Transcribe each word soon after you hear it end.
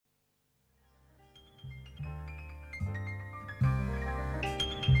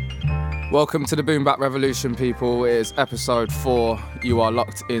Welcome to the Bap Revolution, people. It is episode 4. You are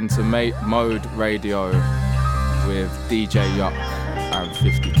locked into Mode Radio with DJ Yuck and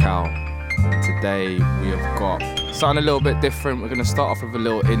 50 Cal. Today we have got something a little bit different. We're going to start off with a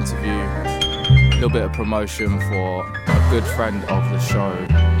little interview, a little bit of promotion for a good friend of the show,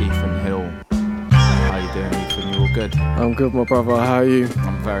 Ethan Hill. How you doing, Ethan? You all good? I'm good, my brother. How are you?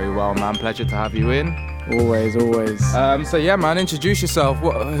 I'm very well, man. Pleasure to have you in. Always. So yeah, man, introduce yourself.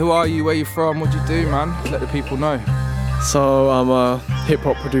 Who are you? Where you from? What do you do, man? Let the people know. So I'm a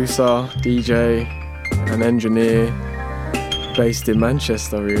hip-hop producer, DJ, and engineer based in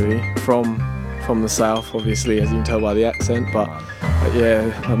Manchester, really. From the south, obviously, as you can tell by the accent. But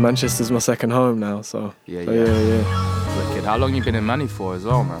yeah, Manchester's my second home now. So yeah. Wicked. How long you been in Manny for as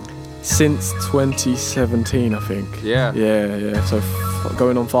well, man? Since 2017, I think. Yeah. So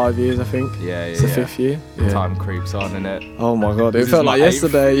going on 5 years, I think. Yeah. It's the 5th year. Yeah. Time creeps on, innit? Oh my god, it felt like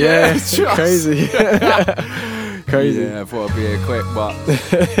yesterday. Yeah, it's crazy. Crazy. Yeah, I thought I'd be here quick, but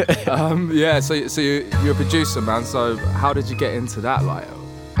So you're a producer, man. So how did you get into that, like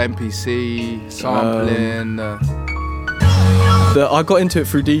MPC, sampling? I got into it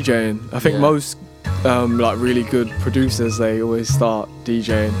through DJing. I think most like really good producers, they always start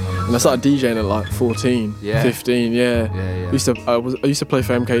DJing, and I started DJing at like 14, 15. I used to play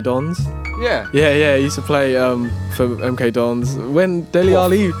for MK Dons. I used to play for MK Dons when Dele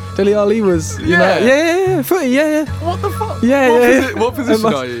Ali was, you know, footy, What the fuck? What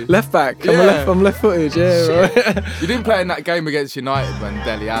position are you? Left back. I'm left-footed. Right. You didn't play in that game against United when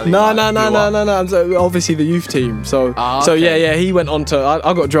Dele Ali? No. I'm obviously the youth team. So he went on to.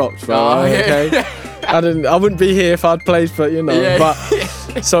 I got dropped, bro. Okay. I wouldn't be here if I'd played for, you know. But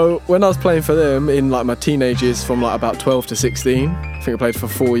so when I was playing for them in like my teenage years, from like about 12 to 16, I think I played for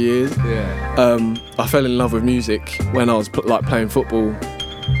 4 years. I fell in love with music when I was playing football.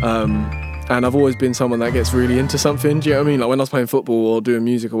 And I've always been someone that gets really into something. Do you know what I mean? Like when I was playing football or doing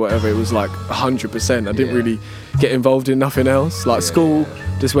music or whatever, it was like 100%. I didn't really get involved in nothing else. Like school,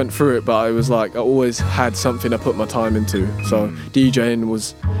 just went through it, but it was like I always had something I put my time into. So DJing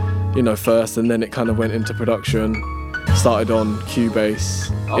was, you know, first, and then it kind of went into production. Started on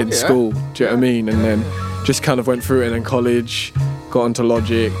Cubase in school. Do you know what I mean? And then just kind of went through it, and then college, got onto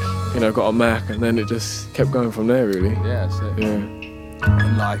Logic, you know, got a Mac, and then it just kept going from there, really. Yeah, sick. Yeah.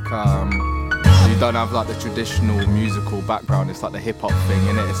 And like, you don't have like the traditional musical background. It's like the hip hop thing,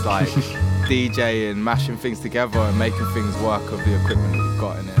 innit? It's like DJing, mashing things together and making things work with the equipment that you've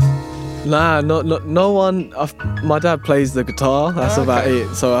got in it. Nah, no one. My dad plays the guitar. That's about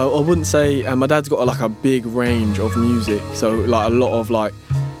it. So I wouldn't say. And my dad's got like a big range of music. So like a lot of like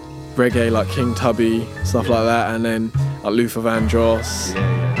reggae, like King Tubby, stuff like that, and then like Luther Vandross,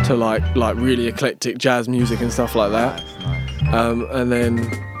 to like really eclectic jazz music and stuff like that. Nice. And then,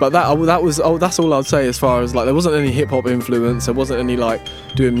 but that's all I'd say as far as like there wasn't any hip hop influence. There wasn't any like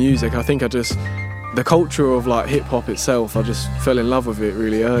doing music. I think the culture of like hip hop itself, I just fell in love with it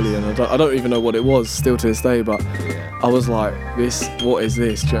really early, and I don't even know what it was still to this day, but I was like, what is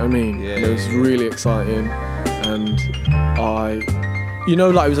this? Do you know what I mean? And it was really exciting, and like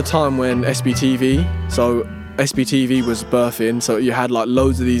it was a time when SBTV was birthing, so you had like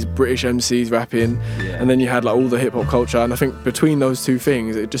loads of these British MCs rapping, and then you had like all the hip hop culture, and I think between those two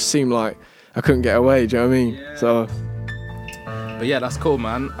things, it just seemed like I couldn't get away. Do you know what I mean? So. But yeah, that's cool,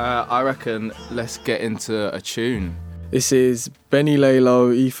 man. I reckon let's get into a tune. This is Benny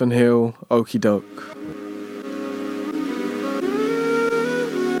Lalo, Ethan Hill, Okie Doke.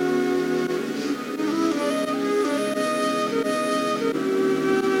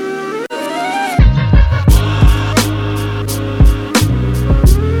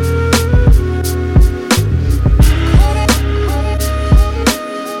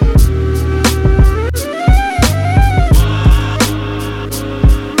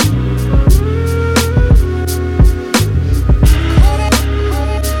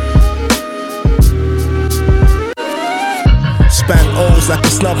 Like a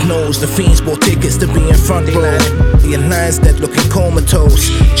snub nose, the fiends bought tickets to be in front line. The lines dead looking comatose.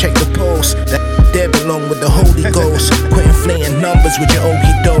 Check the post, that there belong with the Holy Ghost. Quit inflating numbers with your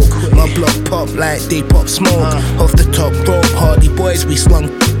okie doke. My block pop like they pop smoke. Off the top rope, hardy boys we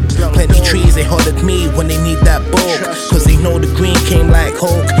slung. Plenty trees, they hollered me when they need that bulk. Cause they know the green came like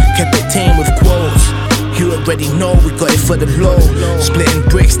Hulk. Kept it tame with quotes. You already know we got it for the low. Splitting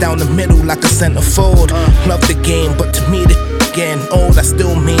bricks down the middle like a centerfold. Love the game, but to me the getting old, I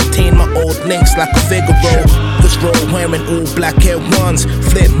still maintain my old links like a Figaro. This roll wearing all black Air Ones.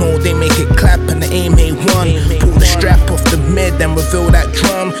 Flip mode, they make it clap and the aim ain't one. Pull the strap off the mid and reveal that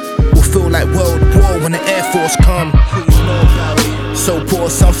drum. Will feel like World War when the Air Force come. So So pour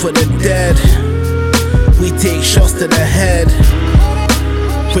some for the dead. We take shots to the head.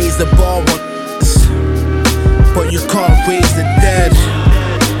 Raise the bar on us, but you can't raise the dead.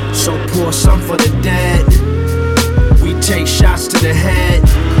 So pour some for the dead. We take shots to the head.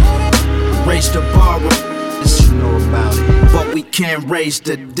 Raise the bar on us, you know about it, but we can't raise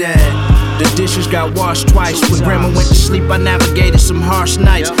the dead. The dishes got washed twice. When grandma went to sleep, I navigated some harsh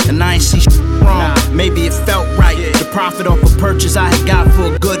nights, and I ain't see shit wrong. Maybe it felt right. The profit off a purchase I had got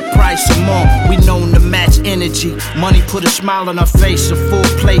for a good price or more. We known to match energy. Money put a smile on our face. A full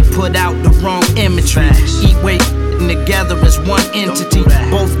plate put out the wrong imagery. Eat, wait, together as one entity.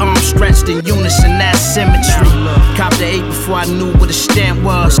 Both arms stretched in unison, that's symmetry. Copped the 8 before I knew what a stamp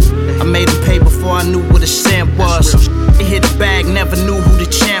was. I made him pay before I knew what a cent was. They hit the bag, never knew who the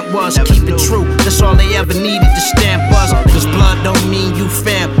champ was. Keep it true, that's all they ever needed to stamp us. Cause blood don't mean you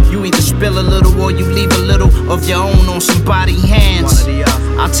fam. You either spill a little or you leave a little of your own on somebody's hands.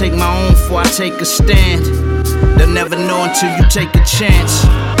 I'll take my own before I take a stand. They'll never know until you take a chance.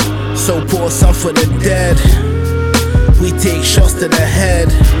 So pour some for the dead. We take shots to the head.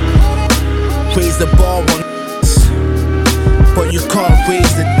 Raise the bar on us, but you can't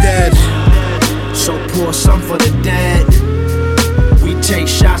raise the dead. So pour some for the dead. We take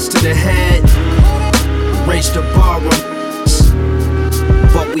shots to the head. Raise the bar on us,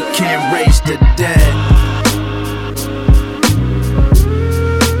 but we can't raise the dead.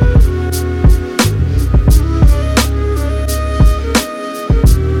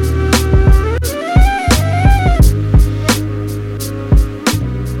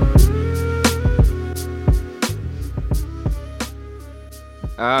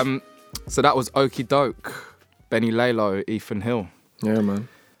 So that was Okie Doke, Benny Lalo, Ethan Hill. Yeah, man.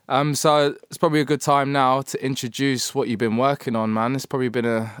 So it's probably a good time now to introduce what you've been working on, man. It's probably been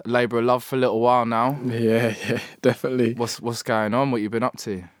a labour of love for a little while now. Yeah, definitely. What's going on? What you've been up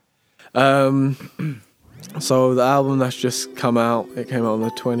to? So the album that's just come out, it came out on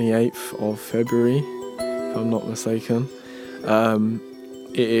the 28th of February, if I'm not mistaken.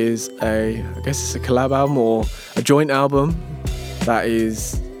 It is I guess it's a collab album or a joint album that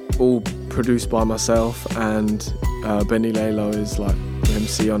is all produced by myself, and Benny Lalo is like the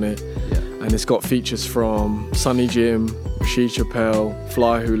MC on it. Yeah. And it's got features from Sonny Jim, Rashid Chappelle,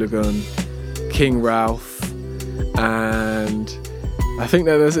 Fly Hooligan, King Ralph, and I think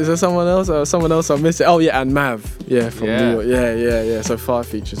is there someone else? Someone else I missed it. Oh yeah, and Mav. Yeah, from New York. Yeah. So 5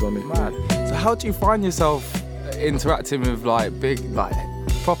 features on it. Mad. So how do you find yourself interacting with like big, like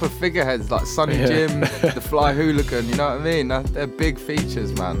proper figureheads like Sonny Jim, the Fly Hooligan? You know what I mean? They're big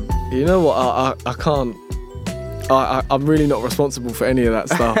features, man. You know what? I can't. I'm really not responsible for any of that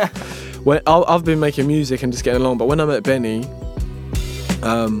stuff. When I've been making music and just getting along, but when I met Benny,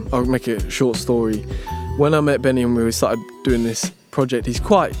 I'll make a short story. When I met Benny and we started doing this project, he's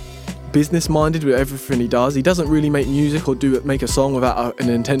quite business-minded with everything he does. He doesn't really make music or make a song without an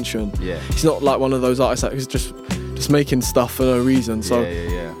intention. Yeah. He's not like one of those artists that is just making stuff for no reason. So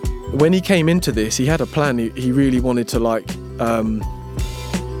when he came into this, he had a plan. He really wanted to like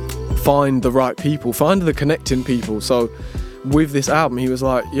find the right people, find the connecting people. So with this album, he was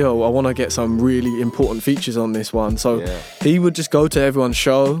like, yo, I want to get some really important features on this one. So he would just go to everyone's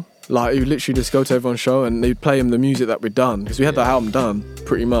show. Like, he would literally just go to everyone's show and they'd play him the music that we'd done, because we had the album done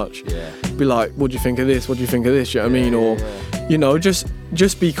pretty much. Be like, what do you think of this? What do you think of this? You know what I mean? Or you know, just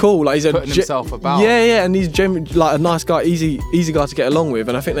be cool. Like, he's putting himself about. And he's genuinely like a nice guy, easy guy to get along with,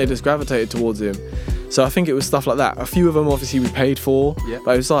 and I think they just gravitated towards him. So I think it was stuff like that. A few of them obviously we paid for,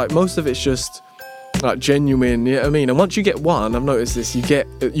 but it was like most of it's just like genuine, you know what I mean? And once you get one, I've noticed this, you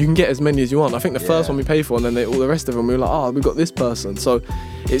can get as many as you want. I think the first one we paid for, and then all the rest of them we were like, oh, we got this person. So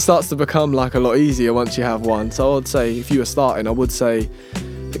it starts to become like a lot easier once you have one. So I would say, if you were starting, I would say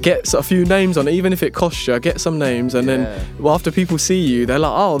get a few names on it, even if it costs you, get some names, and then after people see you, they're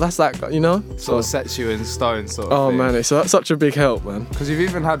like, oh, that's that guy, you know? Sort of sets you in stone, sort of Oh thing. man, that's such a big help, man. Because you've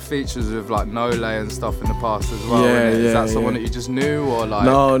even had features with like Nole and stuff in the past as well. Is that someone that you just knew, or like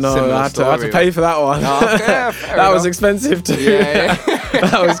No, I had to pay for that one. That was expensive too.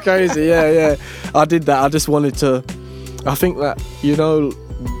 That was crazy. I did that. I just wanted to, I think that, you know,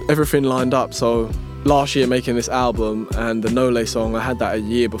 everything lined up. So last year making this album and the Nole song, I had that a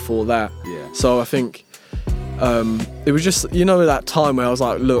year before that. So I think it was just, you know, that time where I was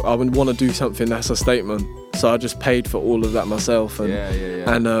like, look, I would want to do something that's a statement. So I just paid for all of that myself, and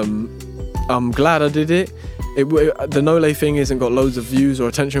and I'm glad I did it. The Nole thing hasn't got loads of views or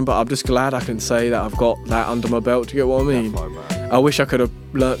attention, but I'm just glad I can say that I've got that under my belt. Do you get what I mean? I wish I could have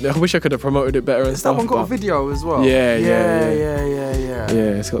learned. I wish I could have promoted it better and stuff. That one got a video as well. Yeah,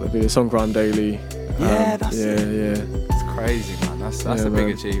 it's got the video. It's on Grime Daily. That's it. It's crazy, man. That's a big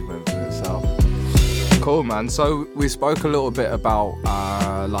achievement in itself. Cool, man. So we spoke a little bit about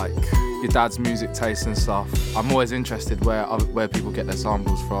like your dad's music taste and stuff. I'm always interested where people get their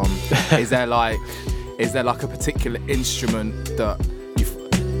samples from. Is there like a particular instrument that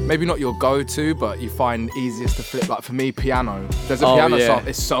maybe not your go-to, but you find easiest to flip? Like for me, piano. There's a piano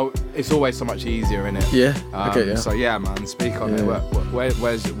song. It's always so much easier, innit? Yeah. Okay. Yeah. So yeah, man. Speak on it.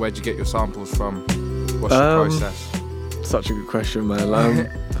 Where'd you get your samples from? What's the process? Such a good question, man.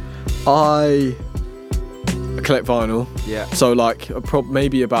 I collect vinyl. Yeah. So like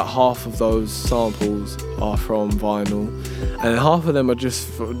maybe about half of those samples are from vinyl, and half of them are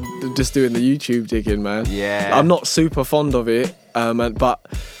just doing the YouTube digging, man. Yeah. I'm not super fond of it, but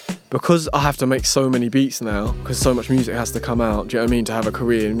because I have to make so many beats now, because so much music has to come out, do you know what I mean, to have a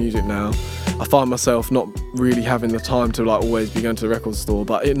career in music now, I find myself not really having the time to like always be going to the record store.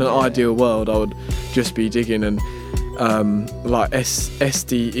 But in an ideal world, I would just be digging and like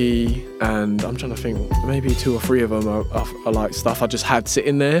SDE, and I'm trying to think, maybe 2 or 3 of them are like stuff I just had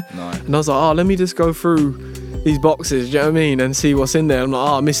sitting there. Nice. And I was like, let me just go through these boxes, do you know what I mean, and see what's in there. I'm like,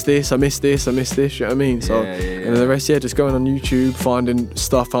 I missed this, I missed this, do you know what I mean? So, and the rest, just going on YouTube, finding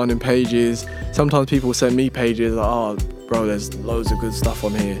stuff, finding pages. Sometimes people send me pages, like, bro, there's loads of good stuff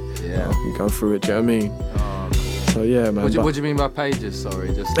on here. Yeah. I can go through it, do you know what I mean? Cool. So yeah, man. What do you mean by pages?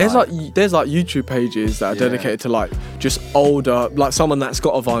 Sorry, just there's like YouTube pages that are dedicated to like just older, like someone that's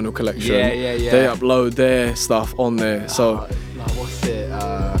got a vinyl collection. Yeah. They upload their stuff on there. So like what's it?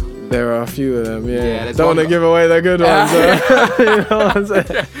 There are a few of them. Yeah. Don't want to that... give away the good ones. You know what I'm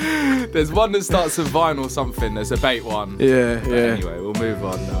saying? There's one that starts with vinyl something. There's a bait one. Yeah. Anyway, we'll move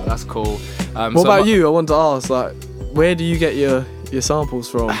on now. That's cool. What about you? I want to ask, like, where do you get your samples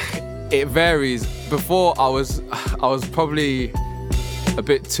from? It varies. Before I was probably a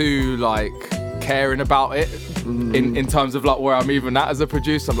bit too like caring about it in terms of like where I'm even at as a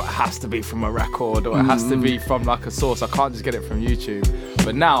producer. I'm like, it has to be from a record, or it has to be from like a source. I can't just get it from YouTube.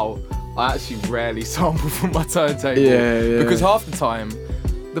 But now I actually rarely sample from my turntable. Yeah. Because half the time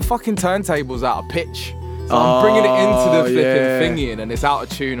the fucking turntable's out of pitch. So I'm bringing it into the flipping thingy, and it's out of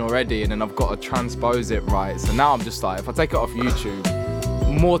tune already, and then I've got to transpose it right. So now I'm just like, if I take it off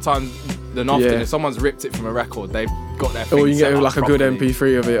YouTube, more times than often, if someone's ripped it from a record, they've got their thing. Or you get like properly. A good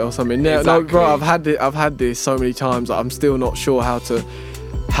MP3 of it or something. Yeah, exactly. No, bro, I've had this so many times. Like, I'm still not sure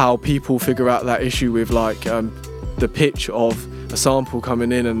how people figure out that issue with like the pitch of a sample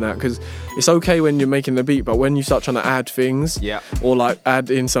coming in and that, because it's okay when you're making the beat, but when you start trying to add things, or like add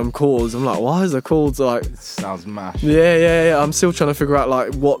in some chords, I'm like, why is the chords like? It sounds mashed. Yeah. I'm still trying to figure out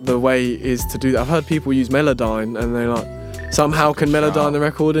like what the way is to do that. I've heard people use Melodyne, and they like somehow can Melodyne the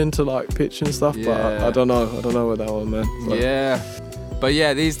record into like pitch and stuff, but I don't know with that one, man. So. Yeah, but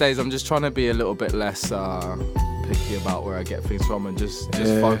yeah, these days I'm just trying to be a little bit less picky about where I get things from, and just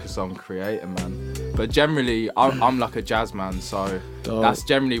focus on creating, man. But generally I'm like a jazz man, so that's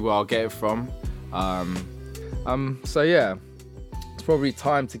generally where I'll get it from. So yeah, it's probably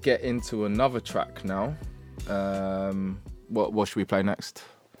time to get into another track now. What should we play next?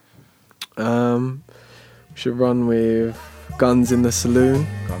 We should run with Guns in the Saloon.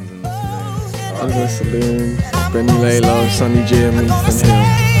 Guns in the Saloon. Guns in the Saloon. Benny Lalo, Sonny J, and Ethan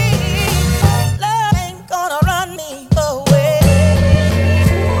Hill.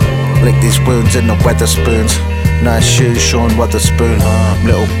 Lick these wounds in the Weatherspoons. Nice shoes, Sean Witherspoon.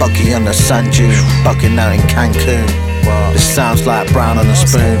 Little Bucky on the sand dune, bugging out in Cancun. This sounds like brown on a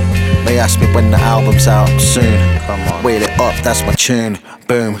spoon. They ask me when the album's out soon. Wheel it up, that's my tune.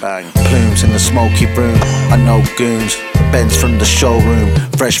 Boom, plumes in the smoky room. I know goons, Benz from the showroom,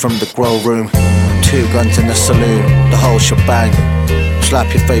 fresh from the grow room. 2 guns in the saloon, the whole shebang.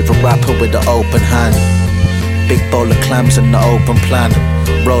 Slap your favourite rapper with the open hand. Big bowl of clams in the open plan.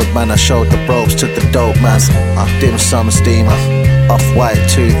 Roadman, I showed the ropes to the dope man. Dim sum steamer, off-white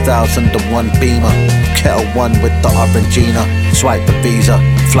 2001 Beamer. Kettle One with the Orangina. Swipe the visa,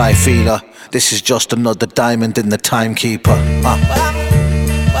 fly feeler. This is just another diamond in the timekeeper.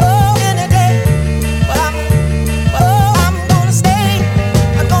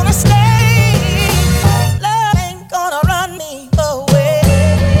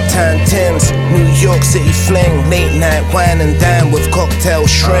 Tims, New York City fling, late night wine and dine with cocktail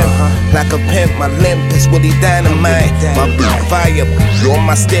shrimp. Like a pimp, my limp is Willie Dynamite. My boot fire, on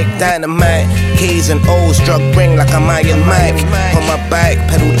my stick dynamite. K's and O's, drug ring like I'm Iron Mike. On my bike,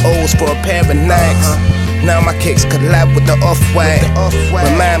 pedaled O's for a pair of Nikes. Now my kicks collab with the off-white.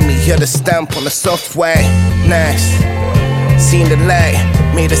 Remind me of the stamp on the software. Nice, seen the light.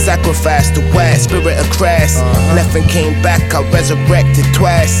 Made a sacrifice to wise, spirit of Christ. Left and came back, I resurrected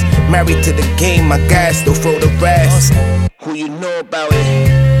twice. Married to the game, my guys still throw the rest. Who you know about it?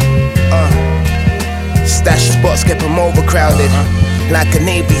 Stash spots, kept them overcrowded. Like an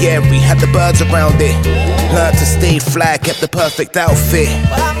aviary, had the birds around it. Learned to stay fly, kept the perfect outfit.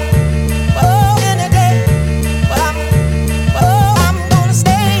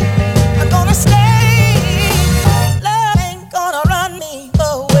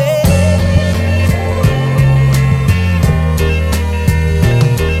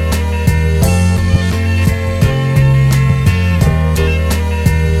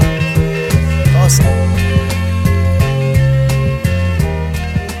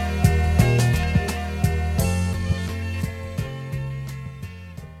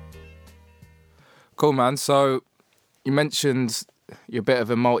 Cool, man. So you mentioned you're a bit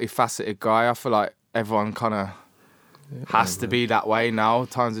of a multifaceted guy. I feel like everyone kind of has to be that way now.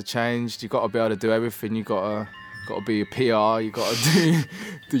 Times have changed. You got to be able to do everything. You got to be a PR. You got to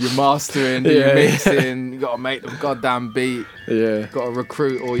do your mastering, do your mixing. You got to make the goddamn beat. Yeah. You got to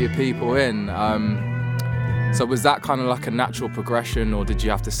recruit all your people in. So was that kind of like a natural progression, or did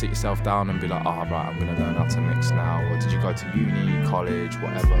you have to sit yourself down and be like, oh, right, I'm going to learn how to mix now? Or did you go to uni, college,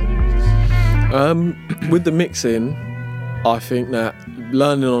 whatever? With the mixing, I think that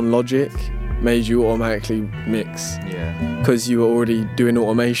learning on Logic made you automatically mix. Yeah. Because you were already doing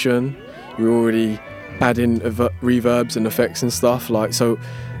automation, you were already adding reverbs and effects and stuff, like, so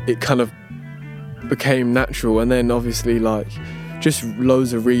it kind of became natural. And then obviously, like, just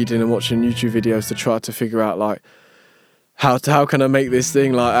loads of reading and watching YouTube videos to try to figure out, like, how can I make this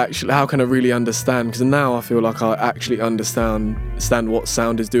thing, like, actually, how can I really understand? Because now I feel like I actually understand what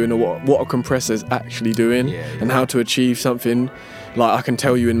sound is doing, or what a compressor is actually doing, and how to achieve something. Like, I can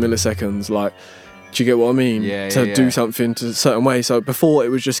tell you in milliseconds, like, do you get what I mean? To do something to a certain way. So before it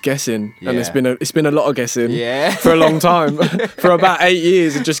was just guessing, and it's been a lot of guessing for a long time, for about 8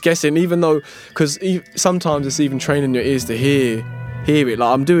 years of just guessing. Even though, because sometimes it's even training your ears to hear it.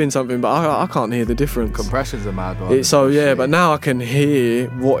 Like, I'm doing something, but I can't hear the difference. Compression's a mad one. But now I can hear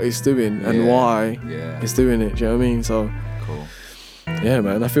what it's doing and why it's doing it. Do you know what I mean? So cool. Yeah,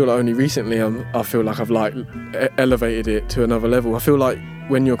 man. I feel like only recently I feel like I've like elevated it to another level. I feel like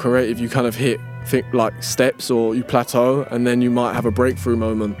when you're creative, you kind of think like steps, or you plateau, and then you might have a breakthrough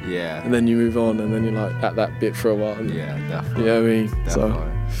moment. Yeah. And then you move on, and then you're like at that bit for a while. Definitely. You know what I mean? Definitely.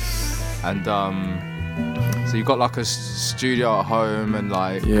 So. And so you've got like a studio at home, and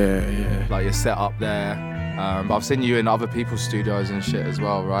like like you're set up there. But I've seen you in other people's studios and shit as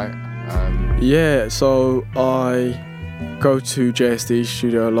well, right? So I go to JSD's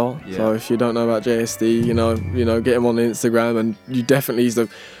studio a lot. So if you don't know about JSD, you know, get him on Instagram, and you definitely, he's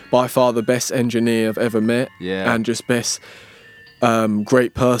by far the best engineer I've ever met, and just best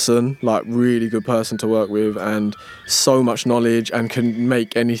great person, like really good person to work with, and so much knowledge, and can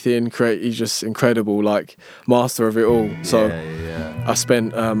make anything create. He's just incredible, like master of it all. So I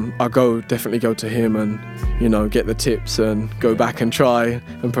definitely go to him, and you know, get the tips and go back and try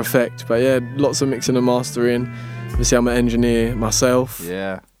and perfect. But lots of mixing and mastering. Obviously, I'm an engineer myself.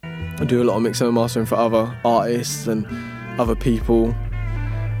 I do a lot of mixing and mastering for other artists and other people.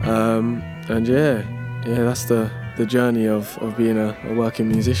 And that's the journey of being a working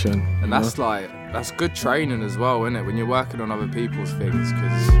musician. And that's good training as well, isn't it? When you're working on other people's things,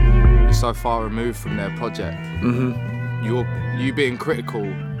 because you're so far removed from their project. You being critical,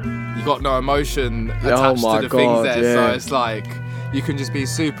 you got no emotion attached to the things there. So it's like you can just be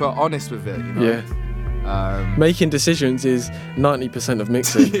super honest with it, you know? Making decisions is 90% of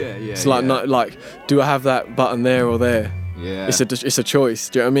mixing. It's like not like, do I have that button there or there? It's a choice.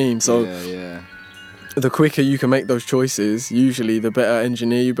 Do you know what I mean? So the quicker you can make those choices, usually the better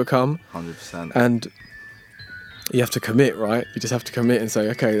engineer you become. 100%. And you have to commit, right? You just have to commit and say,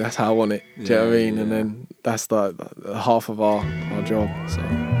 okay, that's how I want it. Do you know what I mean? And then that's the half of our job. So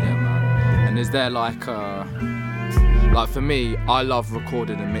man. And is there like for me, I love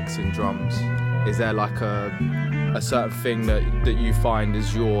recording and mixing drums. Is there like a certain thing that you find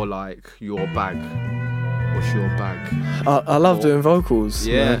is your bag? What's your bag? I love doing vocals.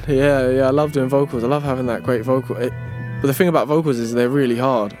 Yeah, I love doing vocals. I love having that great vocal. But the thing about vocals is they're really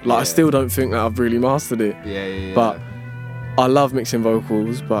hard. Like I still don't think that I've really mastered it. But I love mixing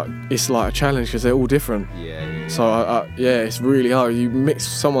vocals, but it's like a challenge because they're all different. So it's really hard. You mix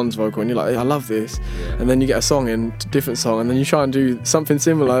someone's vocal and you're like, I love this, and then you get a song in, a different song, and then you try and do something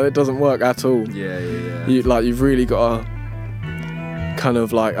similar. It doesn't work at all. You've really got to kind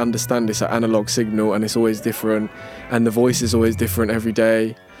of like understand it's an analog signal, and it's always different, and the voice is always different every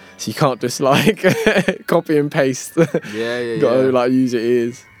day. So you can't just like copy and paste. Gotta like use your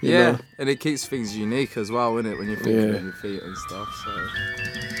ears. You know? And it keeps things unique as well, innit? When you're thinking on your feet and stuff. So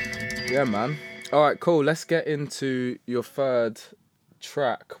yeah, man. All right, cool. Let's get into your third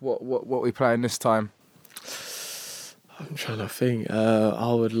track. What we playing this time? I'm trying to think.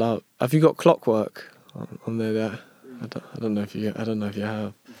 I would love. Have you got Clockwork on there? I don't know if you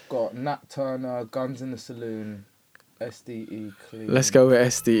have. We've got Nat Turner, Guns in the Saloon, SDE Clean. Let's go with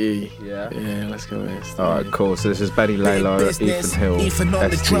SDE. Yeah, let's go with SDE. Alright, cool. So this is Benny Lalo, Ethan Hill, Ethan on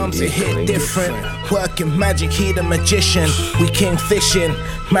the drums, it hit Clean. different. Working magic, he the magician. We king fishing.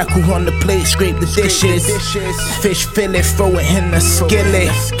 Mackerel on the plate, scrape the dishes. Fish fillet, throw it in the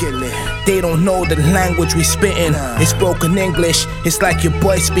skillet. They don't know the language we spittin'. It's broken English, it's like your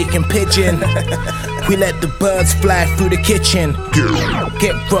boy speaking pidgin. We let the birds fly through the kitchen.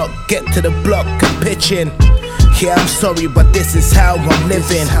 Get rock, get to the block, I'm pitching. Yeah, I'm sorry, but this is how I'm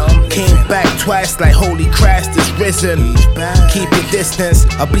living. Came back twice like holy Christ is risen. Keep your distance,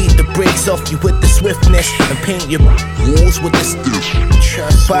 I'll beat the brakes off you with the swiftness and paint your walls with the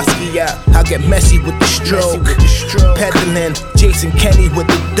Basquiat, I'll get messy with the stroke. Peddling, Jason Kenny with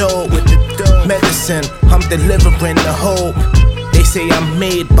the dope. Medicine, I'm delivering the hope. They say I'm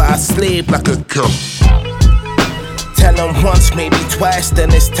made by a slave like a cup. Tell them once, maybe twice,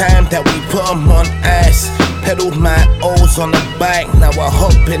 then it's time that we put them on ice. Pedaled my O's on the bike, now I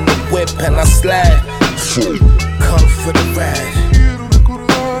hop in the whip and I slide. Come for the ride.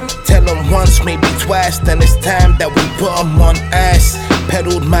 Tell them once, maybe twice, then it's time that we put them on ice.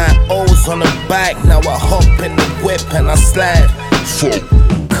 Pedaled my O's on the bike, now I hop in the whip and I slide.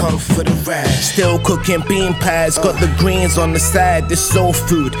 Come for the ride. Still cooking bean pies, got the greens on the side. This soul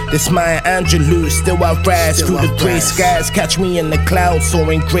food, this Maya Angelou. Still I rise through the grey skies. Catch me in the clouds,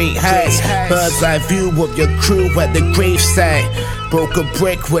 soaring great heights. Bird's eye view of your crew at the gravesite. Broke a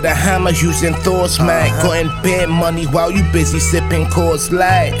brick with a hammer using Thor's mic. Got in bed money while you busy sipping Coors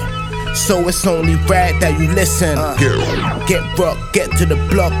Light. So it's only right that you listen. Get rock, get to the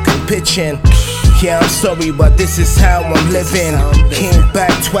block and pitching. Yeah, I'm sorry, but this is how I'm living. Came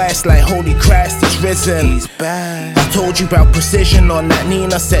back twice like holy Christ is risen. I told you about precision on that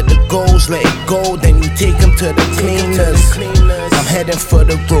Nina. Set the goals, let it go, then you take them to the cleaners. I'm heading for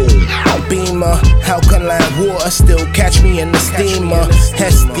the road. Beamer, how can like water still catch me in the steamer?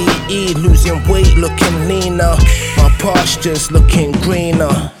 SDE, losing weight, looking leaner. My posture's looking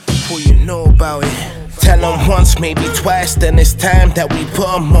greener. Before you know about it. Tell them once, maybe twice, then it's time that we put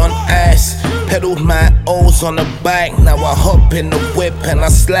them on ice. Pedaled my O's on the bike, now I hop in the whip and I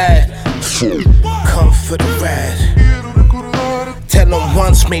slide. Come for the ride. Tell them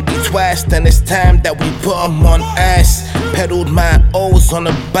once, maybe twice, then it's time that we put them on ice. Pedaled my O's on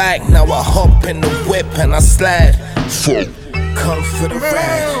the bike, now I hop in the whip and I slide. Come for the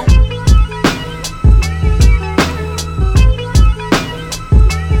ride.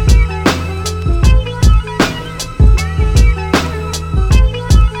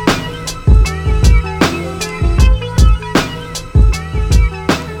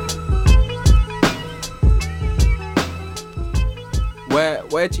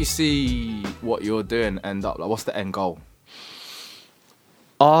 Where do you see what you're doing end up? Like, what's the end goal?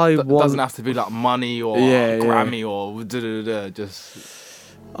 Doesn't have to be like money or Grammy or Just.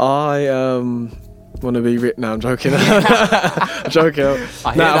 I want to be rich. No, I'm joking. I'm joking.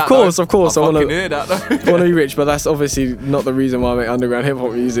 Of course. I want to be rich, but that's obviously not the reason why I make underground hip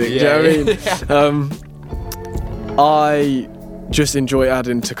hop music. Do you know what I mean? I just enjoy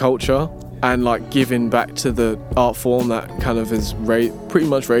adding to culture and like giving back to the art form that kind of has pretty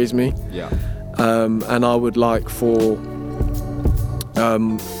much raised me. Yeah. And I would like for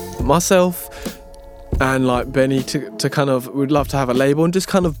myself and like Benny to kind of, would love to have a label and just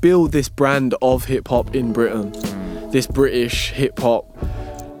kind of build this brand of hip hop in Britain. This British hip hop.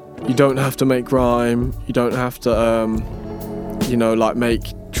 You don't have to make grime. You don't have to, like make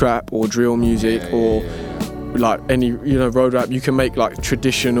trap or drill music or like any, road rap. You can make like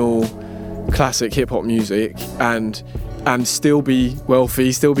traditional classic hip hop music and still be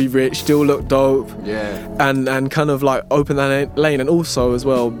wealthy, still be rich, still look dope. Yeah. And kind of like open that lane, and also as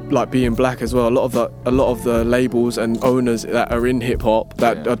well like being black as well. A lot of the labels and owners that are in hip hop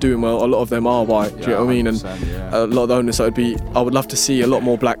that are doing well, a lot of them are white. Do you know what I mean? And a lot of the owners. So I would love to see a lot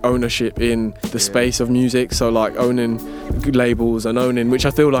more black ownership in the space of music. So like owning good labels and owning, which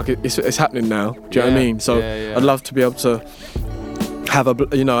I feel like it's happening now. Do you know what I mean? So I'd love to be able to have a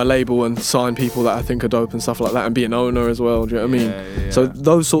label and sign people that I think are dope and stuff like that, and be an owner as well. Do you know what I mean? So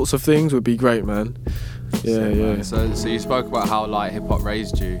those sorts of things would be great, man. So you spoke about how like hip hop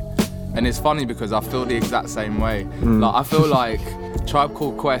raised you. And it's funny because I feel the exact same way. Like I feel like Tribe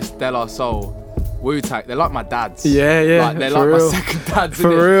Called Quest, De La Soul, Wu-Tang, they're like my dads. Yeah. Like they're like real. my second dads. For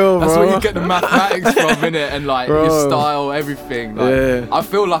real, That's bro. where you get the mathematics from, innit? And like Bro. your style, everything. Like, I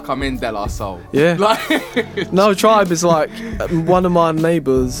feel like I'm in De La Soul. Yeah. Like No, Tribe is like one of my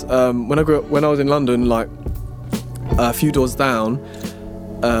neighbours. When I was in London, like a few doors down,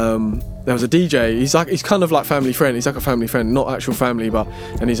 there was a DJ. He's kind of like family friend. He's like a family friend, not actual family,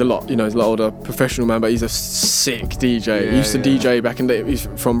 and he's a lot older, professional man. But he's a sick DJ. He used to DJ back in the day. He's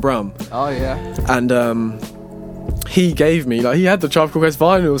from Brum. Oh yeah. And he gave me, like, he had the Tribe Called Quest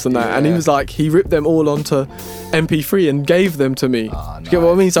vinyls and that, and he was like, he ripped them all onto MP3 and gave them to me. Oh, Do you get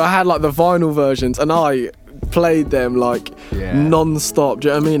what I mean? So I had like the vinyl versions, and I played them like non-stop. Do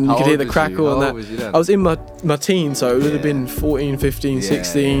you know what I mean? You could hear the crackle and that. I was in my teens, so it would have been 14, 15,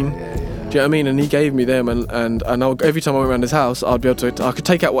 16. Do you know what I mean? And he gave me them, and every time I went around his house, I could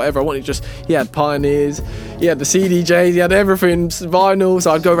take out whatever I wanted. He had Pioneers, he had the CDJs, he had everything, vinyl.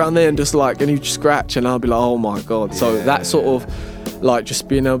 So I'd go around there and just like, and he'd scratch, and I'd be like, oh my god. So that sort of like just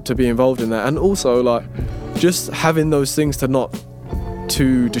being able to be involved in that, and also like just having those things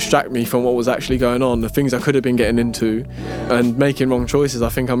to distract me from what was actually going on, the things I could have been getting into, and making wrong choices. I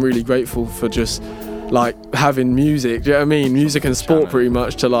think I'm really grateful for just like having music. Do you know what I mean? Music and sport pretty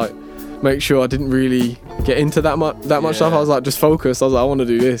much to like make sure I didn't really get into that much stuff. I was like just focused. I was like, I want to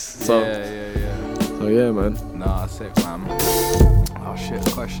do this. So So yeah, man. Nah, sick, man. Oh shit,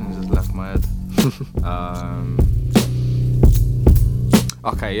 the question just left my head.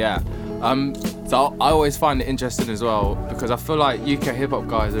 Okay, yeah. So I always find it interesting as well, because I feel like UK hip hop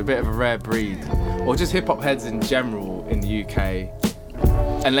guys are a bit of a rare breed, or just hip hop heads in general in the UK.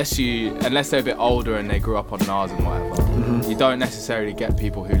 Unless they're a bit older and they grew up on Nas and whatever, you don't necessarily get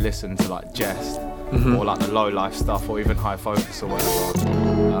people who listen to like Jest or like the low life stuff, or even High Focus or whatever.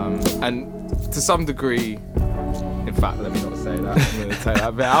 And to some degree, in fact, let me not say that. I'm going to say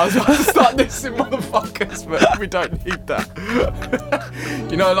that bit. I was about to start dissing motherfuckers, but we don't need that.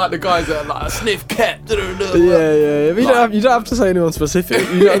 You know, like the guys that are like sniff cat. Yeah. But you don't have to say anyone specific.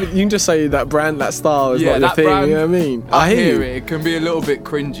 You can just say that brand, that style is like the thing. Brand, you know what I mean? I hear it. It can be a little bit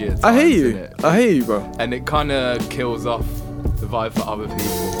cringy at times, I hear you, bro. And it kind of kills off the vibe for other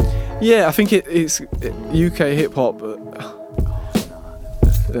people. Yeah, I think it's UK hip hop.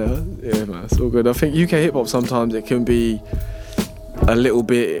 Yeah, man, it's all good. I think UK hip hop sometimes it can be a little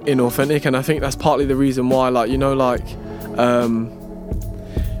bit inauthentic, and I think that's partly the reason why, like, you know, like,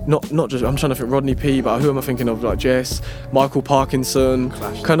 not just, I'm trying to think Rodney P, but who am I thinking of? Like Jess, Michael Parkinson,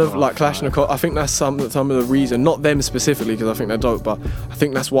 kind of like Clash and I think that's some of the reason, not them specifically, because I think they're dope, but I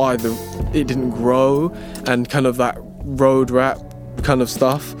think that's why it didn't grow, and kind of that road rap kind of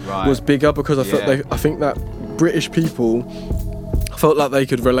stuff was bigger, because I think that British people felt like they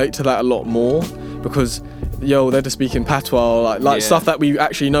could relate to that a lot more, because they're just speaking patois, like stuff that we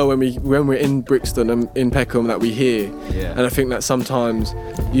actually know when we're in Brixton and in Peckham that we hear. And I think that sometimes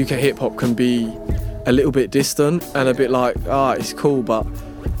UK hip hop can be a little bit distant and a bit like, it's cool, but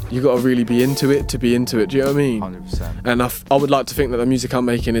you got to really be into it to be into it. Do you know what I mean? 100%. And I would like to think that the music I'm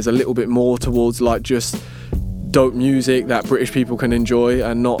making is a little bit more towards like just dope music that British people can enjoy,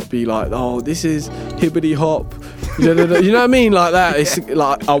 and not be like, oh, this is hibbity hop. You know what I mean? Like that. It's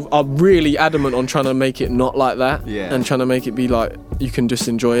like I'm really adamant on trying to make it not like that, and trying to make it be like you can just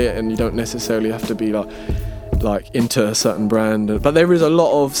enjoy it, and you don't necessarily have to be like into a certain brand. But there is a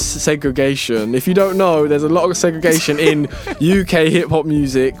lot of segregation. If you don't know, there's a lot of segregation in UK hip hop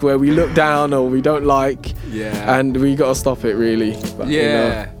music, where we look down or we don't like, and we got to stop it really. But, you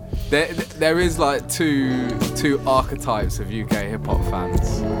know. There is like two archetypes of UK hip hop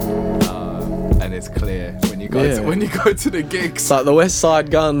fans, and it's clear when you go to the gigs. It's like the West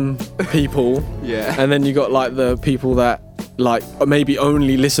Side Gun people, and then you got like the people that like maybe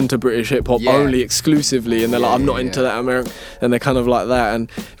only listen to British hip hop only exclusively, and they're like, I'm not into that American, and they're kind of like that. And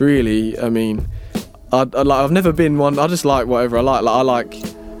really, I mean, I've never been one. I just like whatever I like. Like I like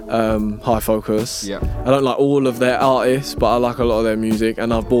High Focus. I don't like all of their artists, but I like a lot of their music,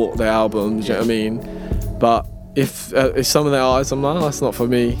 and I've bought their albums. Do you know what I mean? But if some of their artists, I'm like, that's not for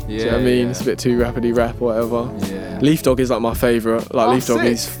me. Do you know what I mean? It's a bit too rapidy rap or whatever. Leaf Dog is like my favourite. Like Leaf Dog,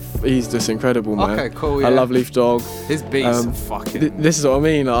 he's just incredible, man. Okay, cool. Yeah. I love Leaf Dog. His beats are fucking. This is what I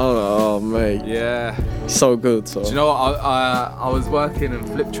mean. Oh mate. Yeah. He's so good. So. Do you know what? I was working and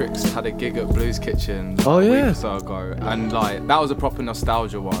Flip Tricks had a gig at Blues Kitchen a week or so ago, and like that was a proper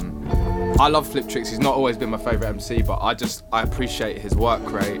nostalgia one. I love Flip Tricks. He's not always been my favourite MC, but I appreciate his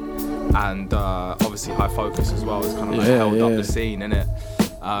work rate, and obviously High Focus as well has kind of like held up the scene, innit?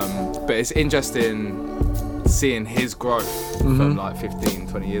 But it's interesting seeing his growth from like 15,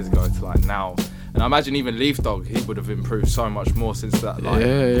 20 years ago to like now. And I imagine even Leaf Dog, he would have improved so much more since that like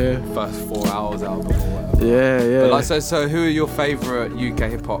first 4 Hours album or whatever. Yeah. But like, so who are your favourite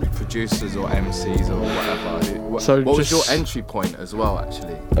UK hip hop producers or MCs or whatever? What was your entry point as well,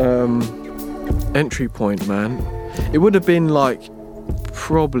 actually? Entry point, man. It would have been like,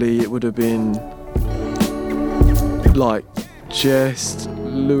 probably like just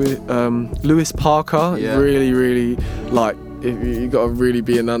Lewis Parker. Yeah. Really like, you got to really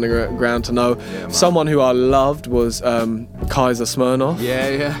be in the underground to know. Someone who I loved was Kaiser Smirnoff.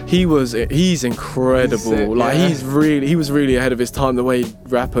 He's incredible. He's sick, he was really ahead of his time, the way he'd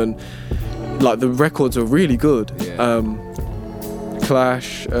rap, and like the records were really good.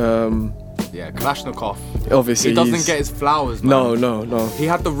 Clash, Kalashnikov. Obviously he doesn't get his flowers, man. No. He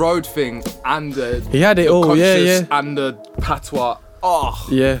had the road thing and he had it all, and the patois. Oh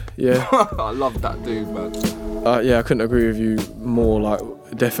yeah. I love that dude, man. I couldn't agree with you more. Like,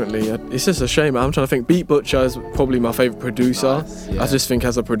 definitely, it's just a shame. I'm trying to think. Beat Butcher is probably my favourite producer. Nice, yeah. I just think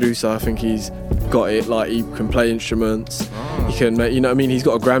as a producer, I think he's got it. Like, he can play instruments. He can make, you know what I mean? He's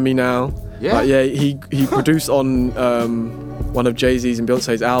got a Grammy now. He produced on one of Jay-Z's and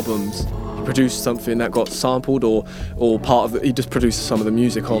Beyonce's albums. He produced something that got sampled or part of it. He just produced some of the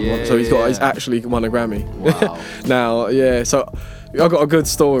music on one. So he's actually won a Grammy. Wow. Now, so I got a good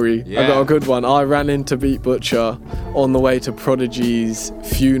story. I got a good one. I ran into Beat Butcher on the way to Prodigy's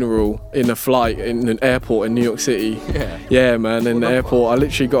funeral in a flight in an airport in New York City. Yeah, man. In the airport, I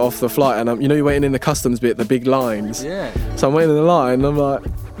literally got off the flight, and you're waiting in the customs bit, the big lines. Yeah. So I'm waiting in the line, and I'm like,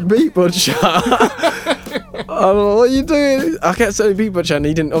 Beat Butcher. I'm like, what are you doing? I kept saying Beat Butcher, and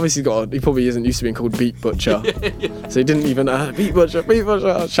he probably isn't used to being called Beat Butcher. So he didn't even Beat Butcher.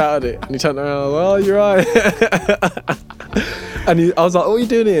 I shouted it, and he turned around. I was like, oh, you're right. And I was like, what are you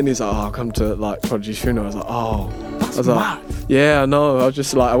doing here? And he's like, oh, I'll come to like Prodigy's funeral. I was like, oh. That's mad. Yeah, I know. I was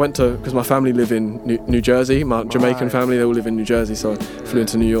just like, I went to, because my family live in New Jersey. My Jamaican family, they all live in New Jersey. So I flew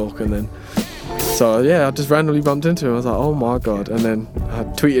into New York, and then, so yeah, I just randomly bumped into him. I was like, oh my God. And then I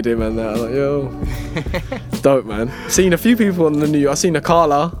tweeted him, and I was like, yo, dope, man. Seen a few people on the New York. I seen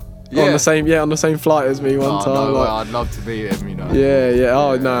Akala. On the same flight as me one time. No, like, I'd love to meet him, Yeah.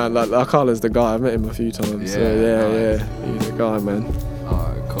 Oh no, like Akala's the guy. I've met him a few times. Yeah, He's the guy, man.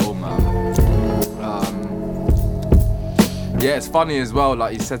 Oh, cool, man. It's funny as well.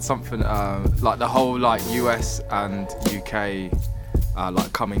 Like, you said something like the whole like US and UK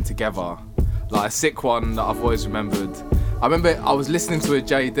like coming together. Like a sick one that I've always remembered. I remember I was listening to a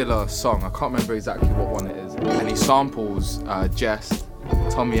Jay Dilla song. I can't remember exactly what one it is, and he samples Jest.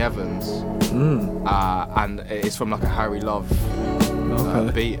 Tommy Evans, and it's from like a Harry Love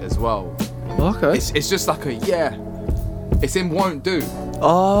beat as well. Okay. It's just like it's in Won't Do.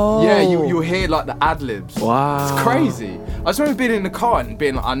 Oh. Yeah, you'll hear like the ad libs. Wow. It's crazy. I just remember being in the car and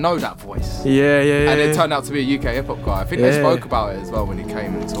being like, I know that voice. Yeah. And it turned out to be a UK hip hop guy. I think they spoke about it as well when he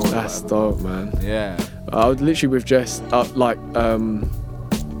came and toured. That's dope, man. Yeah. I was literally with Jess,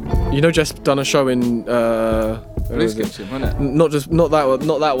 Jess done a show in Blues Kitchen, wasn't it? Not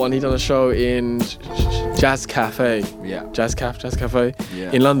that one. He done a show in Jazz Cafe. Yeah. Jazz Cafe.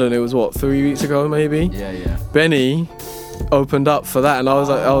 Yeah. In London. It was 3 weeks ago, maybe. Yeah. Benny opened up for that, and I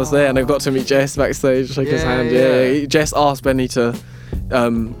was there, and I got to meet Jess backstage, shake his hand. Yeah. Jess asked Benny to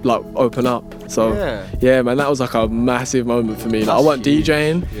open up. So man, that was like a massive moment for me. Like, I wasn't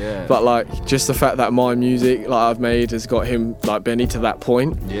DJing, but like just the fact that my music like I've made has got him, like Benny, to that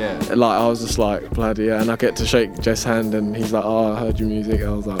point. Yeah. Like I was just like, bloody yeah, and I get to shake Jess' hand, and he's like, oh, I heard your music. I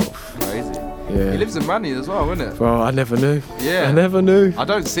was like, crazy. Yeah. He lives in Manny as well, isn't it? Bro, I never knew. Yeah. I never knew. I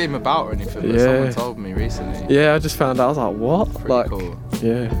don't see him about or anything, but someone told me recently. Yeah, I just found out. I was like, what? Pretty like, cool.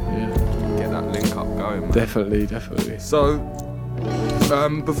 Yeah. Get that link up going, man. Definitely. So,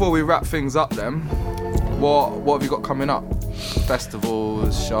 before we wrap things up then, what have you got coming up?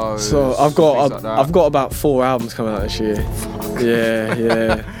 Festivals, shows? So I've got about 4 albums coming out this year.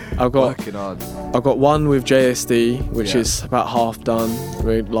 Yeah. I've got working hard. I've got one with JSD, which is about half done.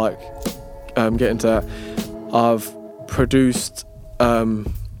 We're like getting to that. I've produced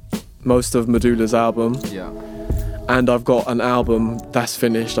most of Medulla's album. Yeah. And I've got an album that's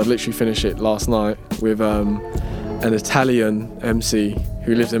finished. I literally finished it last night with an Italian MC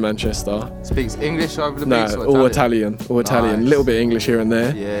who lives in Manchester. Speaks English over the beats? No, all Italian. A little bit English here and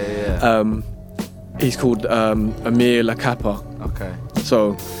there. Yeah. He's called Amir La Cappa. Okay.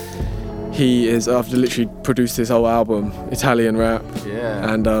 So I've literally produced his whole album, Italian rap.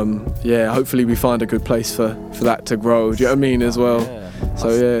 Yeah. And hopefully we find a good place for that to grow. Do you know what I mean as well? Yeah. So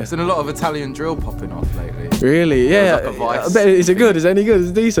yeah. There's been a lot of Italian drill popping off lately. Really? Yeah. Like I bet, is it good? Is it any good? Is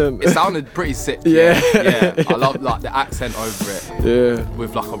it decent? It sounded pretty sick. Yeah. I love like the accent over it. Yeah.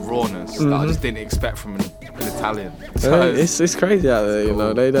 With like a rawness that I just didn't expect from an Italian. So it's crazy out there, you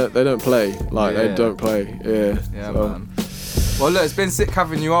know. They don't play. They don't play. Yeah. Yeah, man. Well, look, it's been sick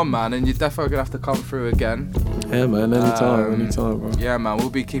having you on, man, and you're definitely gonna have to come through again. Yeah, man. Anytime, bro. Yeah, man.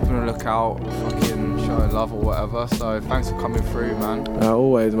 We'll be keeping a lookout, fucking showing love or whatever. So thanks for coming through, man.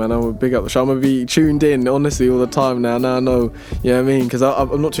 Always, man. I'm a big up the show. I'm gonna be tuned in, honestly, all the time now. Now I know, you know what I mean? Because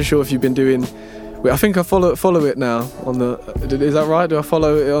I'm not too sure if you've been doing. I think I follow it now on the. Is that right? Do I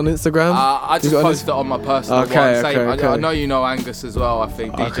follow it on Instagram? I just posted it on my personal one. I know you know Angus as well. I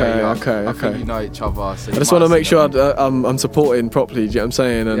think DJ. I think you know each other. So I just want to make sure I'm supporting properly. Do you know what I'm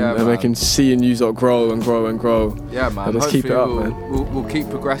saying? And making seeing you sort of grow and grow and grow. Yeah, man. So just keep it up, man. We'll keep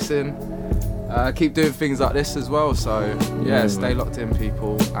progressing. Keep doing things like this as well. So yeah, stay locked in,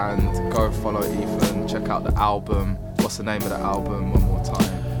 people, and go follow Ethan. Check out the album. What's the name of the album? One more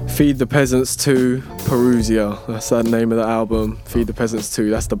time. Feed the Peasants 2 Perusia. That's the name of the album. Feed the Peasants 2.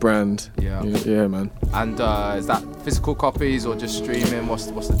 That's the brand. Yeah, man. And is that physical copies or just streaming? What's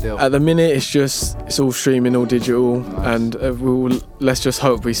the deal? At the minute, it's all streaming, all digital, and let's just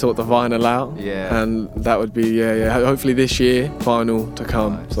hope we sort the vinyl out. Yeah. And that would be hopefully this year vinyl to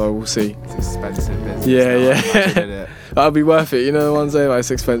come. Nice. So we'll see. It's expensive business. Yeah. That'll be worth it. You know, the ones there,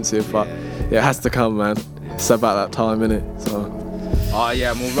 it's expensive, but it has to come, man. Yeah. It's about that time, innit? So.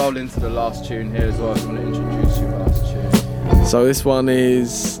 And we'll roll into the last tune here as well. So I'm going to introduce you last tune. So this one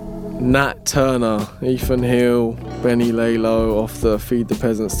is Nat Turner, Ethan Hill, Benny Lalo off the Feed the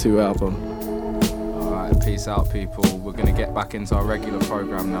Peasants 2 album. Alright, peace out, people. We're going to get back into our regular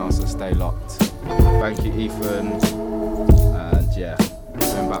program now, so stay locked. Thank you, Ethan. And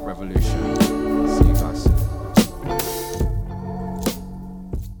doing Bap Revolution. See you guys soon.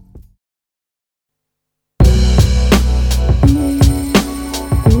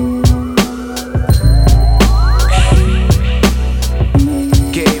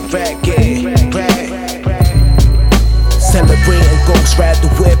 Ride the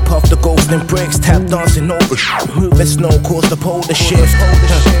whip off the golden bricks, tap dancing over moving snow, cause the polar shift.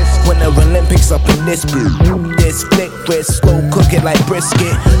 Winter Olympics up in this blue. This flick wrist, slow cook it like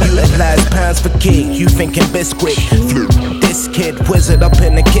brisket. Utilize pounds for cake, you thinking biscuit. This kid wizard up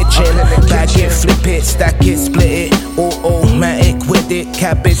in the kitchen. Bag it, flip it, stack it, split it. Matic with it,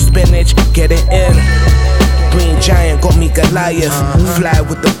 cabbage, spinach, get it in. Green giant got me Goliath. Fly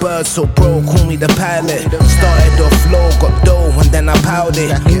with the birds, so bro, call me the pilot. Started off low, got dough, and then I piled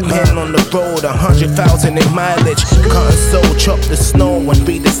it. Pen on the road, 100,000 in mileage. Cut and sew, chop the snow and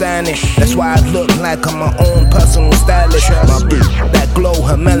redesign it. That's why I look like I'm my own personal stylist. My bitch, that glow,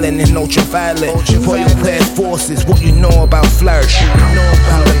 her melanin ultraviolet. Royal Air Forces, what you know about flourish?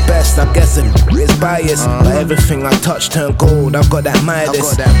 I'm the best, I guess it's biased. But everything I touch turn gold, I've got that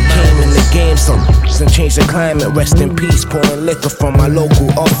Midas. Came in the game, so and changed the climate. Rest in peace, pouring liquor from my local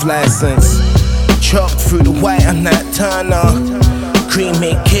off license. Chopped through the white, I'm Nat Turner. Cream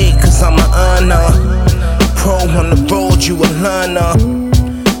made cake, cause I'm an earner. Pro on the road, you a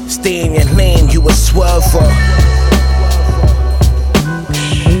learner. Stay in your lane, you a swerver.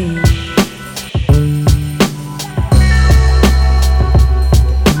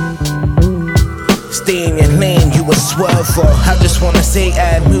 Stay in your lane, you a swerver. I just wanna say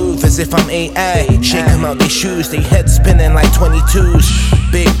I move as if I'm AI. Shake them out their shoes, they head spinning like 22s.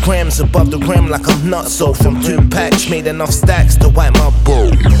 Big grams above the rim like I'm nuts. So from 2 packs, made enough stacks to wipe my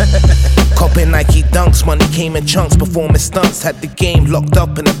bowl. Copping Nike dunks, money came in chunks. Performing stunts, had the game locked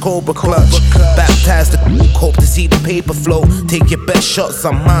up in a Cobra clutch. Baptized the hope to see the paper flow. Take your best shots,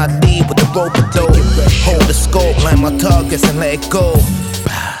 I'm mad lead with the roper dough. Hold the scope, line my targets and let it go.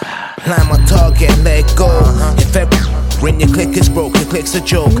 Line my target and let it go. If when your click is broke, your click's a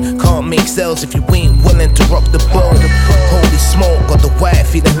joke. Can't make sales if you ain't willing to rock the boat. Holy smoke, got the white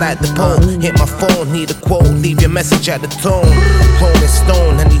feeling like the pole. Hit my phone, need a quote, leave your message at the tone. Rolling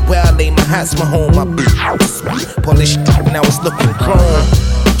stone, anywhere I lay my hat's my home. I polished, now it's looking chrome.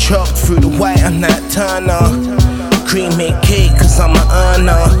 Chopped through the white, I'm Nat Turner. Cream made cake, cause I'm an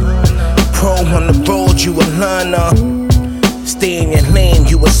earner. Pro on the road, you a learner. Stay in your lane,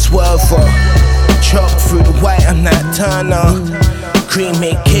 you a swerver. Chopped through the white, I'm Nat Turner. Cream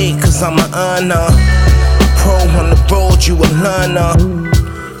made cake, cause I'm an earner. Pro on the road, you a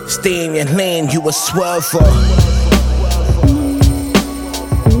learner. Stay in your lane, you a swerver.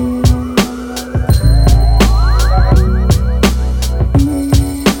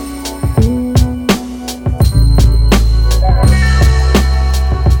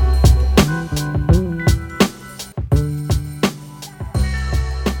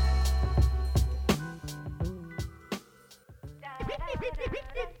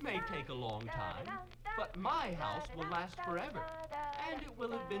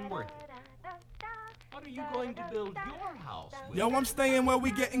 have been worth it. What are you going to build your house with? Yo, I'm staying where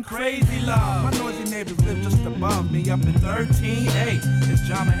we getting crazy love. My noisy neighbors live just above me, up in 13A. It's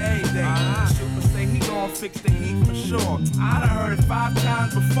Jama A Day. Super say he gon' fix the heat for sure. I done heard it 5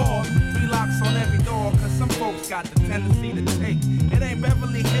 times before. 3 locks on every door, cause some folks got the tendency to take. It ain't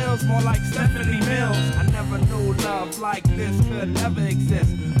Beverly Hills, more like Stephanie Mills. I never knew love like this could ever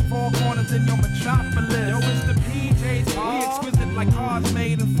exist. 4 corners in your metropolis. Yo, it's the PJs, we exquisite like cars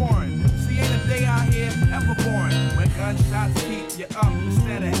made in foreign. See, ain't a day out here ever boring when gunshots keep you up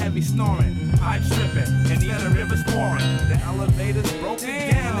instead of heavy snoring. Pipe stripping instead of rivers pouring. The elevator's broken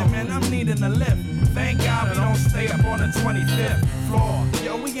again, and man, I'm needing a lift. Thank God we don't stay up on the 25th floor.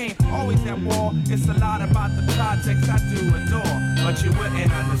 Yo, we ain't always at war. It's a lot about the projects I do adore, but you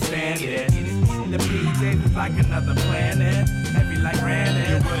wouldn't understand it. The PJs is like another planet, heavy like granite.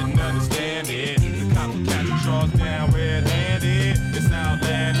 You wouldn't understand it. The cops will catch you Charles down red-handed. It's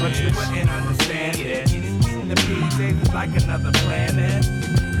outlandish. But you wouldn't understand it. The PJs is like another planet.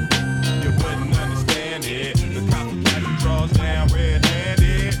 You wouldn't understand it. The cops will catch you Charles down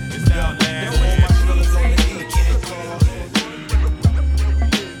red-handed. It's outlandish.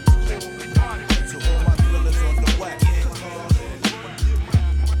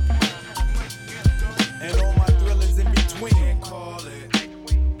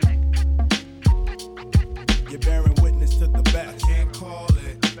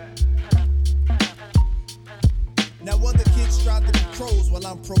 While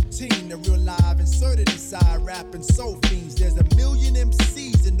I'm protein, the real live inserted inside rapping soul fiends. There's a million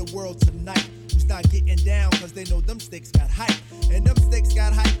MCs in the world tonight who's not getting down cause they know them stakes got hype. And them stakes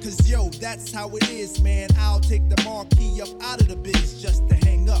got hype cause yo, that's how it is, man. I'll take the marquee up out of the biz just to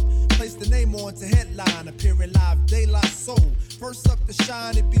hang up. Place the name on to headline, appearing live, daylight soul. First up to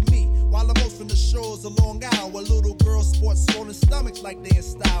shine, it be me. While I'm most from the shores a long hour, little girls sport swollen stomachs like they in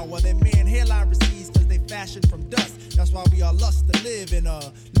style. While their man hairline recedes cause they fashion from dust. That's why we all lust to live and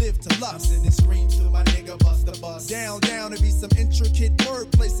live to lust. And it screams to my nigga bust the bus. Down, to be some intricate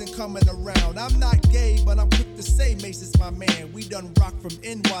word placing coming around. I'm not gay, but I'm quick to say Mace is my man. We done rock from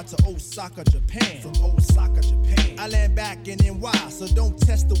NY to Osaka, Japan. From Osaka, Japan. I land back in NY, so don't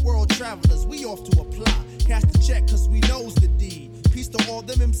test the world travelers. We off to apply. Cash the check cause we knows the deed. Peace to all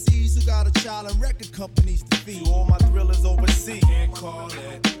them MCs who got a child and record companies to feed. To all my thrillers overseas. Can't call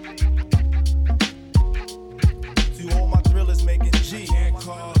it. To all my thrillers making G. Can't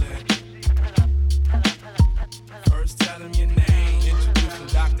call it. First tell them your name. Introducing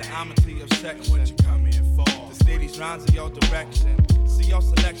Dr. Amity of section. What you come in for? To stay these rhymes in your direction. See your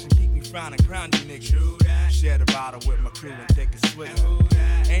selection, keep me frowning, crown you niggas. Share the bottle with my crew and take a swig.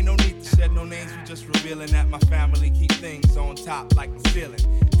 Ain't no need to shed no names, we just revealing that my family keep things on top like the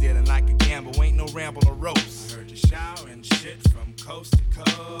ceiling. Dealing like a gamble, ain't no ramble or roast. I heard you showering shit from coast to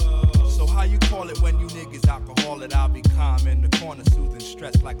coast. So how you call it when you niggas alcohol it? I'll be calm in the corner, soothing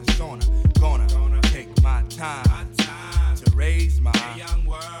stress like a sauna. Gonna take my time to raise my young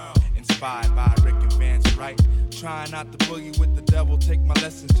world. Inspired by Rick and Vance Wright. Trying not to boogie with the devil, take my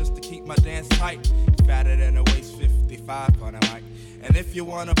lessons just to keep my dance tight. Fatter than a waist 55 on a mic. And if you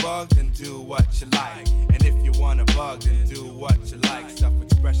wanna bug, then do what you like. And if you wanna bug, then do what you like.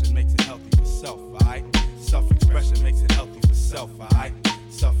 Self-expression makes it healthy for self, alright? Self-expression makes it healthy for self, alright?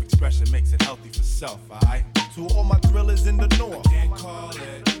 Self-expression makes it healthy for self, alright? To all my thrillers in the north, I can't call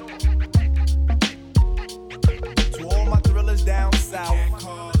it. To all my thrillers down south, I can't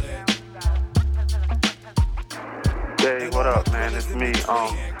call it. Hey, what up, man? It's me.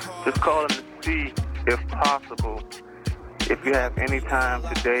 Just calling to see, if possible, if you have any time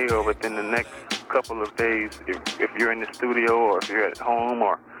today or within the next couple of days, if you're in the studio or if you're at home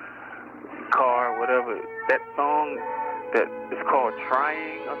or car, whatever, that song that is called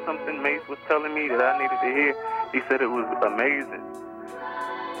Trying or something, Mace was telling me that I needed to hear. He said it was amazing.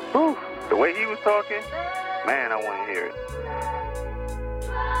 Whew, the way he was talking, man, I want to hear it.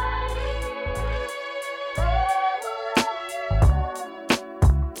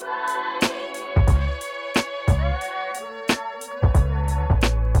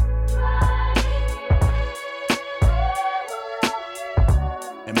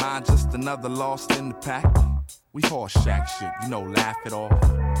 Am I just another lost in the pack? We horse shack shit, you know, laugh it off.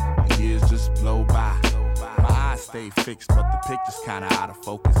 The years just blow by. My eyes stay fixed, but the picture's kinda out of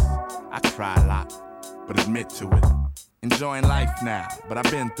focus. I cry a lot, but admit to it. Enjoying life now, but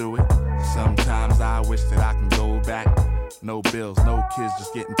I've been through it. Sometimes I wish that I can go back. No bills, no kids,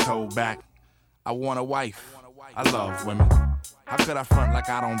 just getting told back. I want a wife, I love women. How could I front like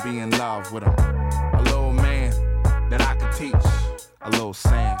I don't be in love with them? A little man that I could teach, a little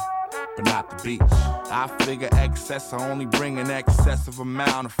sand but not the beach. I figure excess, I only bring an excessive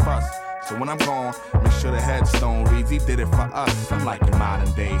amount of fuss. So when I'm gone, make sure the headstone reads, he did it for us. I'm like a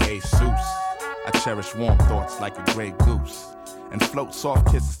modern day Jesus. I cherish warm thoughts like a gray goose, and float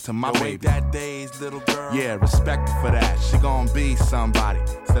soft kisses to my baby. That day's little girl. Yeah, respect her for that. She gon' be somebody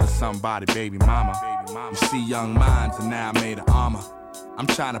instead of somebody, baby mama. You see young minds and now I made of armor. I'm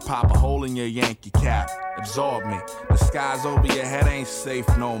trying to pop a hole in your Yankee cap. Absorb me. The skies over your head ain't safe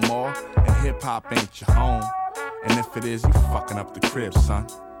no more, and hip-hop ain't your home. And if it is, you fucking up the crib, son.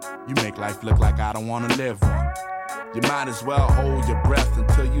 You make life look like I don't wanna live one. You might as well hold your breath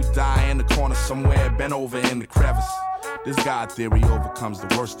until you die in the corner somewhere, bent over in the crevice. This God theory overcomes the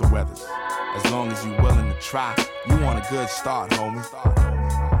worst of weathers. As long as you willing to try, you want a good start, homie.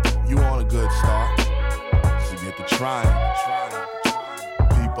 You want a good start, so get to trying.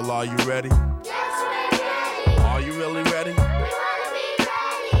 People, are you ready? Yes, we're ready. Are you really ready? We wanna be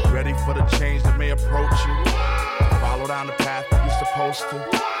ready. Ready for the change that may approach you? Yeah. Follow down the path that you're supposed to.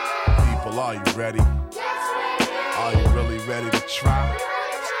 Yeah. People, are you ready? Yes, we're ready. Are you really ready to try?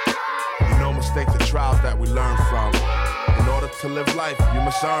 You know mistakes are trials that we learn from. In order to live life, you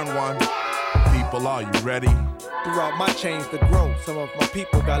must earn one. People, are you ready? Throughout my change to grow, some of my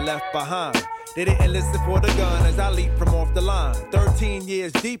people got left behind. They didn't listen for the gun as I leap from off the line. 13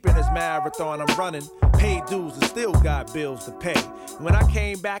 years deep in this marathon I'm running. Paid dues and still got bills to pay. When I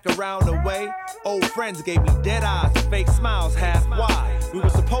came back around the way, old friends gave me dead eyes and fake smiles half wide. We were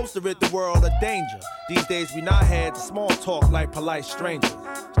supposed to rid the world of danger. These days we not had the small talk like polite strangers.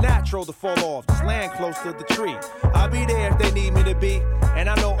 It's natural to fall off, just land close to the tree. I'll be there if they need me to be. And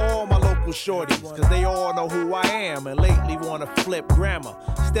I know all my local shorties, cause they all know who I am. And lately wanna flip grammar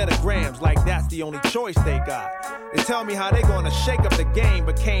instead of grams, like that's the only choice they got. They tell me how they gonna shake up the game,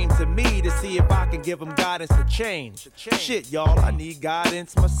 but came to me to see if I can give them guidance to change. Shit, y'all, I need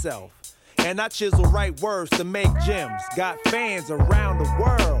guidance myself. And I chisel right words to make gems. Got fans around the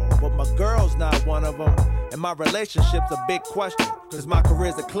world, but my girl's not one of them. And my relationship's a big question, cause my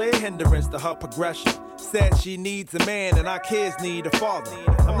career's a clear hindrance to her progression. Said she needs a man and our kids need a father.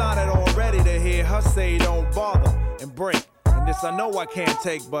 I'm not at all ready to hear her say don't bother and break. And this I know I can't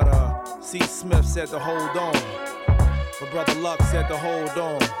take, but C. Smith said to hold on. My brother Luck said to hold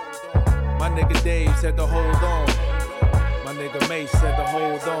on. My nigga Dave said to hold on. My nigga Mace said to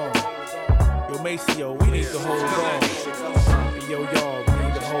hold on. Yo, Maceo, we need to hold on. And yo, y'all, we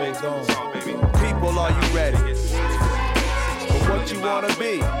need to hold on. People, are you ready? For what you wanna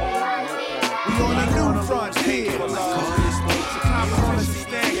be? We on a new frontier.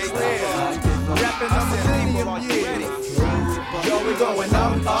 Rapping on the millennium years. Yo, we going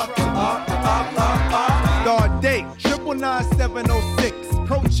up. Start date 999-706.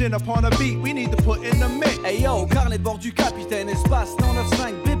 Coaching upon a beat, we need to put in the mix. Hey yo, carnet de bord du capitaine, espace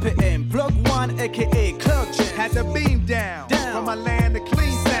 995 BPM, plug one aka Cloud Jam. Had the beam down. From my land, the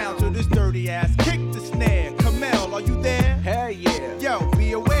clean sound to this dirty ass. Kick the snare. Kamel, are you there? Hell yeah. Yo,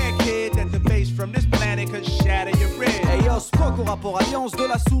 be aware, kid, that the bass from this planet could shatter your ribs. Hey yo, Spock au rapport alliance de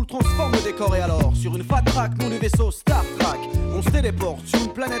la Soul transforme le décor et alors sur une fat track, nous le vaisseau Star Trek, on se téléporte sur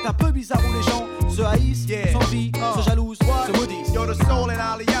une planète un peu bizarre où les gens se haïssent, s'envient, se jalousent, se maudissent. Yo, the soul and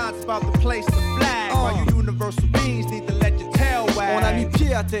alliance about to place the flag. While you universal beings need to let your tail wag. On a mis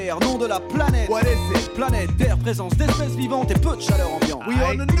pied à terre, nom de la planète. What is it? Planète Terre, présence d'espèces vivantes et peu de chaleur ambiante. We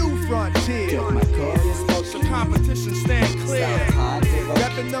on the new frontier. So competition stand clear.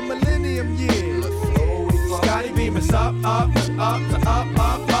 Rapping the millennium years. Scotty beam us up. We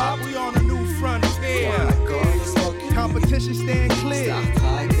on a new frontier. Competition stand clear.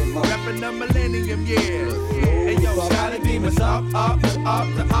 Rapping the millennium years. Hey yo, Scotty beam us up.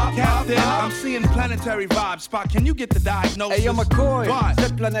 Captain, I'm seeing planetary vibes. Spot, can you get the diagnosis? Hey yo, McCoy, what?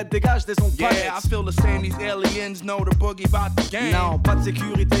 Cette planète dégage des ondes planètes. Yeah, I feel the same. These aliens know the boogie about the game. Non, pas de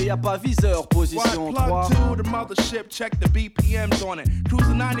sécurité, y'a pas viseur. Position 3. Plug to the mothership, check the BPMs on it.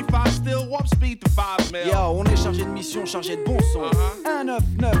 Cruising 95, still warp speed to 5 mil. Yo, on est chargé de mission, chargé de bon son.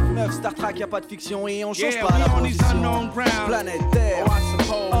 1999, Star Trek, y'a pas de fiction et on change pas la position. Planète Terre. Oh, I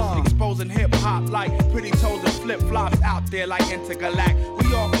suppose, exposing hip-hop like pretty toes and flip-flops out there like Intergalact.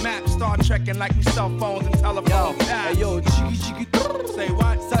 We off map, start trekking like we cell phones and telephone tabs. Hey yo, jiggy, say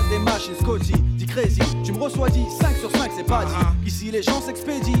what? Salle des machines, Scotty, dit crazy. Tu me reçois dit 5 sur 5, c'est pas dit. Ici les gens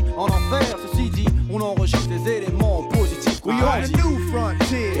s'expédient en enfer, ceci dit. On enregistre des éléments positifs. We on the new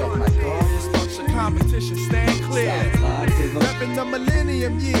frontier. So competition stand clear. Rapping the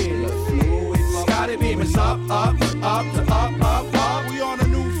millennium years. Scotty beam us up. We on a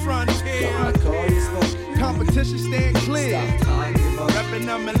new frontier. Competition stand clear. Rapping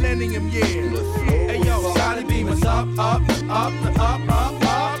the millennium years. Hey yo, Scotty beam us up.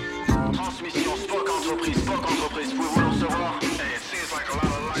 entreprise pouvez-vous nous recevoir? Hey, it seems like a lot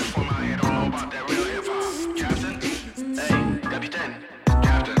of life from out here don't know about that real hip-hop. Captain? Hey, Capitaine.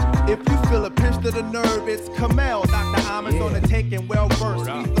 If you feel a pinch to the nerve, it's Kamel. Dr. Amon's on the taking, well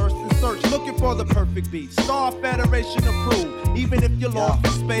versed. We thirst and search, looking for the perfect beat. Star Federation approved. Even if you're lost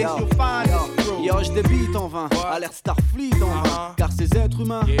in space, you'll find this groove. Yo, je débite en vain, alerte Starfleet en vain. Car ces êtres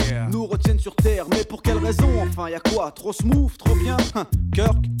humains nous retiennent sur Terre. Mais pour quelle raison enfin? Y'a quoi? Trop smooth, trop bien?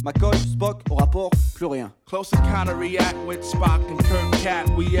 Kirk, McCoy, Spock, au rapport, plus rien. Close encounter react with Spock and Kirk Cat.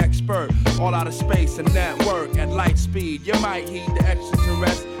 We expert, all out of space and network at light speed. You might heed the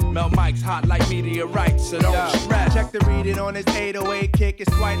extraterrestrial. Mel Mike's hot like meteorites, so don't stress. Check the reading on his 808 kick,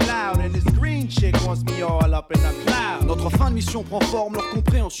 it's quite loud. And this green chick wants me all up in the cloud. Notre fin de mission prend forme, leur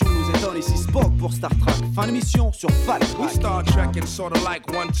compréhension nous étonne. Ici Spock pour Star Trek, fin de mission sur Fat Track. We Star Trekking, sorta like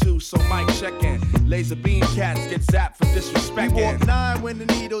 1-2, so Mike checking. Laser beam cats get zapped for disrespecting. We walk 9 when the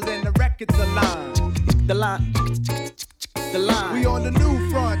needles and the records align. The line, the line. We on the new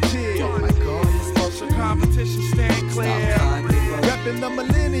frontier. Oh my God, so competition stand clear. Reppin' the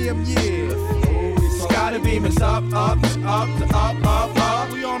millennium year. Sky to beam is up, up, up, up, up,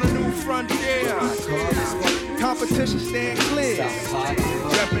 up. We on a new frontier. Competition stand clear.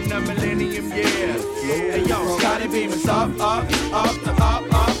 Reppin' the millennium year. Hey yo, Sky to beam is up, up, up, up,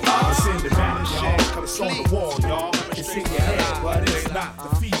 up, up. It's in the back, y'all. It's on the wall, y'all. It's in your head, but it's not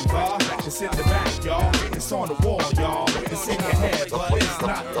the fever. It's in the back, y'all. It's on the wall, y'all. It's in your head, but it's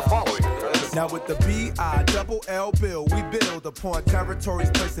not the following. Now with the B-I-double-L bill, we build upon territories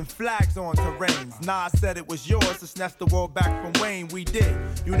placing flags on terrains. Nas said it was yours to snatch the world back from Wayne. We did.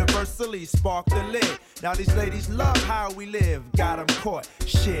 Universally spark the lid. Now these ladies love how we live. Got them caught.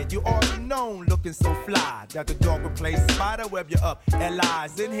 Shit, you already known looking so fly. That the dog would play spider web you up.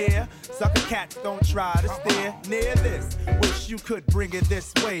 Lies in here. Sucker cats don't try to steer near this. Wish you could bring it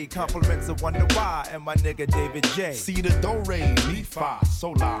this way. Compliments of Wonder Why and my nigga David J. See the do-re, mi-fa,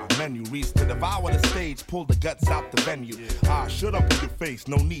 solar menu. Reach to devour the stage, pull the guts out the venue. Shut up in your face,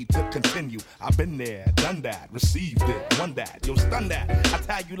 no need to continue. I've been there, done that, received it, won that, yo stun that. I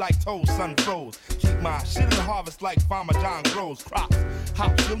tag you like toes, sun froze. Keep my shit in the harvest like Farmer John grows crops.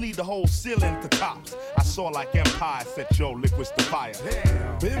 Hops, you'll need the whole ceiling to tops. I saw like Empire set your liquids to fire.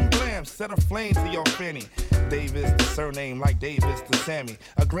 Bim blam, set a flame to your fanny. Davis, the surname like Davis to Sammy.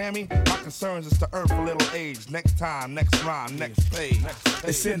 A Grammy, my concerns is to earn for little age. Next time, next rhyme, next page.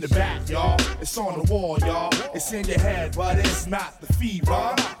 It's in the back, y'all. It's on the wall, y'all. It's in your head, but it's not the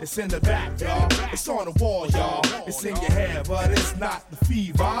fever. It's in the back, y'all. It's on the wall, y'all. It's in your head, but it's not the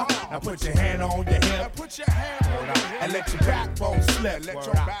fever. Now put your hand on your hip. Put your hand on your hip. And let your backbone slip. Let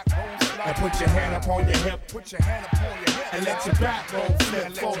your backbone slip. And put your hand up on your hip. Put your hand up on your hip. And let your backbone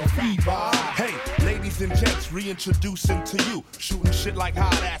slip for the fever. Hey, ladies and gents, reintroducing to you. Shooting shit like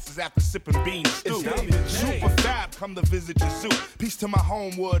hot asses after sipping bean stew. Super fab, come to visit your zoo. Peace to my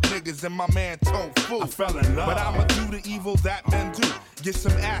homewood niggas and my man Tofu. I fell in love. But I'ma do the evil that men do. Get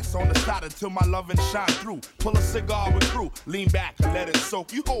some ass on the side until my lovin' shine through. Pull a cigar with crew, lean back and let it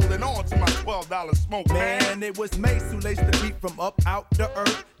soak. You holding on to my $12 smoke, man. It was Mace who laced the beat from up out the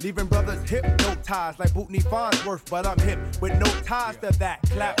earth, leaving brothers hypnotized like Bootney Farnsworth. But I'm hip with no ties to that.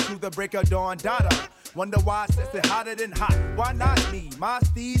 Clap to the break of dawn, dada. Wonder why I says it hotter than hot. Why not me? My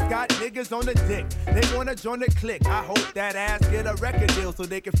steeds got niggas on the dick. They wanna join the clique. I hope that ass get a record deal so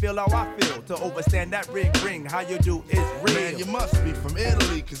they can feel how I feel. To overstand that ring, how you do is real. Man, you must be from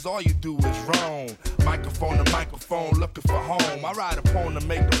Italy, cause all you do is wrong. Microphone to microphone, looking for home. I ride upon to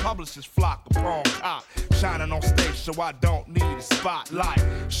make the publishers flock upon cop. Shining on stage so I don't need a spotlight.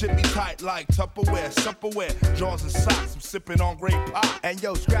 Shit be tight like Tupperware, Supperware, drawers and socks. I'm sipping on great pop. And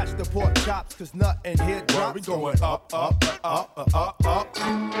yo, scratch the pork chops, cause nothing here drops. We going up, up, up, up, up, up.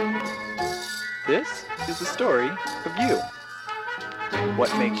 This is the story of you.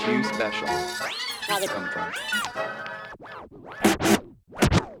 What makes you special? Where you come from.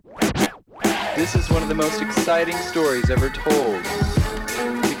 This is one of the most exciting stories ever told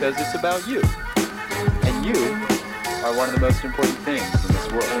because it's about you. And you are one of the most important things in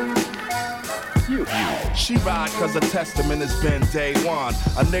this world. You. She ride cause her testament has been day one.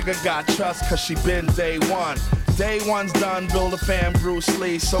 A nigga got trust cause she been day one. Day one's done, build a fam Bruce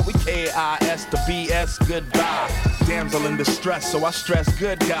Lee. So we KIS the BS goodbye. Damsel in distress, so I stress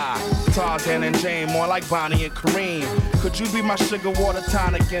good guy. Tarzan and Jane, more like Bonnie and Kareem. Could you be my sugar water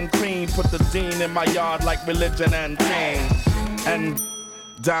tonic and cream? Put the dean in my yard like religion and king. And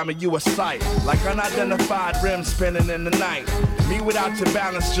diamond, you a sight, like unidentified rim spinning in the night. Me without your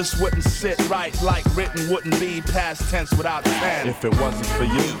balance just wouldn't sit right, like written wouldn't be past tense without pen. If it wasn't for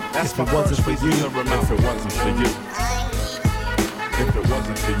you, that's my first reason to remember. If it wasn't for you, if it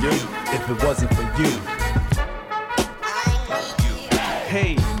wasn't for you, if it wasn't for you,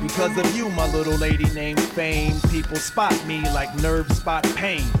 Hey, because of you, my little lady named Fame, people spot me like nerve spot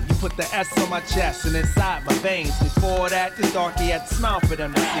pain. You put the S on my chest and inside my veins. Before that, this darky had to smile for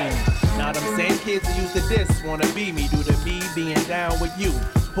them to see me. Now them same kids who used to diss wanna be me due to me being down with you.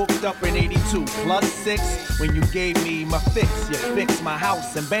 Hooked up in 82, +6 when you gave me my fix. You fixed my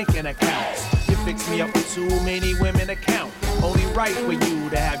house and banking accounts. You fixed me up with too many women to count. Only right for you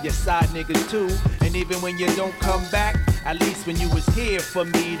to have your side niggas too. And even when you don't come back, at least when you was here for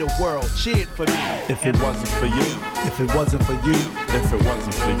me, the world cheered for me. If it wasn't for you, if it wasn't for you, if it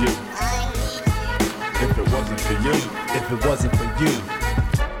wasn't for you, if it wasn't for you, if it wasn't for you.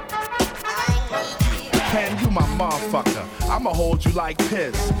 Pen, you my motherfucker. I'ma hold you like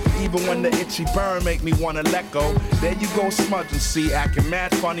piss. Even when the itchy burn make me wanna let go. There you go, smudging, see, acting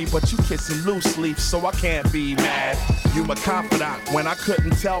mad funny, but you kissing loose leaf, so I can't be mad. You my confidant. When I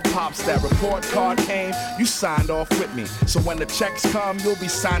couldn't tell pops that report card came, you signed off with me. So when the checks come, you'll be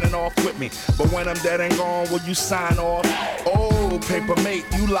signing off with me. But when I'm dead and gone, will you sign off? Oh, paper mate,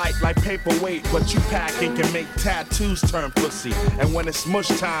 you like paperweight, but you pack and can make tattoos turn pussy. And when it's mush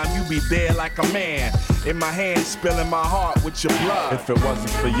time, you be there like a man. In my hand, spilling my heart with your blood. If it wasn't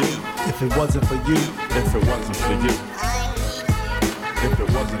for you, if it wasn't for you, if it wasn't for you, if it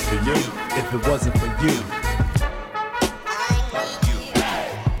wasn't for you, if it wasn't for you.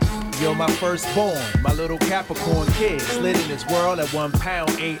 You're my firstborn, my little Capricorn kid. Slid in this world at 1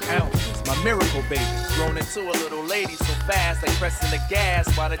 pound, 8 ounces. My miracle baby, grown into a little lady so fast, like pressing the gas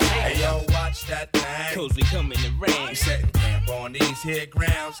while the tank. Hey yo, watch that thing. Cause we come in the rain. We setting camp on these here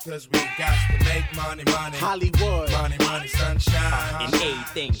grounds, cause we got to make money, money. Hollywood. Money, money, sunshine. And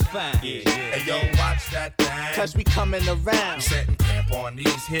everything's fine. Yeah, yeah. Hey yo, watch that thing. Cause we coming around. We setting camp on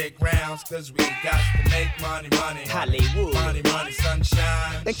these here grounds, cause we got to make money, money. Hollywood. Money, money,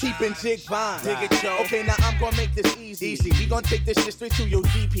 sunshine. And keeping jig vine. Dig it, yo. Okay, now I'm gonna make this easy. We gonna take this shit straight to your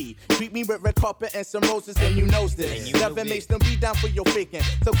GP. Treat me with red carpet and some roses, and you knows this. Never makes them be down for your faking.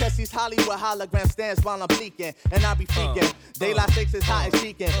 So Kessie's Hollywood hologram stands while I'm bleaking. And I be freaking. Daylight 6 is hot as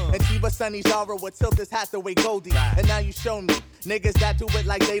cheeking. And Chiba Sunny Zara would tilt this Hathaway Goldie. And now you show me niggas that do it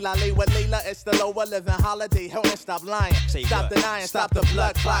like Daylight lay with Layla. It's the lower living holiday. Hell and stop lying. Stop denying, stop the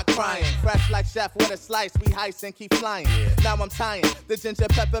blood clot crying. Fresh like chef with a slice, we heist and keep flying. Now I'm tying the ginger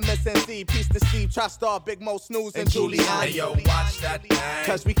peppermints and seed. Peace to Steve, Try-Star, Big Mo, Snooze, and Julian. Hey yo, watch that thing.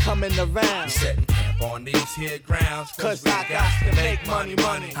 Cause we coming around. We setting camp on these here grounds, cause we got to make money,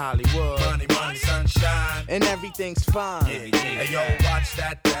 money. Hollywood. Money, money, sunshine. And everything's fine. Hey yo, watch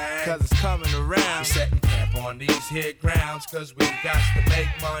that thing. Cause it's coming around. We setting camp on these here grounds, cause we got to make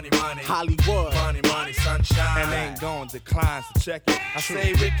money, money. Hollywood. Money, money, sunshine. And ain't gon' decline, so check it. I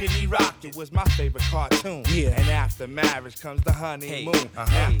say Rickety Rocket was my favorite cartoon. Yeah. And after marriage comes the honeymoon.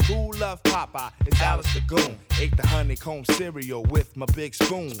 Now, who loved Popeye? It's Alice the Goon. Ate the honeycomb cereal with my big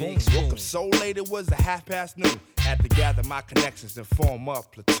spoon. Woke up so late it was a 1:30. Had to gather my connections and form a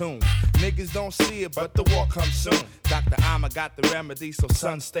platoon. Niggas don't see it, but the war comes soon. Dr. Amma got the remedy, so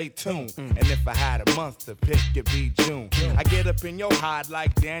son, stay tuned. And if I had a month to pick, it'd be June. I get up in your hide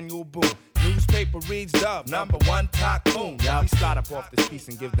like Daniel Boone. Newspaper reads Dub, #1 tycoon. We start up off this piece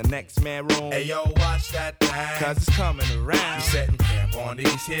and give the next man room. Hey yo, watch that thing. Cause it's coming around. We setting camp on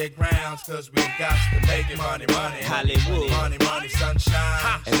these here grounds, cause we got to make money, money. Hollywood. Money, money,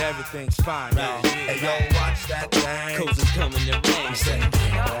 sunshine. And everything's fine, y'all. Hey yo, watch that thing. Cause it's coming to rain. We setting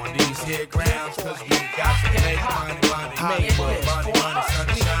camp on these here grounds, cause we got to make money, money. Hollywood. Money, money,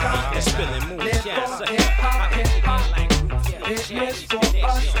 sunshine. And spilling moonshine. So It lives for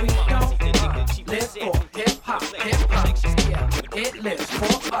us, we don't live for hip-hop, hip-hop. It lives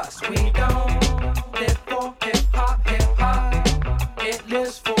for us, we don't live for hip-hop, hip-hop. It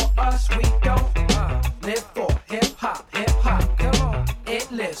lives for us, we don't live for hip-hop, hip-hop. Come on.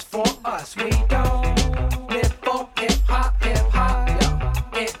 It lives for us, we don't live for hip-hop,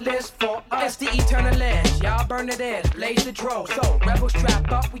 hip-hop. It lives for us. It's the eternal edge, y'all burn it in, blaze the dro. So rebels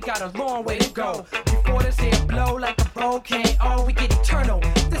strap up, we got a long way to go. Before this here blow like a volcano, we get eternal.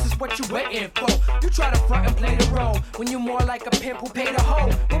 This is what you waiting for. You try to front and play the role when you more like a pimp who paid a hoe.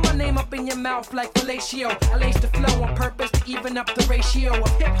 Put my name up in your mouth like fellatio. I lace the flow on purpose to even up the ratio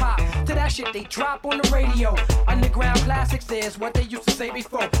of hip hop to that shit they drop on the radio. Underground classics is what they used to say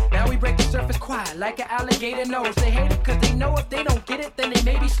before. Now we break the surface quiet like an alligator knows. They hate it cause they know if they don't get it then they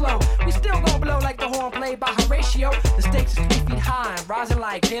may be slow. We still gon' blow like the horn played by Horatio. The stakes is 3 feet high and rising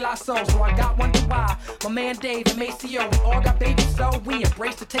like De La Soul. So I got wonder why my man Dave and Maceo, we all got babies so we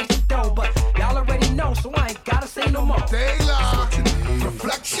embrace the taste of dough. But y'all already know so I ain't gotta say no more. Daylight,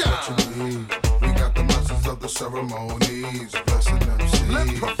 reflection. We got the masters of the ceremonies, blessing MC. Let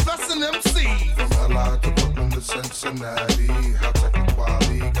professing MC. From LI to Brooklyn to to Cincinnati. High tech and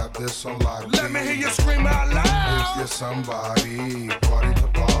quality, got this on lock. Let me hear you scream out loud. If you're somebody, party to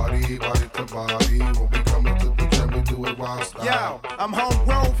party, body to body. When we come into the gym, we do it wild style. Yo, I'm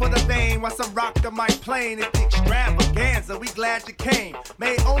homegrown for the vein. Once I rock the mic plane, it's the extravaganza. We glad you came.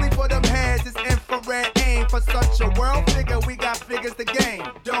 Made only for them heads, it's infrared aim. For such a world figure, we got figures to game.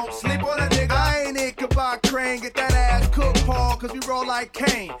 Don't sleep on a nigga. I ain't it, goodbye crane. Get that ass cooked, Paul, cause we roll like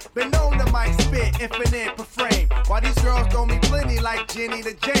Kane. Been known to mic spit, infinite per frame. While these girls throw me plenty like Jenny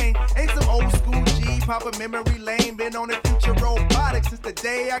to Jane. Ain't some old school G, pop a memory lane. Been on the future robotics since the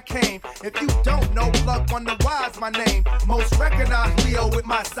day I came. If you don't know, Plug Wonder Why's my name. Most recognized Leo with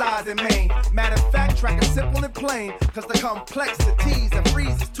my size and mane. Matter of fact, track is simple and plain. Cause the complexities and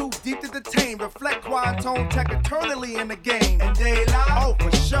freeze is too deep to detain. Reflect quantone tech eternally in the game. And daylight, oh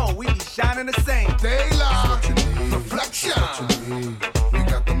for sure, we be shining the same. Daylight, what you need, reflection. What you need, we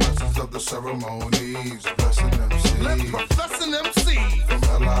got the masters of the ceremonies. Blessing MC, Let Professor MC.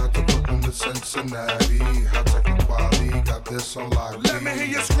 From LA to Brooklyn to Cincinnati. High tech and quality, got this on lock. Let me hear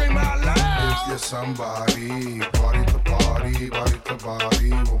you scream out loud. If you're somebody, party to party, body to body.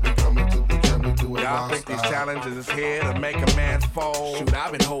 When we come into the gym, we do it Y'all wild think these style. challenges is here to make a man fold? Shoot,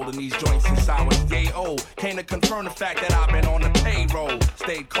 I've been holding these joints since I was yay old. Came to confirm the fact that I've been on the payroll.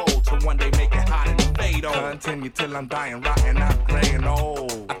 Stayed cold to one day make it hot in the fade on. Continue till I'm dying, rotten, not gray and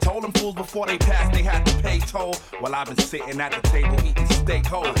old. I told them fools before they passed they had to pay toll. Well, I've been sitting at the table eating steak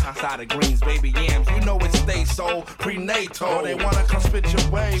whole. Side of greens, baby yams, you know it stays so prenatal. Oh, they wanna come spit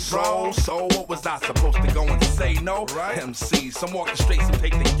your way, bro. So what was I supposed to go and say no? Right. MC, some walking straight, some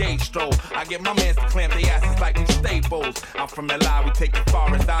take the gauge stroll. I get my mans to clamp their asses like we staples. I'm from LA, we take the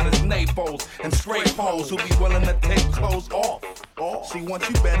forest out as Naples. And scrape hoes who be willing to take clothes off. See, once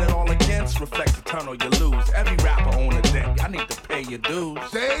you bet it all against, reflects eternal, you lose. Every rapper on the deck, I need to pay your dues.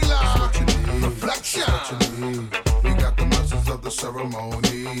 Daylight, what you need, reflection. What you need, we got the masters of the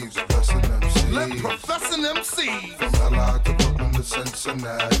ceremonies. Blessing MC, Let Professor MC. From LA to Brooklyn to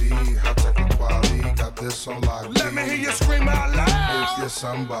Cincinnati. High tech and quality, got this on lock. Let me hear you scream out loud. If you're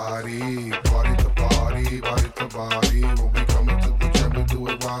somebody, party to party, body to body. When we come into the gym, we do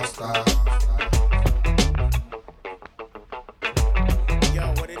it wild style. Yo,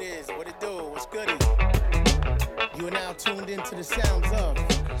 what it is, what it do, what's goody? You are now tuned into the sounds of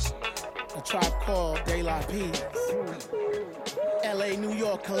a tribe called De La Peace. LA, New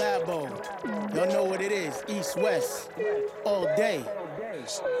York collabo. Y'all know what it is, East, West, all day.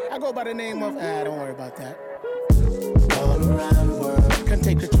 I go by the name of, don't worry about that. All around the world. Come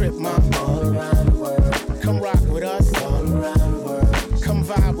take a trip, mom. All around the world. Come rock with us. All around the world. Come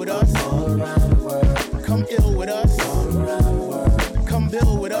vibe with us. All around the world. Come ill with us. All around the world. Come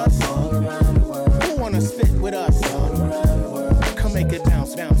build with us. All around the world. Who wanna spit with us? All around the world. Come make it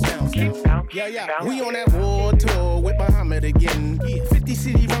bounce, bounce, bounce, bounce. Yeah. We on that war tour with Muhammad again. 50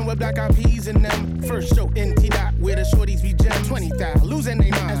 city run with black eyed peas in them. First show in T-Dot where the shorties be gems. 20,000 losing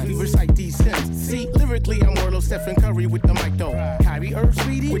their minds as we recite these hymns. See, lyrically I'm Warlow, Stephen Curry with the mic though. Kyrie Irv,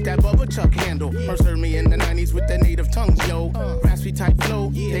 Sweetie with that Bubba Chuck handle. First heard me in the 90s with the native tongues, yo. Raspy type flow,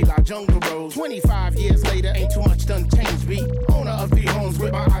 they like jungle bros. 25 years later, ain't too much done changed me. Owner of the homes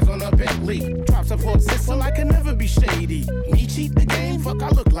with my eyes on a Bentley. Drop support system, I can never be shady. Me cheat the game, fuck I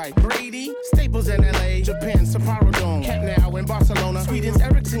look like Brady. Staples in LA, Japan, Sapporo Dome. Cat now in Barcelona, Sweden's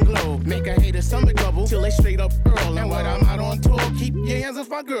Ericsson Globe. Make a hater stomach bubble till they straight up earl. And when I'm out on tour, keep your hands off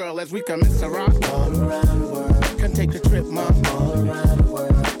my girl as we commence to rock. All around the world. Come take a trip, mom. All around the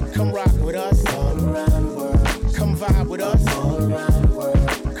world. Come rock with us. All around the world. Come vibe with us. All around the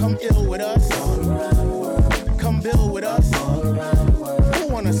world. Come ill with us. All around the world. Come build with us. All around the world. Who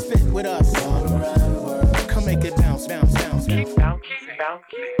wanna spit with us? All around the world. Come make it bounce, bounce, bounce, bounce.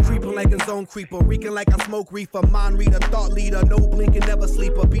 Creeping like a zone creeper, reeking like I smoke reefer. Mind reader, thought leader, no blinking, never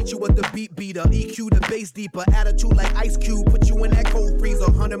sleeper. Beat you with the beat beater, EQ the bass deeper. Attitude like Ice Cube, put you in that cold freezer.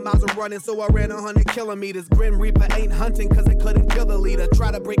 100 miles of running, so I ran 100 kilometers. Grim Reaper ain't hunting, cause they couldn't kill the leader.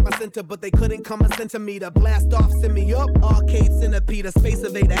 Try to break my center, but they couldn't come a centimeter. Blast off, send me up, arcade centipede, a space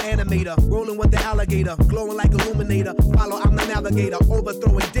evader, animator. Rolling with the alligator, glowing like illuminator. Follow, I'm the navigator,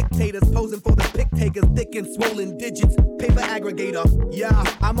 overthrowing dictators. Posing for the pick takers, thick and swollen digits. Paper aggregator, yeah,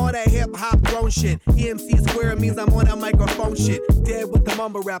 I'm on that hip hop grown shit. EMC square means I'm on that microphone shit. Dead with the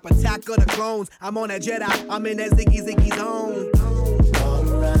mumble rap, attack of the clones. I'm on that Jedi, I'm in that Ziggy zone. All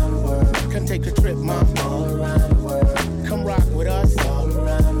around the world. Come take a trip, mom. All around the world. Come rock with us. All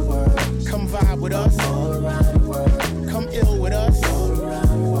around the world. Come vibe with us. All around the world. Come ill with us. All around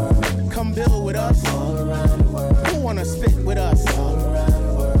the world. Come build with us. All around the world. Who wanna spit with us? All around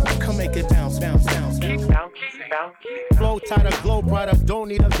the world. Come make it bounce, bounce, bounce, bounce. Flow tighter, glow brighter, don't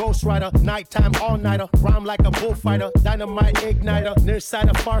need a ghostwriter. Nighttime all-nighter, rhyme like a bullfighter. Dynamite igniter,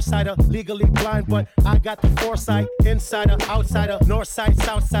 nearsighter, farsighter. Legally blind, but I got the foresight. Insider, outsider, north side,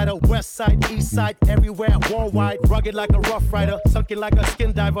 south sider, west side, east side, everywhere, worldwide. Rugged like a rough rider, sunken like a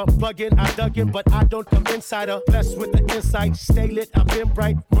skin diver. Plug in, I dug in, but I don't come insider. Blessed with the insight, stay lit, I've been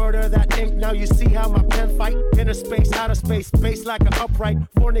bright. Murder that ink, now you see how my pen fight. Inner space, outer space, space like an upright.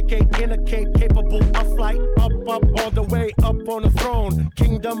 Fornicate, in a cape, capable of flight. Up, all the way up on the throne.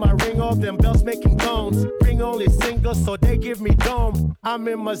 Kingdom, I ring all them bells making tones. Ring only singles, so they give me dome. I'm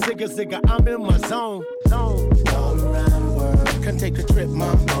in my zigga, I'm in my zone. All around the world. Come take a trip,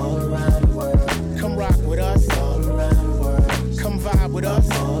 mom. All around the world. Come rock with us. All around the world. Come vibe with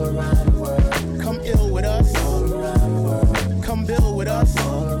us. All around the world. Come ill with us. All around the world. Come build with us.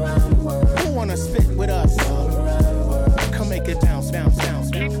 All around the world. Who wanna spit with us? All around the world. Come make it bounce.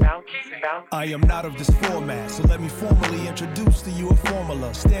 I am not of this format, so let me formally introduce to you a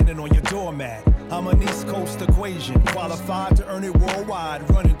formula standing on your doormat. I'm an East Coast equation, qualified to earn it worldwide,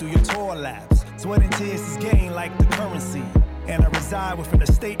 running through your tour laps. Sweat and tears is gain like the currency, and I reside within a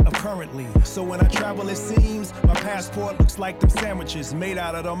state of currently. So when I travel, it seems my passport looks like them sandwiches made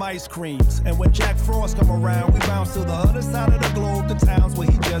out of them ice creams. And when Jack Frost come around, we bounce to the other side of the globe, the towns where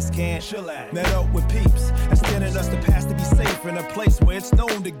he just can't chill at. Met up with peeps, extending us the pass to be safe in a place where it's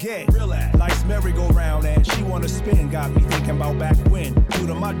known to get real at. Nice merry-go-round and she wanna spin, got me thinking about back when. Due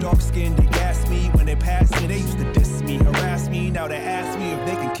to my dark skin, they gas me when they pass me. They used to diss me, harass me. Now they ask me if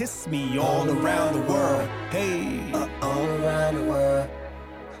they can kiss me all around the world. Hey, all around the world.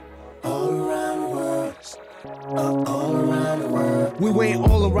 All around the world. All around the world. We went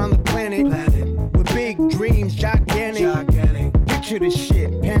all around the planet. With big dreams, gigantic. Picture this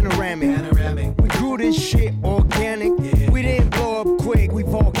shit, panoramic. We grew this shit organic. We didn't blow up quick, we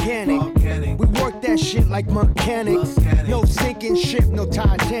volcanic. We worked that shit like mechanics. No sinking ship, no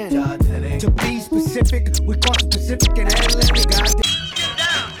Titanic. To be specific, we caught Pacific and Atlantic. Goddamn.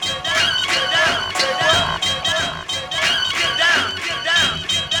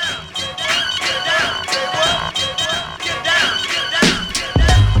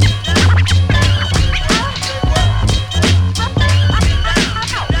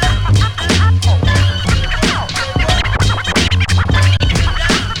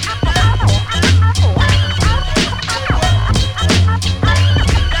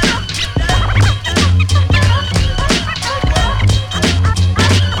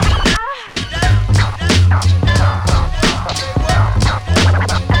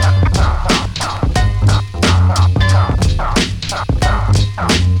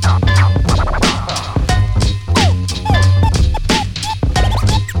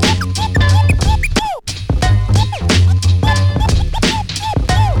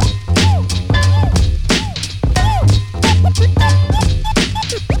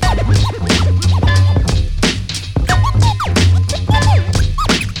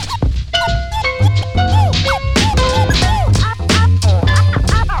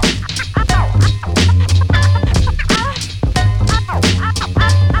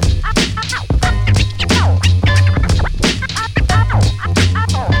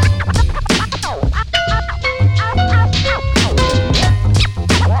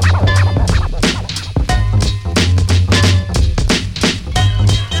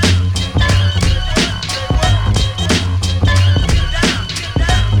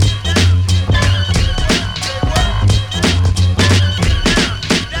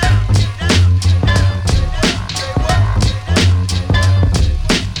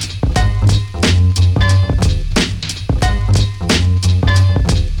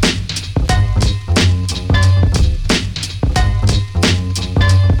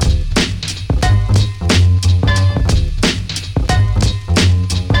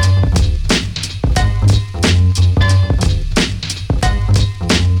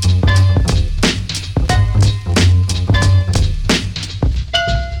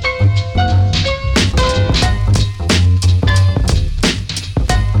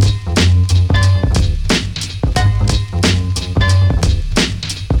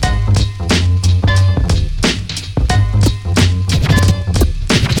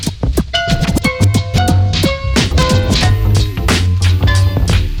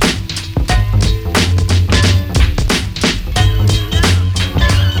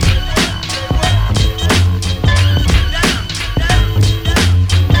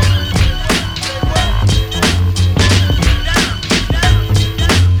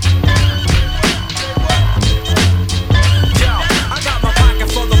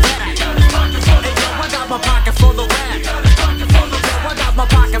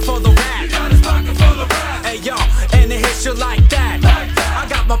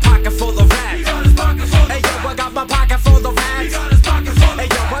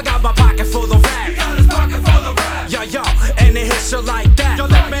 you like that. Yo,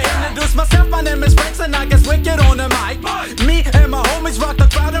 let me introduce myself. My name is Rex and I guess wicked on the mic. Me and my homies rock the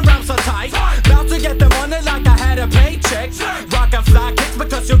crowd and rap so tight. About to get the money like I had a paycheck. Rock and fly kicks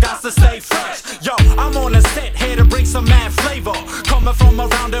because you got to stay fresh. Yo, I'm on a set here to bring some mad flavor. Coming from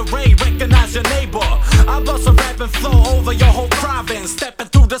around the way, recognize your neighbor. I bust a rap and flow over your whole province. Stepping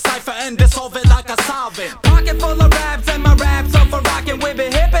through the cypher and dissolve it like a solvent. Pocket full of raps and my raps are for rocking. We be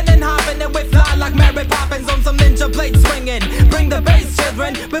hippin' and hoppin' and we fly like Mary Poppins on some ninja blade swinging. Bring the bass,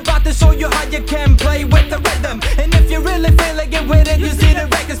 children. We're about to show you how you can play with the rhythm. And if you really feel it, get with it. You see the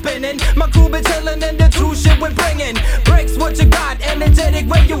record spinning. My crew be chillin' and the true shit we're bringing. Breaks what you got, energetic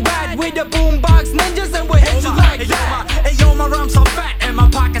where you at. We the boombox ninjas and we hit you like that. Hey yo, my rhymes are fat and my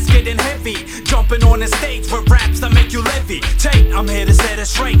pockets getting heavy. Jumping on the stage with raps that make you levy. Take, I'm here to set it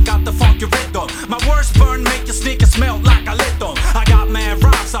straight. Got the funky rhythm. My words burn, make your sneakers smell like I lit them. I got mad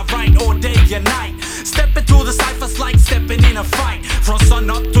rhymes, I write all day and night. Stepping through the ciphers like stepping in a fight. From sun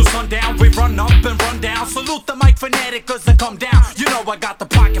up to sundown, we run up and run down. Salute the mic fanatic cause they come down. You know I got the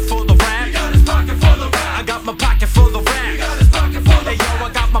pocket full of rap. You got his pocket full of rap. I got my pocket full of rap. You got his pocket full of rap. Hey yo, I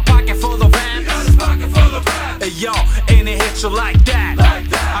got my pocket full of rap. You got his pocket full of rap. Hey yo, and it hits you like that. Like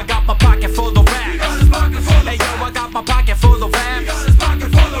that. I got my pocket full of rap. You got his pocket full of rap. Hey yo, I got my pocket full of rap. You got his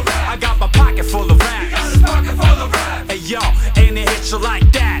pocket full of rap. I got my pocket full of rap. You got his pocket full of rap. Hey yo, and it hits you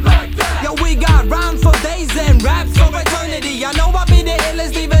like that. Like that. Yo, we got rhymes for days and raps for eternity. I know I be the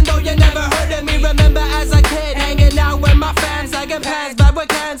illest even though you never heard of me. Remember as a kid hanging out with my fans. I get pants back with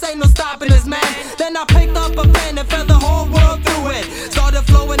cans, ain't no stopping this man. Then I picked up a pen and felt the whole world through it. Started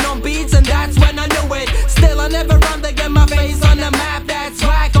flowing on beats and that's when I knew it. Still I never run to get my face on the map. That's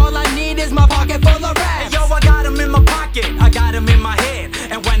whack, all I need is my pocket full of raps. Hey, yo, I got him in my pocket, I got him in my head.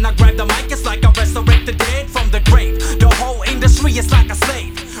 And when I grab the mic it's like I resurrect the dead from the grave. The whole industry is like a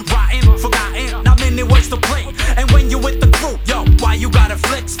slave. Rotten, forgotten, not many ways to play. And when you with the crew, yo, why you gotta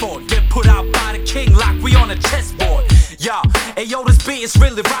flex for? Get put out by the king like we on a chessboard. Yo, hey yo, this beat is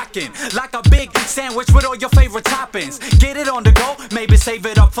really rocking. Like a big sandwich with all your favorite toppings. Get it on the go, maybe save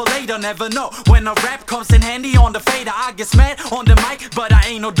it up for later, never know. When a rap comes in handy on the fader, I get mad on the mic, but I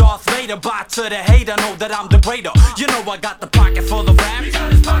ain't no Darth Vader. But to the hater, know that I'm the greater. You know I got the pocket full of rap. You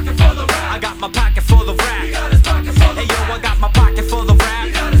got his pocket full of rap. I got my pocket full of rap. You got his pocket full of rap. Hey yo, I got my pocket full of rap.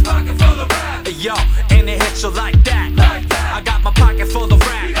 You got his pocket full of rap. Hey yo, and it hits you like that. Like that. I got my pocket full of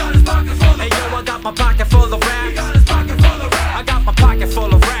rap. You got his pocket full of rap. Hey yo, I got my pocket full of rap. You got his pocket full of rap. I got my pocket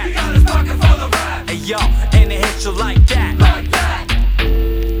full of rap. You got his pocket full of rap. Hey yo, and it hits you like that. Like that.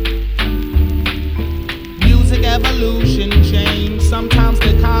 Music evolution change. Sometimes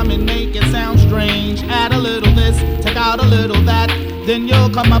they come and make it sound strange. Add a little this, take out a little that. Then you'll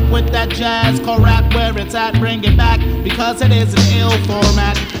come up with that jazz core rap where it's at. Bring it back because it is an ill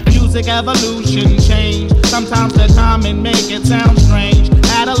format. Music evolution change. Sometimes they come and make it sound strange.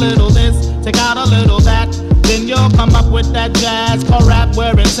 Add a little this, take out a little that. Then you'll come up with that jazz core rap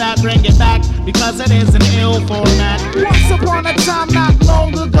where it's at. Bring it back because it is an ill format. Once upon a time not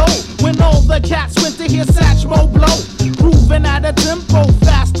long ago, when all the cats went to hear Satchmo blow, grooving at a tempo,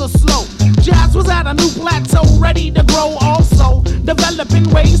 fast or slow. Jazz was at a new plateau, ready to grow. Also developing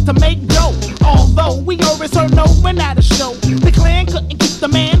ways to make dough. Although we always heard no when at a show, the clan couldn't keep the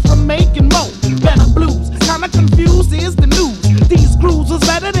man from making more. Better blues, kinda confused is the news. These grooves was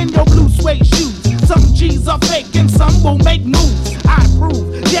better than your blue suede shoes. Some G's are fake and some will make moves. I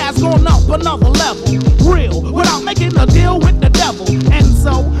prove jazz going up another level, real, without making a deal with the devil. And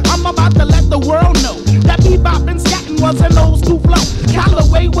so I'm about to let the world know that bebop and scatting was an old school flow.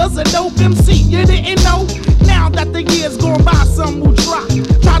 Callaway was a dope MC, you didn't know? Now that the years gone by, some will try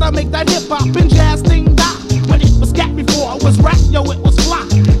to make that hip hop and jazz thing die. When it was scat before it was rap, yo, it was fly.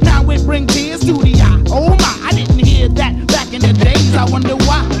 Now it bring tears to the eye. Oh my, I didn't hear that back in the days. I wonder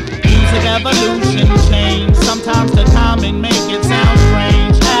why. Music evolution change. Sometimes the common make it sound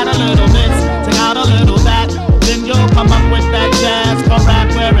strange. Add a little this, take out a little that. Then you'll come up with that jazz core rap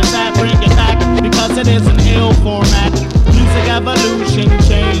where it's at. Bring it back because it is an ill format. Music evolution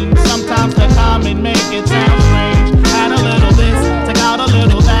change. Sometimes the common make it sound strange. Add a little this, take out a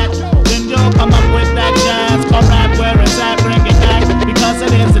little that. Then you'll come up with that jazz core rap where it's at. Bring it back because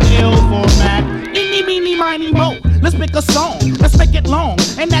it is an ill format. Eeny, meeny, miny, mo. Let's pick a song, let's make it long,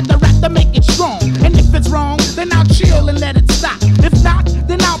 and add the rap to make it strong. And if it's wrong, then I'll chill and let it stop. If not,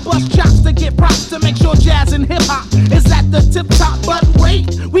 then I'll bust chops to get props to make sure jazz and hip hop is at the tip top. But wait,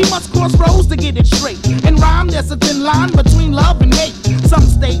 we must cross roads to get it straight. In rhyme, there's a thin line between love and hate. Some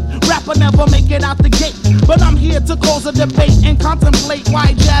state rapper never make it out the gate, but I'm here to cause a debate and contemplate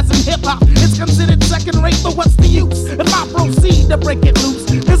why jazz and hip hop is considered second rate. But what's the use if I proceed to break it loose?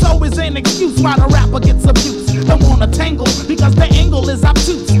 There's always an excuse why the rapper gets abused. don't wanna tangle because the angle is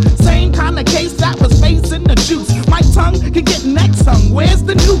obtuse. Same kind of case that was facing the juice. My tongue can get next tongue. Where's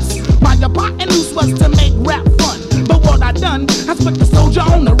the noose? My hypotenuse was to make rap fun. But what I done has put the soldier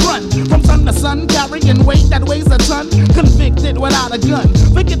on the run. From sun to sun, carrying weight that weighs a ton. Convicted without a gun.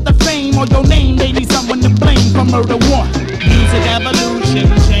 Forget the fame or your name, they need someone to blame for murder one. Music evolution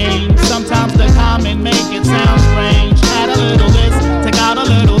change. Sometimes the common make it sound strange. Add a little this, take out a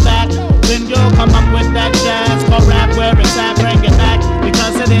little that. Then you'll come up with that jazz called rap where it's at, bring it back.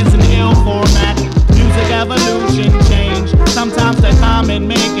 Because it is an ill format. Music evolution change. Sometimes the common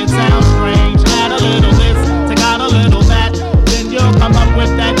make it sound strange. Add a little this, take out a little that. Then you'll come up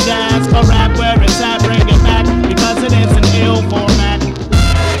with that jazz called rap where it's at, bring it back. Because it is an ill format.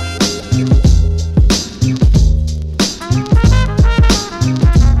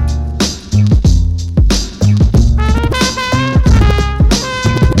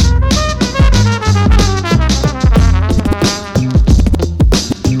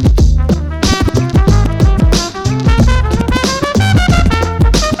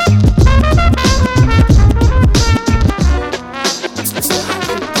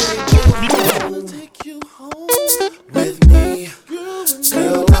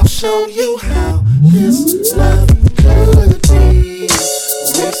 Show you how this love could be.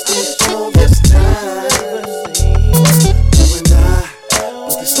 Wasted all this time. You and I,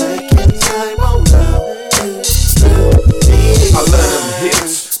 but the second time around, I love them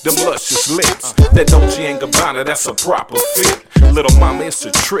hips, them luscious lips. That Dolce & Gabbana, that's a proper fit. Little mama, it's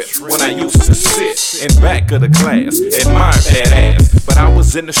a trip. When I used to sit in back of the class, admire that ass. But I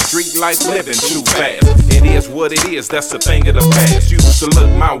was in the street life living too fast. It is what it is, that's a thing of the past. You used to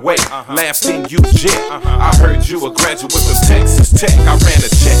look my way, laughed in you jet. I heard you a graduate from Texas Tech. I ran a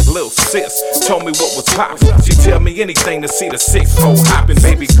check, little sis told me what was poppin'. She tell me anything to see the 6-4 hoppin'.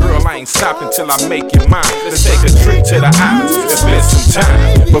 Baby girl, I ain't stoppin' till I make you mine. Let's take a trip to the islands and spend some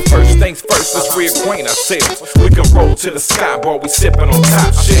time. But first things first, let's reacquaint ourselves. We can roll to the sky, boy, we sippin' on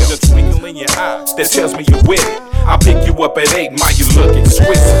top shelf. The twinkle in your eye that tells me you're with it. I'll pick you up at 8, while you look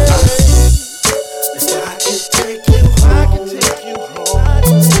exquisite. I can take you home.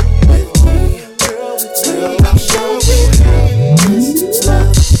 With me, girl, I'll show you how this love.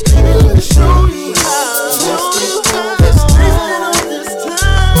 Baby, let me show you how. Wasted all this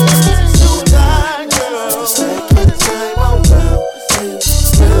time. So die, girl. The second time around,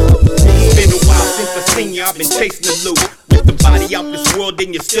 It's been a while since I seen you. I've been chasing the loot. With the body out this world,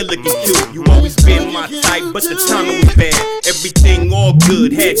 then you're still looking cute. You always been my type, but the timing was bad. Everything all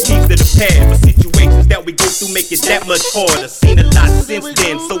good, had keys to the past. But situations that we go through make it that much harder. Seen a lot since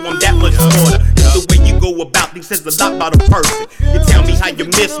then, so I'm that much smarter. It's the way you go about things says a lot about a person. You tell me how you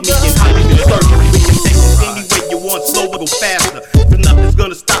miss me and how you deserve it. We can take this any way you want, slower or faster. So nothing's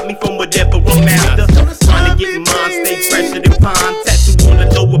gonna stop me from whatever I'm after. Trying to get mine, stay fresher than pine. Tattoo on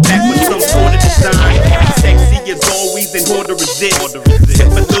the lower back with some sort of design. Sexy as always and hard to resist. Sip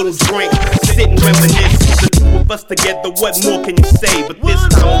a little drink, sit and reminisce. The two of us together, what more can you say? But this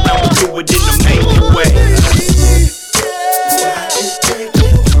time around we'll do it in a major way. I can take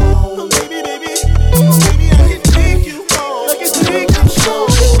you home. Baby, I can take you home. I can take you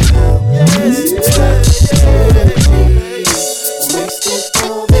home. Wasted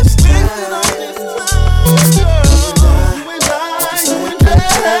all this time. You and I.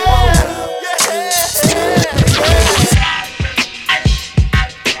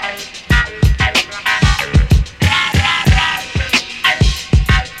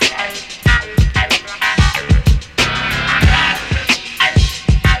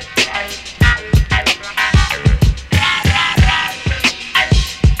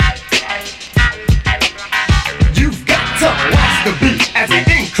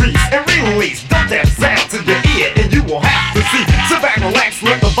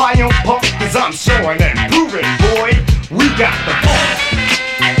 Volume pump, cause I'm showing and proving, boy, we got the funk.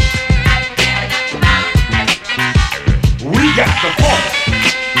 We got the funk.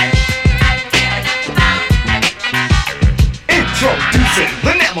 Introducing,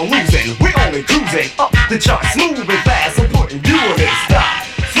 the never losing, we're only cruising up the chart, smooth and fast, so putting you on this stop.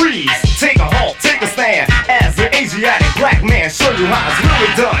 Freeze, take a halt, take a stand, as an Asiatic black man, show you how it's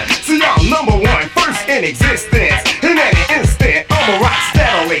really done. See, I'm number one, first in existence, in any instant, I'ma rock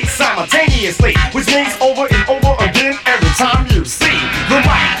steadily, simultaneously, which means over and over again every time you see the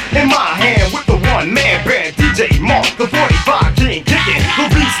mic in my hand with the one-man band, DJ Mark, the 45 king kicking, the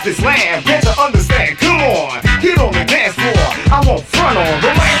beast is lamb, can't you understand? Come on, get on the dance floor, I won't front on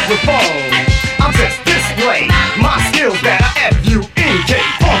the microphone, I'm just display my skills that I F-U-N-K,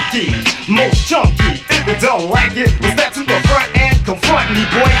 funky, most chunky, if you don't like it, well step to the front and confront me,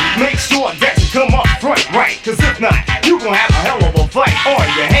 boy, make sure that you come up front right, cause if night, you gon' have a hell of a fight on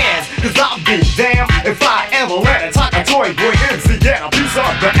your hands. Cause I'll be damned if I ever let a talk a toy boy MC get a piece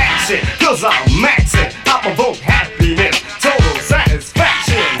of the action. Cause I'm maxing, I provoke happiness, total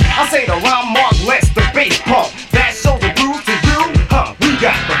satisfaction. I say the rhyme mark, less the bass pump. That shows the groove to you, huh? We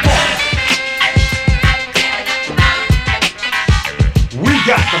got the funk. We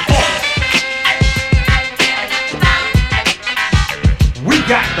got the funk. We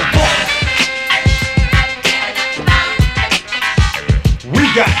got the funk. We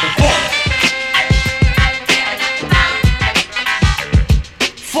got the funk.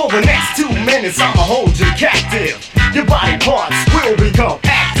 For the next 2 minutes, I'ma hold you captive. Your body parts will become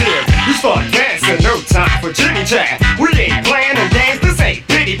active. You start dancing, no time for chitty chat. We ain't playing no games, this ain't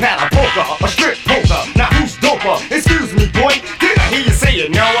pity pat or poker or strip poker. Now who's doper? Excuse me, boy, did I hear you say you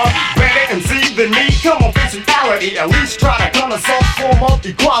know a better MC than me? Come on, face reality, at least try to come to some form of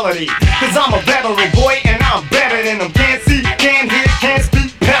equality. Cause I'm a veteran boy and I'm better than them. Can't see, can't hear, can't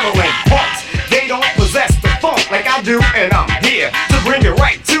speak, peddling punks. They don't possess the funk like I do, and I'm here to bring it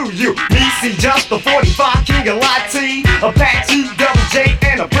right to you. Me, see, just the 45 King of Latte, Apache, Double J,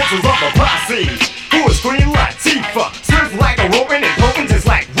 and the Princess of the Posse. Who is Queen Latifah? Swift like a rodent and potent just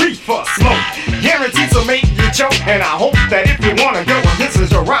like reefer smoke. Guaranteed to make you choke, and I hope that if you wanna go, this is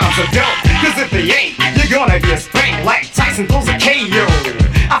your rhymes are dope. Cause if they ain't, you're gonna get spanked like Tyson throws a KO.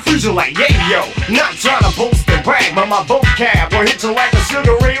 I freeze you like yayo, not trying to boast and brag, but my vocab will hit you like a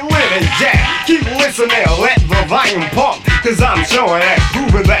Sugar Ray Leonard jab. Keep listening, let the volume pump, cause I'm showing and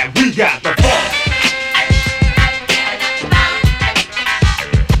proving that we got the funk.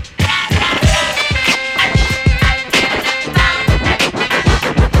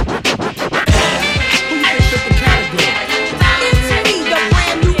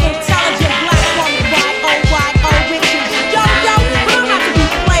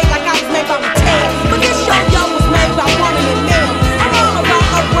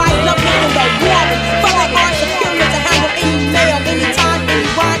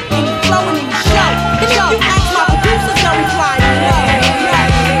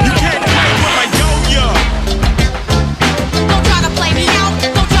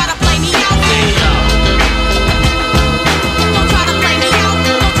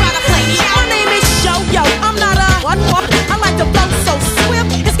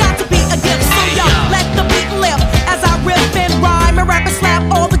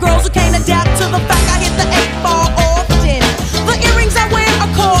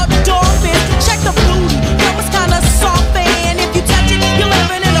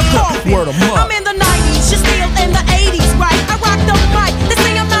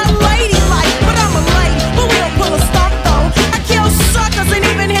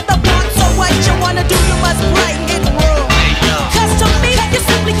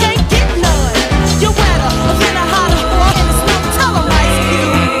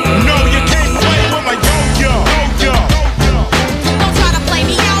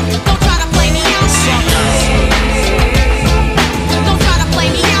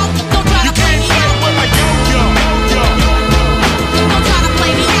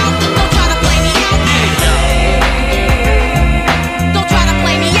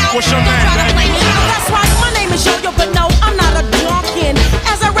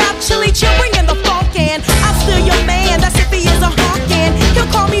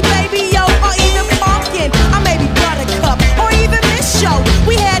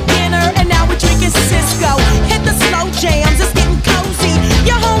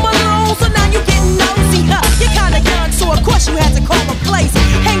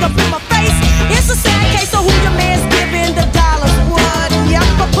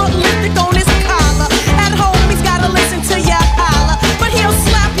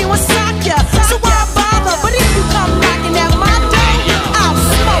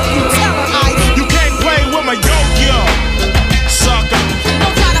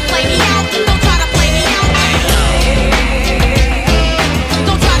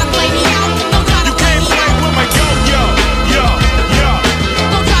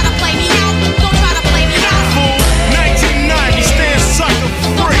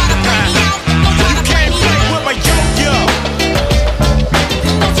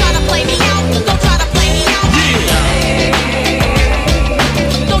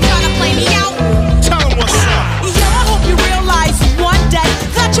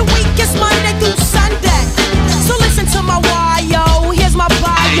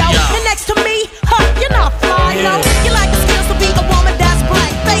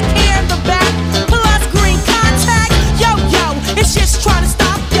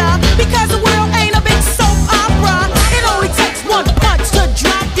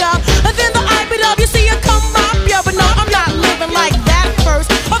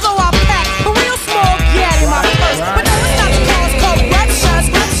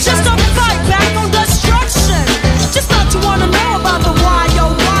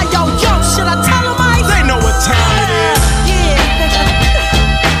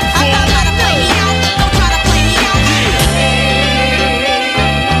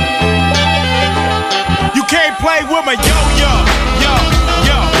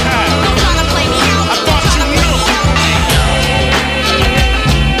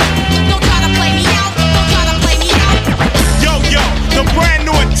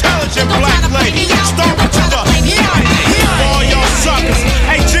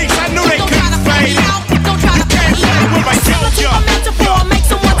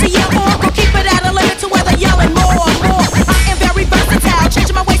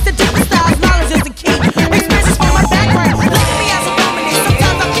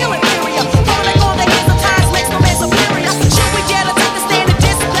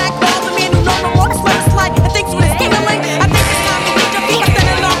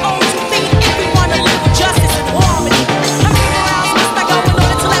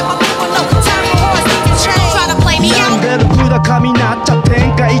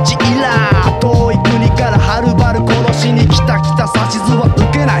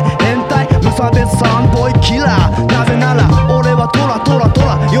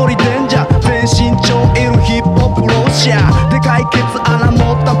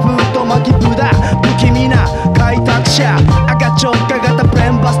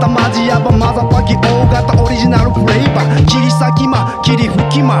 吹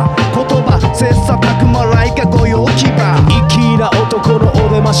きま言葉切磋琢磨来か御用牙粋な男のお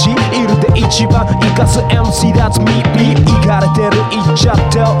出ましいるで一番生かす MC that's me いかれてる言っちゃ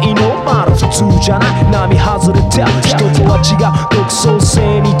ってよいのまだ普通じゃない並外れて人とは違う独創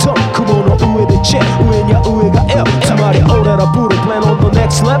性にと雲の上でチェ上には上が L つまり俺らブループレン on the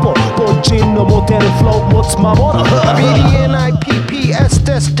next level 凡人の持てるフロー持つまもの BDNIPPS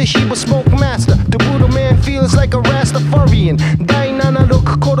test the Hebo smoke master The Buddha man feels like a Rastafarian 第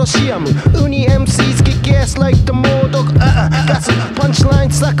76コロシアムウニ MCs kick ass like the モードガスパンチライン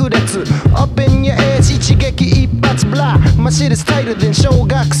炸裂 Up in your ass 一撃一発 blah My shit is tighter than 小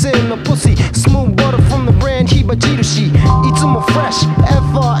学生の pussy Smooth butter from the brand ヒバ印いつも fresh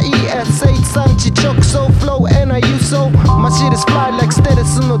FRESH 産地直送 flow and I use so My shit is fly like ステレ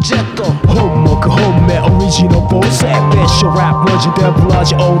スのジェット本目本命オリジナルボスエベッショラップ文字でブラ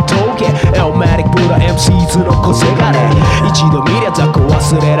ジオー峠エルマティックブラ MCs の個性がね一度見りゃ雑魚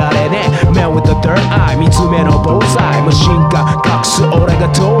忘れられねえ Man with the third eye 三つ目のボーサイマシンガン隠す俺が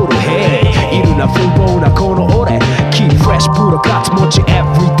通る Hey いるな風貌なこの俺 Keep fresh ブラカツ持ち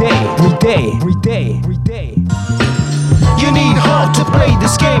Everyday Everyday You need heart to play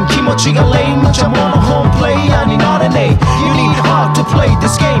this game 気持ちがレイ無茶者ホームプレイヤーになれねえ You need heart to play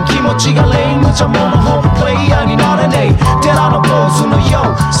this game 気持ちがレイ無茶者ホームプレイヤーになれねえ寺の坊主の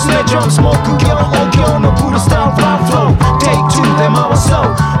よスネドラムス木魚お経のブルースタイルフランフロー Take two で回そ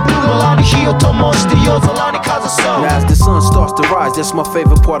うブルーラに火を灯して夜空にかざそう As the sun starts to rise, that's my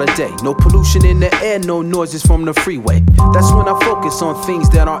favorite part of the day. No pollution in the air, no noises from the freeway. That's when I focus on things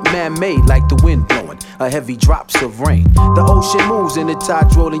that aren't man-made, like the wind blowing, a heavy drops of rain. The ocean moves and the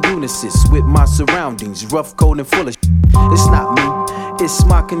tides roll in unison with my surroundings, rough, cold, and full of shit. It's not me, it's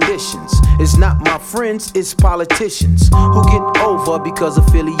my conditions. It's not my friends, it's politicians who get over because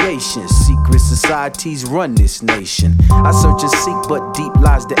affiliations. Secret societies run this nation. I search and seek, but deep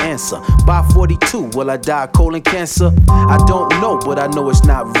lies the answer. By 42, will I die of colon cancer? I don't know, but I know it's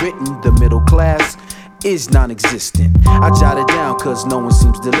not written. The middle class is non-existent. I jot it down cause no one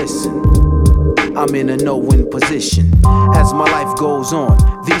seems to listen. I'm in a no-win position as my life goes on.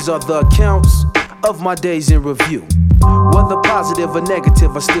 These are the accounts of my days in review. Whether positive or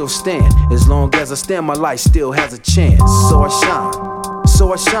negative, I still stand. As long as I stand, my life still has a chance. So I shine,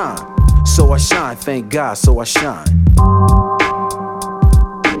 so I shine, so I shine. Thank God, so I shine.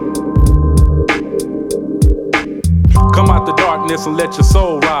 Come out the darkness and let your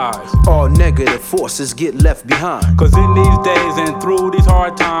soul rise. All negative forces get left behind. Cause in these days and through these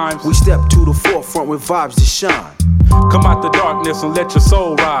hard times, we step to the forefront with vibes to shine. Come out the darkness and let your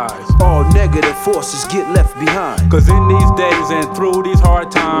soul rise. All negative forces get left behind. Cause in these days and through these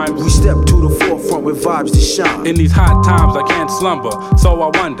hard times, we step to the forefront with vibes to shine. In these hot times I can't slumber, so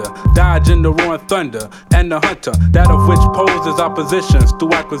I wonder, dodging the roaring thunder and the hunter, that of which poses oppositions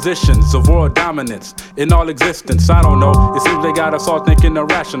through acquisitions of world dominance in all existence. I don't know, it seems they got us all thinking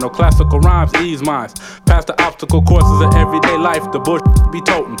irrational. Classical rhymes ease minds past the obstacle courses of everyday life. The bush be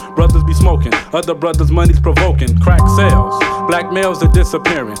toting, brothers be smoking, other brothers money's provoking. Crack sales, black males are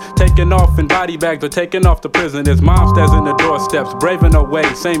disappearing, taking off in body bags or taking off to prison. There's moms that's in the doorsteps, braving away,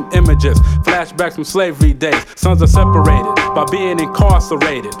 same images, flashbacks from slavery days. Sons are separated by being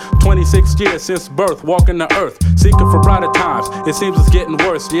incarcerated. 26 years since birth, walking the earth, seeking for brighter times. It seems it's getting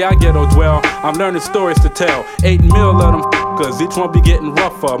worse, yeah I ghetto dwell, I'm learning stories to tell. 8 mil of them f***ers, each one be getting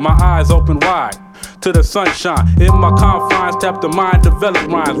rougher. My eyes open wide to the sunshine. In my confines, tap the mind, develop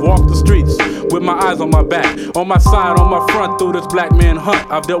rhymes. Walk the streets with my eyes on my back, on my side, on my front through this black man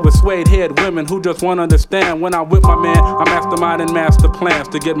hunt. I've dealt with suede head women who just won't understand. When I'm with my man, I'm masterminding master plans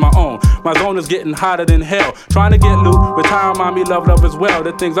to get my own. My zone is getting hotter than hell. Trying to get loot, retire mommy, love as well.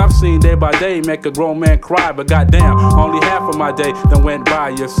 The things I've seen day by day make a grown man cry. But goddamn, only half of my day that went by.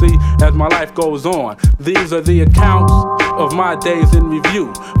 You see, as my life goes on, these are the accounts of my days in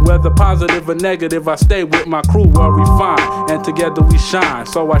review. Whether positive or negative, I stay with my crew where we find, and together we shine.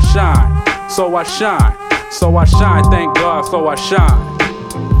 So I shine, so I shine, so I shine. Thank God, so I shine.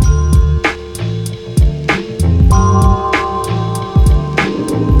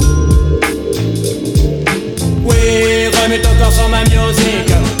 Oui, remets ton corps sur ma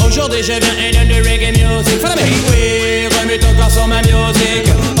musique. Aujourd'hui je viens et donne de reggae music. Follow me. Oui, remets ton corps sur ma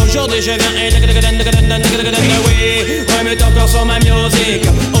musique. Aujourd'hui je viens et oui, remets ton corps sur ma musique.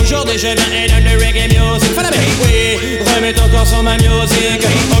 Aujourd'hui je viens et donne de reggae music. Follow me. Oui, remets ton corps sur ma musique.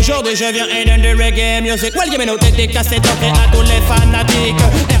 Aujourd'hui je viens et donne de reggae music. Well, you know, dédicace est offert à tous les fanatiques.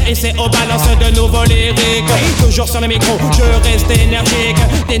 R.I.C. au balance de nouveaux lyriques. Toujours sur le micro, je reste énergique.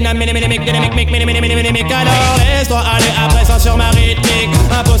 Dynamique, alors laisse-toi aller à présent sur ma rythmique.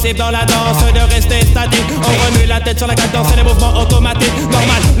 Impossible dans la danse de rester statique. On remue la tête sur la cadence et les mouvements automatiques.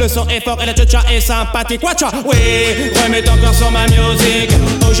 Normal, le son est fort et la tcha est sympathique. Watcha, oui, remets ton corps sur ma musique.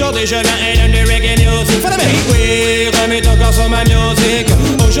 Aujourd'hui je viens et donne du reggae music. Oui, remets ton corps sur ma musique.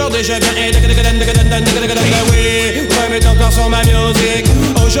 Aujourd'hui je viens et oui, remets ton corps sur ma musique.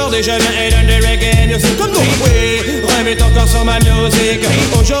 Aujourd'hui je viens et donne du reggae music. Comme nous, oui, remets ton corps sur ma musique.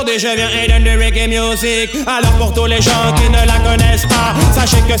 Aujourd'hui je viens et donne du reggae music. Alors pour tous les gens qui ne la connaissent pas,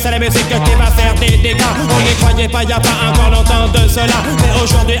 sachez que c'est la musique qui va faire des dégâts. On n'y croyait pas, y'a pas encore longtemps de cela. Mais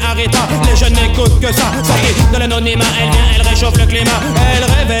aujourd'hui arrête pas, les jeunes n'écoutent que ça. Sortie de l'anonymat, elle vient, elle réchauffe le climat. Elle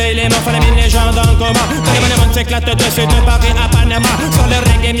réveille les morts, elle mine les gens dans le coma. Quand les mondes s'éclatent dessus de Paris à Panama. Sur le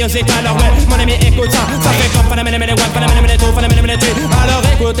reggae music, alors ouais, mon ami écoute ça. Ça fait comme phénomène one, phénomène tout, phénomène tu. Alors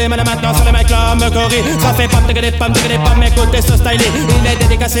écoutez, maintenant sur le mic là me corrige. Ça fait pam, tigre pam, écoutez ce style. Il est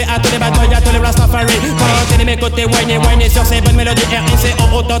dédicacé à tous les bad boys, à tous les Rastafari. Continuez m'écouter, whiny sur ces bonnes mélodies. R.I.C.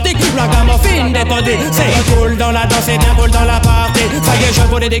 authentique, ragamuffin détendu. C'est cool dans la danse et bien cool dans la partie. Ça y est, je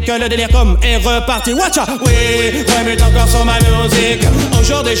vous dis que le délire comme est reparti. Watcha, oui, remets ton corps sur ma musique.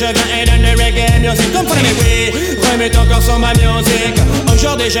 Aujourd'hui je viens et donne le reggae music. Comprenez, oui, remets ton corps sur ma musique.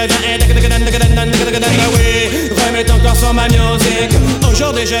 Aujourd'hui je viens et oui, remets ton corps sur ma musique.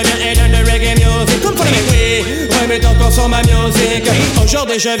 Aujourd'hui je viens et donne le reggae music. Comprenez, oui, remets ton corps sur ma musique.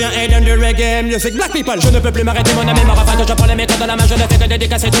 Aujourd'hui je viens et donne le reggae music. Black people, je ne peux plus m'arrêter, mon ami Marafat. Je prends les micros dans la main, je ne fais que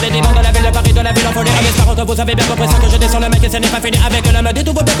dédicacer tous les divans de la ville de Paris, de la ville en folie. En espérant que vous avez bien compris ça, que je descends le mec et ce n'est pas fini avec le mode.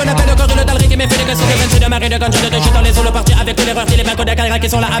 Tout vaut bien qu'on appelle le corps et le dallerie qui m'est fait des questions de Vinci de Marie de Ganja de Déchets dans les solos partis avec tous les reurs, les vainqueurs de Calera qui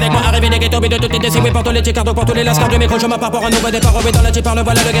sont là avec moi. Arrivés des ghettos, de toutes les décimes, oui, pour tous les ticardos, pour tous les lascars du micro. Je m'en pars pour un nouveau départ, oui, dans la jeep, le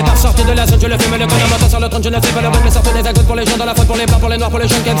voilà le guépard. Sorti de la zone, je le fume, le con en montant sur le trône, je ne fais pas le bon, mais sortez des agouttes pour les gens dans la faute, pour les blancs, pour les noirs, pour les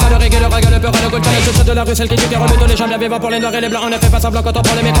jeunes qui aiment ça, le reggae, le raga, le peur, le gold, les chutes de la rue, celle qui dit que remet tous les gens bien vivants pour les noirs et les blancs. On ne fait pas semblant quand on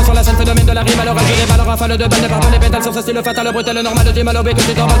prend les micros sur la scène, phénomène de la rime, alors je déballe, rafale de balles, par les pétales sur ce style fatal, le brutal, le normal, le mal au bec,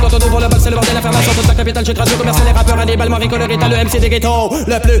 tu t'envoles quand on ouvre le bol, c'est le bordel, l'affirmation, toute la capitale, chez Crasso, commerce, les rappeurs, des balles, Marie Colorita, le MC des ghettos,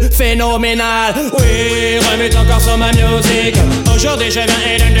 le plus phénoménal. Oui, remets ton corps sur ma musique. Aujourd'hui je viens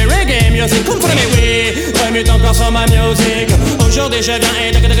et donne du reggae music. Comprenez, oui, remets ton corps sur ma musique. Aujourd'hui je viens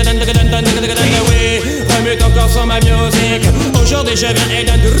et oui, remets ton corps sur ma musique. Aujourd'hui je viens et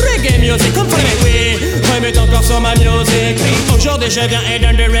donne du reggae music. Comprenez, oui, remets ton corps sur ma musique. Aujourd'hui je viens et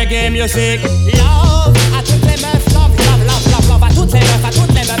donne du reggae music. Love à toutes les meufs, love, love, love, love, love à toutes les meufs, à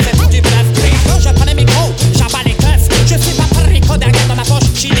toutes les meufs, c'est du bluff. Quand je prends les micros, j'abats les keufs. Je suis pas perico derrière dans ma poche,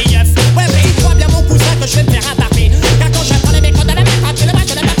 j'y des yeux. Ouais, mais dis-toi bien mon cousin que je vais me faire attraper. Car quand je prends les micros de la main, tu le bras,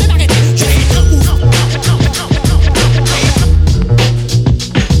 je n'aime pas te m'arrêter. Je suis un ouf.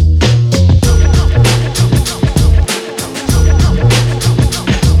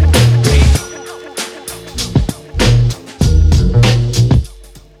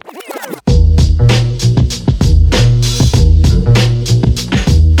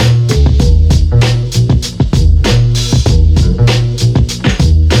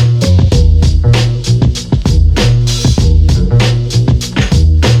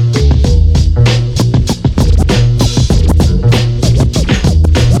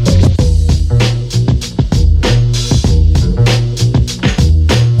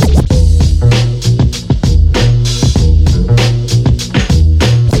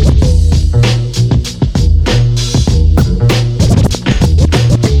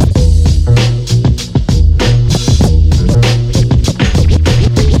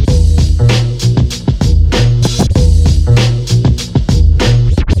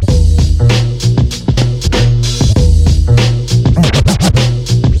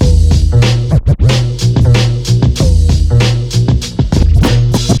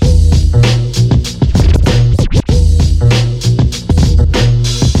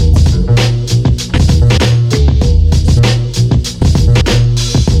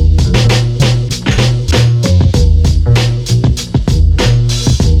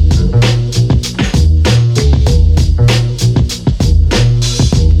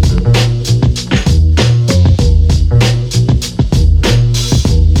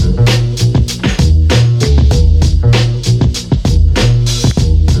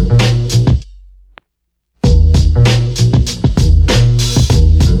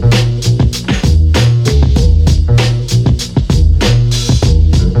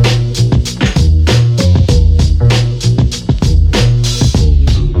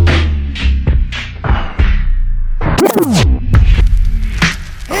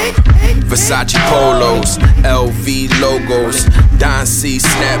 Versace polos, LV logos, Don C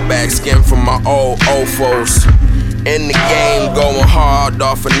snapback, skin from my old Ofos. In the game, going hard hard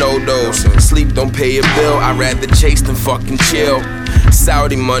off of no dose. Sleep don't pay a bill, I'd rather chase than fucking chill.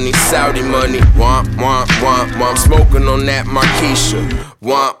 Saudi money, womp, womp, womp, womp. Smoking on that Marquisha,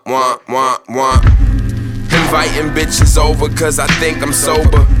 womp, womp, womp, womp. Inviting bitches over cause I think I'm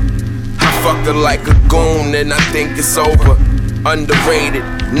sober. I fuck her like a goon and I think it's over. Underrated,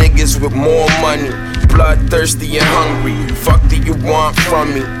 niggas with more money, bloodthirsty and hungry. Fuck do you want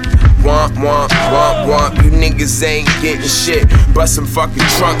from me? Want, you niggas ain't getting shit. Bust some fucking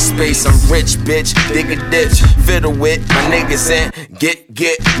trunk space, I'm rich, bitch. Dig a ditch, fiddle with my niggas and get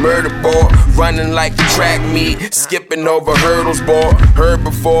murder ball. Running like a track meet, skipping over hurdles, boy. Heard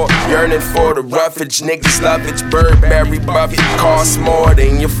before, yearning for the roughage. Niggas love it, Burberry Buffett. Costs more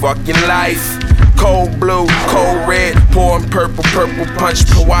than your fucking life. Cold blue, cold red, pouring purple punch.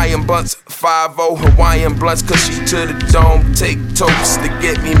 Hawaiian blunts, 5-0 Hawaiian blunts. Cause she to the dome, take toast to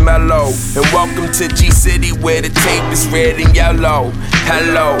get me mellow. And welcome to G-City where the tape is red and yellow.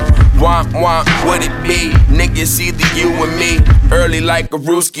 Hello, womp, would it be? Niggas either you and me. Early like a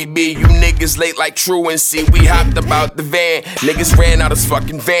Rooski B. You niggas late like truancy. We hopped about the van. Niggas ran out his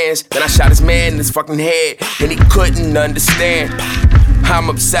fucking vans. Then I shot his man in his fucking head. And he couldn't understand. I'm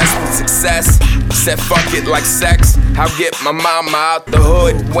obsessed with success. Said fuck it like sex. I'll get my mama out the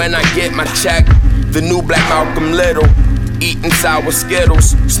hood when I get my check. The new Black Malcolm Little. Eating sour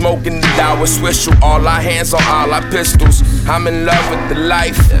Skittles, smoking the Dower Swisher. All our hands on all our pistols. I'm in love with the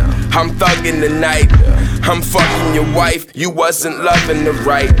life, I'm thugging the night. I'm fucking your wife, you wasn't loving the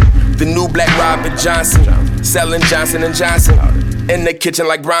right. The new Black Robert Johnson, selling Johnson & Johnson. In the kitchen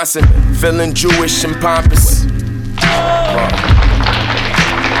like Bronson, feeling Jewish and pompous.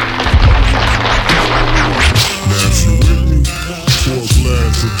 Pour a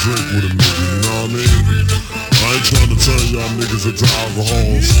glass of drink with a nigga, you know what I mean? I ain't trying to turn y'all niggas into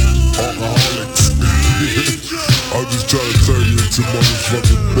alcoholics. I'm just trying to turn you into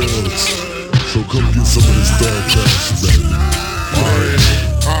motherfucking thugs. So come get some of this thug cash, baby.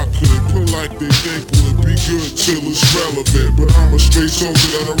 I could put like they think would be good till it's relevant. But I'm a straight soldier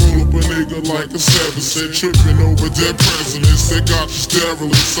that'll roll up a nigga like a 7 cent. Tripping over dead presidents, they got the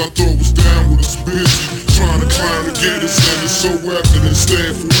sterilants. I thought was down with us busy, trying to climb to get us, and it's so evident.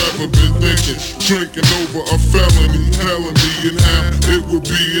 Staying forever, been thinking, drinking over a felony, helling me and how it would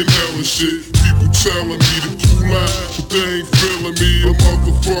be in hell and shit. People telling me to cool out, but they ain't feeling me. A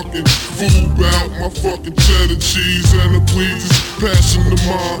motherfucking fool out my fucking cheddar cheese and the pleases, passing the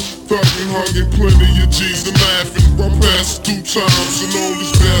mind, fucking hugging plenty of G's and laughing. I pass it 2 times and on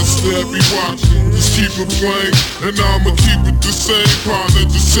this bastard that be watching. Just keep it plain, and I'ma keep it the same. Partner,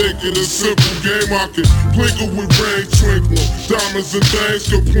 just take it a simple game. I can plinkle with rain twinkling, diamonds and things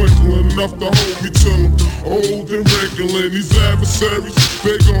go twinkling, enough to hold me till I'm old and wrinkling. These adversaries,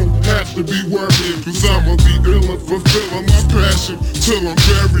 they gon' have to be working, cause I'ma be ill and fulfilling my passion till I'm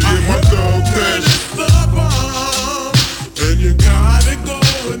burying my dog passion. And you got it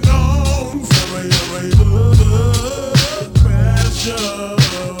going on, some of your passion,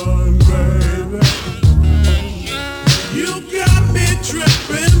 baby. You got me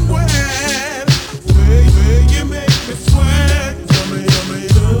tripping wet, where you make me sweat. Some of your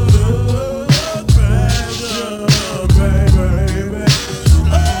passion, baby.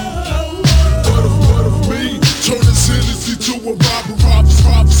 What if me turn this Hennessy to a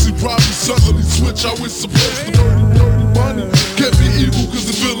prophecy, probably suddenly switch how it's supposed to be. Can't be evil cause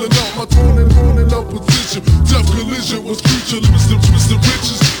the feeling out my morning opposition. Death collision was creature, Mr.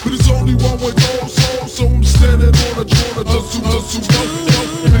 Riches. But it's only one way home, so I'm standing on a throne. Just to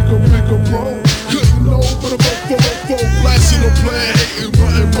make a roll. Couldn't know, but I'm up for blasting a plan, hating,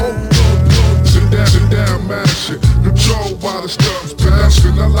 wanting more. Sit down, man, shit. Controlled by the stuff's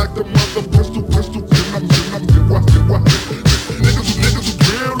passion. I like the mother pistol, I'm niggas who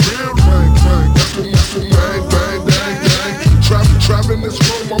real, bang. That's what traveling this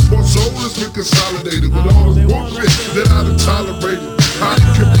road, my poor soul is consolidated with all this bullshit that I done tolerated. How it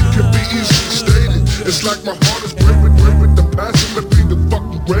can be easily stated. It's like my heart is breaking the passion to be the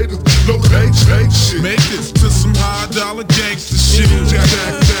fucking greatest. No hate shit. Make it to some high dollar gangster shit.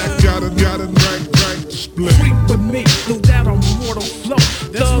 Jack, got a rank display. Creep with me through that immortal flow.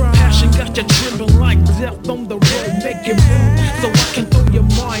 Thug passion got you trembling like death on the road. Make it move so I can throw your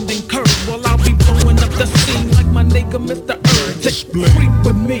mind and curve. While I'll be blowing up the scene like my nigga Mr. Creep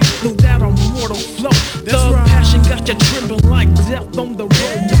with me through that immortal flow. Thug passion got you trembling like death on the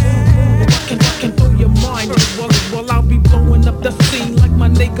road. I can throw your mind while I'll be blowing up the scene like my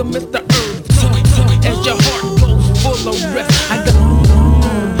nigga Mr. Earth. As your heart goes full of rest, I got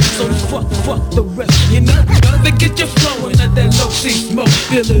so fuck the rest. You know, gotta get you flowing at that low C smoke,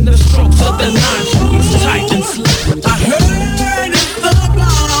 feeling the strokes of the line, squeeze tight and slow. I heard it's the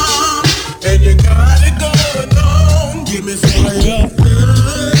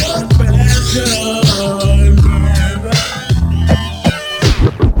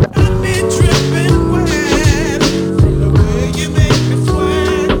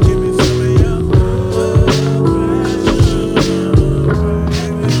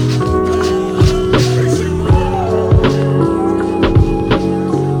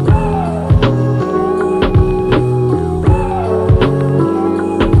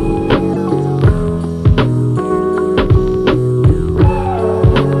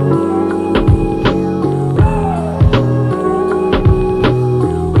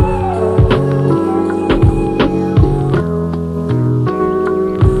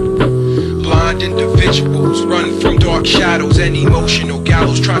blind individuals run from dark shadows and emotional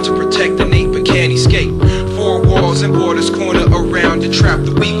gallows, trying to protect the innate but can't escape. Four walls and borders corner around to trap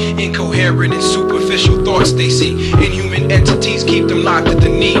the weak, incoherent and superficial thoughts they see. Inhuman entities keep them locked at the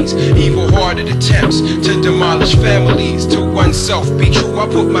knees. Evil-hearted attempts to demolish families. To oneself be true, I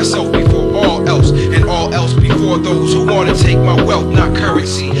put myself before all else, and all else before those who want to take my wealth, not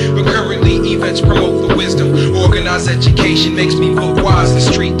currency, but currently events promote the wisdom. Organized education makes me book wise. The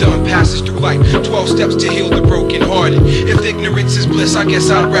street dumb passes through life, 12 steps to heal the broken hearted. If ignorance is bliss, I guess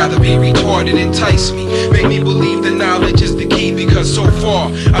I'd rather be retarded. Entice me, make me believe that knowledge is the key, because so far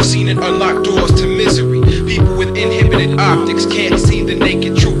I've seen it unlock doors to misery. People with inhibited optics can't see the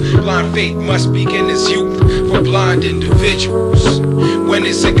naked truth. Blind faith must begin as youth for blind individuals. When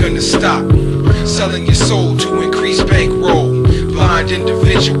is it gonna stop? Selling your soul to increase bankroll. Blind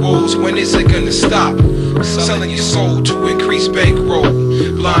individuals, when is it gonna stop? Selling your soul to increase bankroll.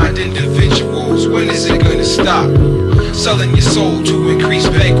 Blind individuals, when is it gonna stop? Selling your soul to increase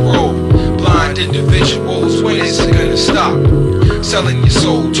bankroll. Blind individuals, when is it gonna stop? Selling your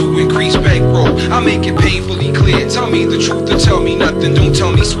soul to increase bankroll. I make it painfully clear. Tell me the truth or tell me nothing. Don't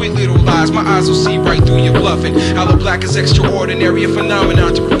tell me sweet little lies. My eyes will see right through your bluffing. Hollow black is extraordinary, a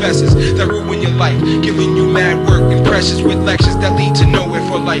phenomenon to professors that ruin your life, giving you mad work and pressures with lectures that lead to nowhere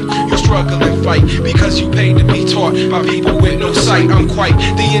for life. You struggle and fight because you paid to be taught by people with no sight. I'm quite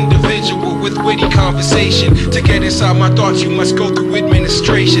the individual with witty conversation. To get inside my thoughts, you must go through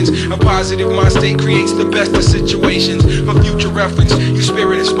administrations. A positive mind state creates the best of situations. For future reference, you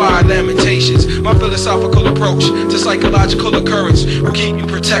spirit-inspired lamentations. My philosophical approach to psychological occurrence will keep you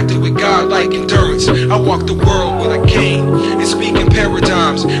protected with God-like endurance. I walk the world with a cane and speak in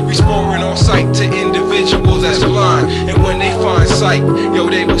paradigms, restoring all sight to individuals that's blind. And when they find sight, yo,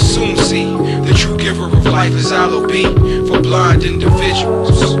 they will soon see the true giver of life is I'll be for blind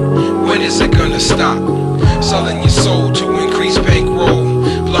individuals. When is it gonna stop? Selling your soul to increase bankroll.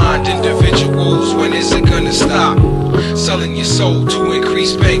 Blind individuals, when is it gonna stop? Selling your soul to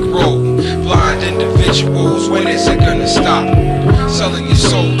increase bankroll. Blind individuals, when is it gonna stop? Selling your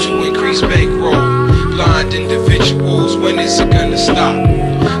soul to increase bankroll. Blind individuals, when is it gonna stop?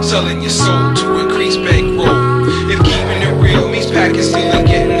 Selling your soul to increase bankroll. If keeping it real means packing, stealing,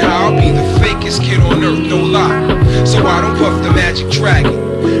 getting high, I'll be the fakest kid on earth, no lie. So I don't puff the magic dragon,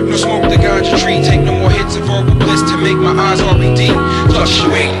 no smoke the ganja tree, take no more hits of verbal bliss to make my eyes RBD.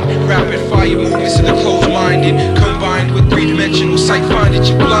 Fluctuating, rapid fire movements to the closed-minded, combined with three-dimensional sight, find that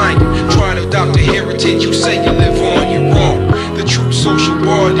you're blinded. Trying to adopt a heritage, you say you live on, you're wrong. The true social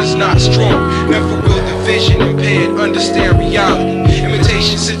bond is not strong. Never will the vision impaired understand reality.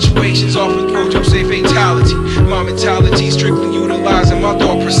 Imitation situations often produce a fatality. My mentality strictly utilizing my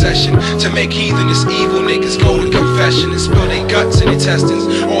thought procession to make heathenish evil niggas go to confession and spill their guts and intestines.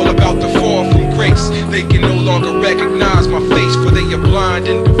 All about the fall from grace. They can no longer recognize my face, for they are blind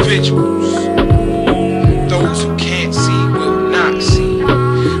individuals. Those who can't see will not see.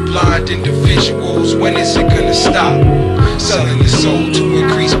 Blind individuals, when is it gonna stop? Selling your soul to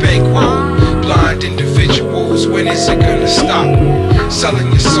increase bankroll. Blind individuals, when is it gonna stop? Selling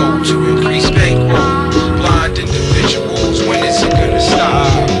your soul to increase bankroll. Blind individuals, when is it gonna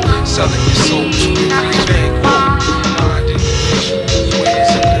stop? Selling your soul to increase bankroll. Blind individuals, when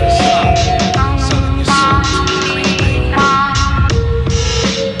is it gonna stop? Selling your soul to increase bankroll.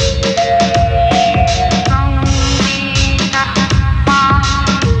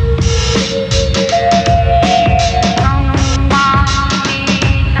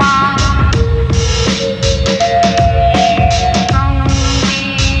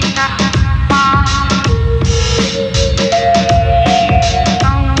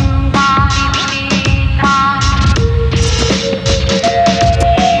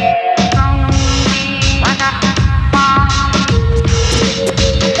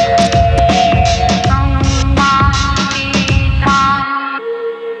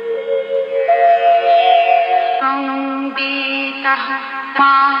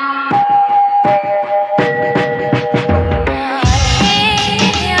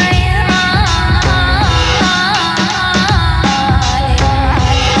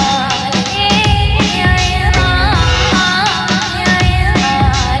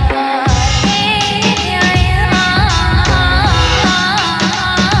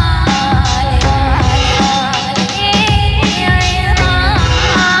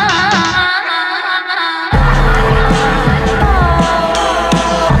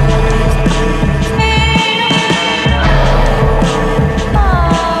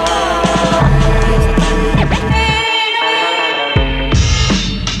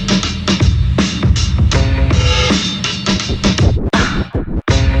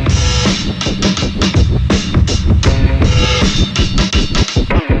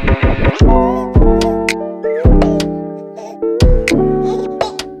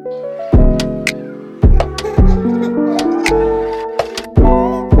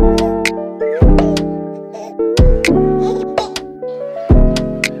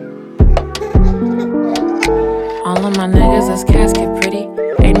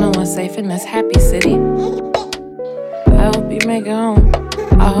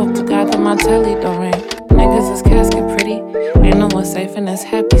 I hope to God that my telly don't ring. Niggas is casket pretty. Ain't no one safe in this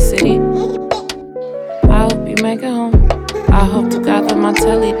happy city. I hope you make it home. I hope to God that my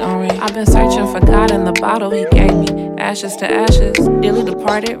telly don't ring. I've been searching for God in the bottle he gave me. Ashes to ashes, dearly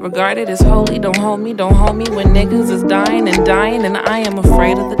departed, regarded as holy. Don't hold me when niggas is dying, and I am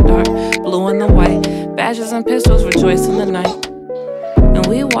afraid of the dark. Blue and the white, badges and pistols rejoice in the night. And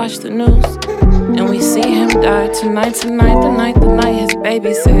we watch the news, and we see him die. Tonight, the night his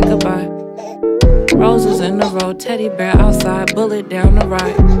baby said goodbye. Roses in the road, teddy bear outside, bullet down the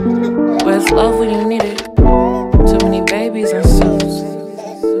ride. Where's love when you need it? Too many babies in suits.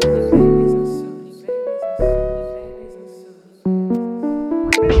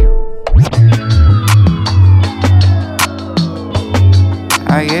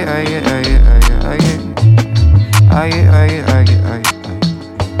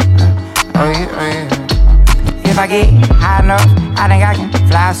 If I get high enough, I think I can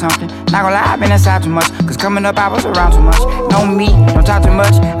fly something. Not gonna lie, I've been inside too much, cause coming up I was around too much. No me, don't talk too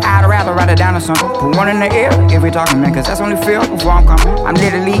much, I'd rather write it down or something. Put one in the air if we talking, man, cause that's only fair before I'm coming. I'm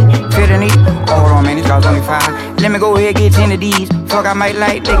literally fitting it. Oh, hold on, man, these guys only 5. Let me go ahead, get 10 of these. Fuck, I might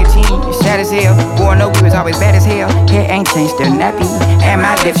like nicotine. You sad as hell, boy, no, we was always bad as hell. Hair ain't changed, still nappy, and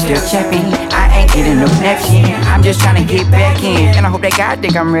my lips still chappy. I ain't getting no napkin, I'm just trying to get back in. And I hope that God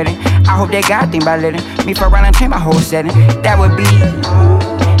think I'm ready. I hope that God think about letting me fuck around and change my whole setting. That would be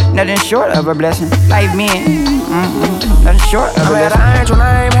nothing short of a blessing. Life being nothing short of a blessing. I'm at an angel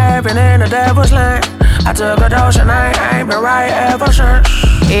name, heaven in the devil's lane. I took a dose and I ain't been right ever since.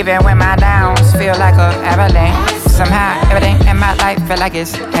 Even when my downs feel like a avalanche, somehow everything in my life feel like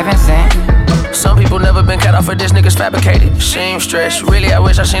it's heaven sent. Some people never been cut off for this, niggas fabricated. Seem stressed. Really, I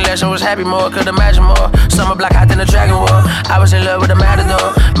wish I seen less and was happy more. Could imagine more. Summer black hot than a dragon war. I was in love with a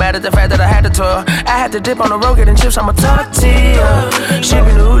matador. Mad at the fact that I had to tour. I had to dip on the road, getting chips, I'ma talk to you.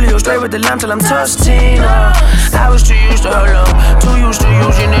 Shipping the Julio straight with the lime till I'm toasting. I was too used to her love. Too used to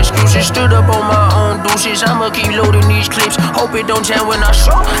using excuses. Stood up on my own douches. I'ma keep loading these clips. Hope it don't jam when I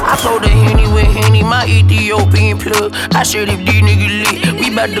show. I flow the Henny with Henny, my Ethiopian plug. I said if these niggas lit,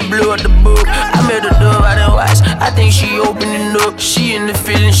 we bout to blow out the book. I met a dove out in Watts, I think she opening up. She in the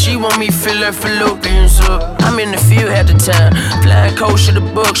feeling, she want me fill her fallopians up. I'm in the field half the time, flying coach to the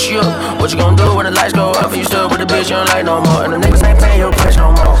book, she up. What you gon' do when the lights go up? You stuck with a bitch, you don't like no more. And the niggas ain't paying your price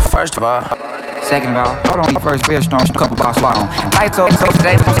no more. First of all, second of all, hold on, first beer storm, couple bars swallow on. Lights so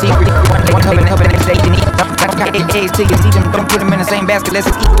today, some secret, one helping they can eat. Eggs till you see them, don't put them in the same basket, let's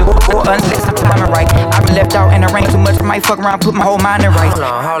eat the or unless I'm timing right. I've been left out in the rain too much, I might fuck around, put my whole mind in right. Hold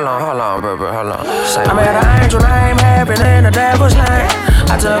on, bro, hold on. I'm at an angel name, heaven in the devil's lane.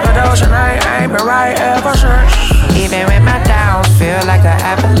 I took a dose and I ain't been right ever since. Even when my downs feel like an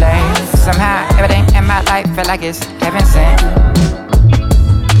avalanche, somehow everything in my life feel like it's heaven sent.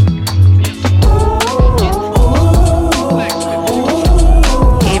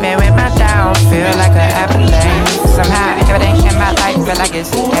 Feel like an avalanche. Somehow everything in my life feel like it's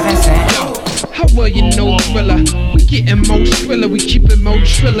heaven sent. How well you know Thriller? We getting more thriller, we keep it more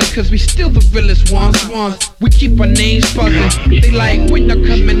triller, cause we still the realest ones. We keep our names buzzing. They like when they're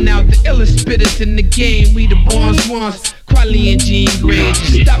coming out, the illest spitters in the game. We the ones. Quality and Jean Grey,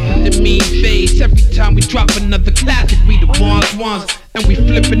 just stop with the mean face. Every time we drop another classic, we the ones. And we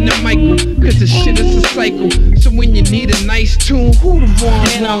flipping the Michael, cause the shit is a cycle. So when you need a nice tune, who the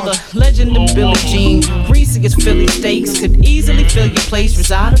ones? And I'm the legend of Billie Jean. Greasiest Philly steaks could easily fill your place.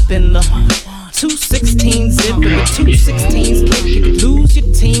 Reside up in the 216 zip, and with 216s kick, you could lose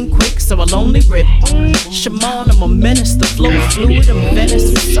your team quick, so I'll only rip. Shimon, I'm a menace, the flow fluid, I'm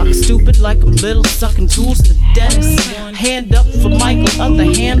Venice. Suck stupid like I'm little, sucking tools to the dentist. Hand up for Michael, other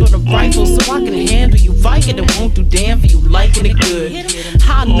hand on the rifle, so I can handle you. Viking and won't do damn for you liking it good.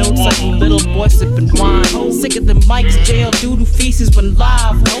 High notes like a little boy sipping wine. Sicker than Mike's jail, doodle feces when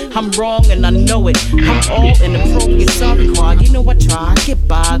live. I'm wrong and I know it. I'm all inappropriate, sorry, Quad. You know I try, I get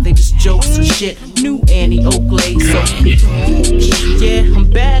by, they just jokes and shit. New Annie Oakley, so yeah,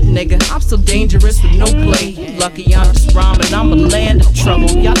 I'm bad, nigga. I'm so dangerous with no play. Lucky I'm just rhyming, I'm a land of trouble.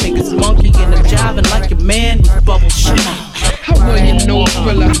 Y'all niggas monkey and I'm jiving like your man with bubble shit. How well you know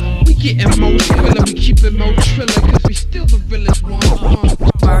Thriller? We getting more thriller, we keep it more triller, cause we still the realest ones.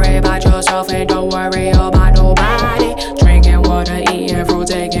 Worry about yourself and don't worry about nobody. Drinking water, eating fruit,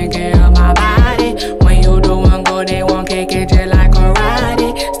 taking care of my body. When you doing good, they won't kick it just like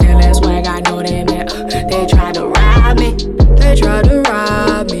karate. Still in swag, I know they meant they try to rob me. They try to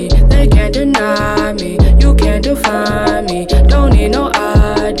rob me. They can't deny me. You can't define me. Don't need no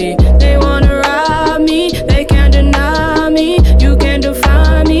ID. They wanna rob me. They can't deny me. You can't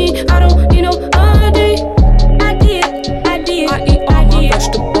define me. I don't need no ID. I eat all my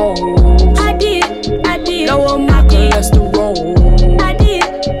vegetables.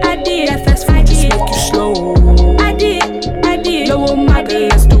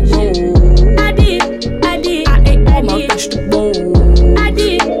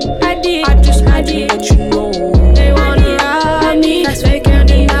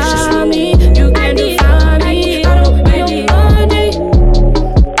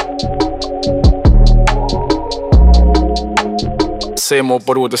 more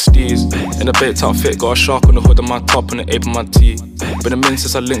bottle with the steez. In a baked outfit, got a shark on the hood of my top and an ape on my tee. Been a minute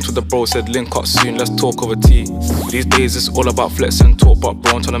since I linked with the bro, said link up soon, let's talk over tea. These days it's all about flex and talk, but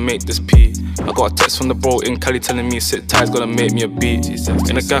bro, I'm tryna make this pee. I got a text from the bro in Cali telling me sit tight, gonna make me a beat.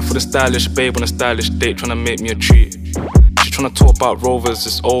 In a guy for the stylish babe on a stylish date, tryna make me a treat. She tryna talk about rovers,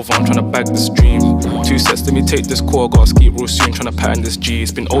 it's over, I'm tryna bag this dream. 2 sets, let me take this call, gotta ski real soon, tryna pattern this G.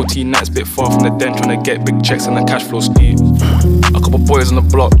 It's been OT nights, bit far from the den, tryna get big checks and the cash flow steep. A couple boys on the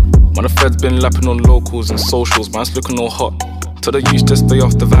block, man, the feds been lapping on locals and socials, man's looking all hot. Tell the youth to stay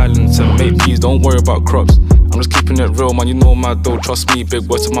off the violence and make peace, don't worry about crops. I'm just keeping it real, man, you know my dough, trust me, big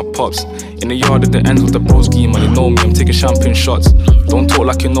words to my pops. In the yard at the end with the broski, man, you know me, I'm taking champagne shots. Don't talk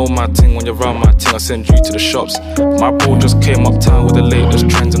like you know my ting, when you're around my ting, I send you to the shops. My bro just came uptown with the latest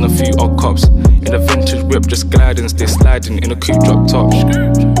trends and a few odd cops. In a vintage whip, just gliding, stay sliding, in a coupe drop top.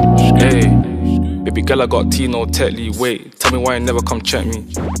 Hey, baby girl, I got Tino Tetley, wait, tell me why you never come check me.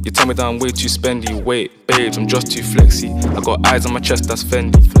 You tell me that I'm way too spendy, wait, babes, I'm just too flexy. I got eyes on my chest, that's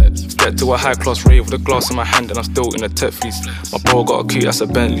Fendi. Get to a high class rave with a glass in my hand and I'm still in a tech fleece. My bro got a coupe, that's a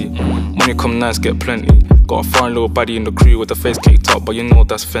Bentley. Money come nice, get plenty. Got a foreign little baddie in the crew with the face caked up, but you know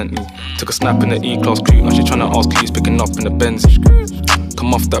that's Fenty. Took a snap in the E-class crew, now she tryna ask who's picking up in the Benz.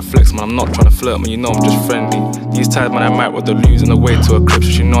 Come off that flex, man, I'm not tryna flirt, man, you know I'm just friendly. These times, man, I might with the lose on the way to a crib, so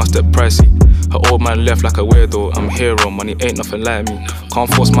she know I step pricey. Her old man left like a weirdo, I'm a hero, money ain't nothing like me.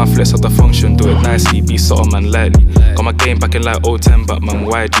 Can't force my flex at the function, do it nicely, be subtle, man, lightly. Got my game back in like 010, but man,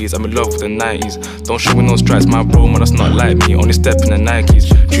 YGs, I'm in love with the 90s. Don't show me no stripes, my bro, man, that's not like me, only step in the Nikes.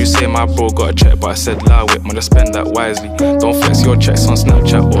 True say my bro got a check, but I said lie with, man, just spend that wisely. Don't flex your checks on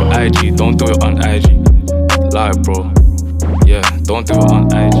Snapchat or IG, don't do it on IG. Lie, bro, yeah, don't do it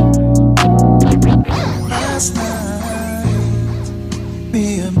on IG. Last night,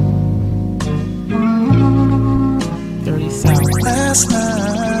 me and last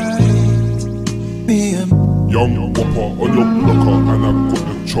night, me and Young Whopper on your blocker and I got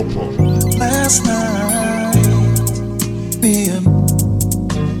the chopper. last night, me and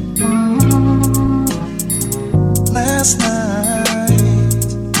last night,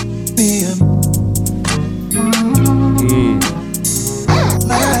 me and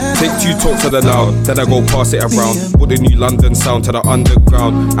Take 2 talks to the loud, then I go pass it around. Put the new London sound to the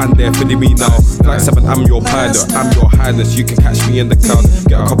underground, and they're feeling me now. Flight 7, I'm your pilot, I'm your highness. You can catch me in the cloud.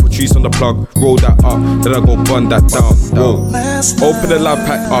 Get a couple trees on the plug, roll that up, then I go burn that down. Whoa, open the loud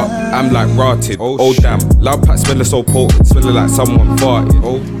pack up, I'm like rotted. Oh damn, loud pack smelling so potent, smelling like someone farted.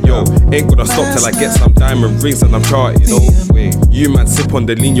 Yo, ain't gonna stop till I get some diamond rings and I'm charted. Wait, you man sip on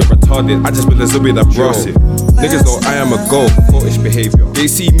the lean, you're retarded. I just been a zubid, I'm rusted. Niggas know I am a goat, goatish behavior. They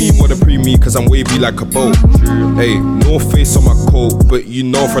see me, wanna pre me, cause I'm wavy like a boat. Hey, no face on my coat, but you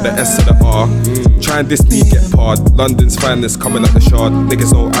know for the S to the R. Try and diss me, get parred. London's finest coming at the shard.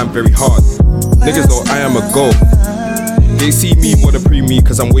 Niggas know I'm very hard. Niggas know I am a goat. They see me, wanna pre me,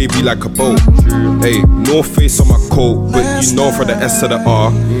 cause I'm wavy like a boat. Hey, no face on my coat, but you know for the S to the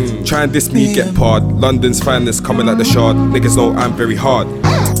R. Try and diss me, get parred. London's finest coming at the shard. Niggas know I'm very hard.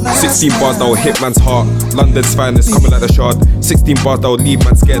 16 bars that will hit man's heart. London's finest coming like the shard. 16 bars that will leave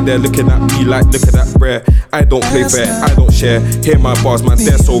man scared. They're looking at me like, look at that rare. I don't play fair, I don't share. Hear my bars, man,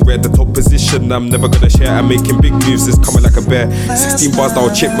 they're so rare. The top position I'm never gonna share. I'm making big moves, it's coming like a bear. 16 bars that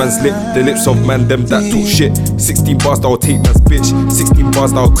will chip man's lip. The lips of man, them that talk shit. 16 bars that will take man's bitch. 16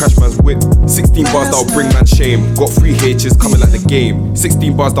 bars that will crash man's whip. 16 bars that will bring man shame. Got 3 H's coming like the game.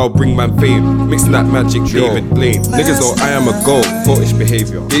 16 bars that will bring man fame. Mixing that magic, David Blaine. Niggas know I am a goat, goatish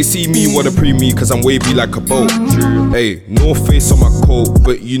behavior. They see me, wanna pre me, cause I'm wavy like a boat. Hey, no face on my coat,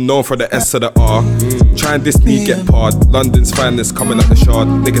 but you know for the S to the R. Try and diss me, get parred. London's finest coming at the shard.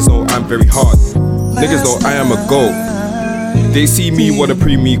 Niggas know I'm very hard. Niggas know I am a goat. They see me, wanna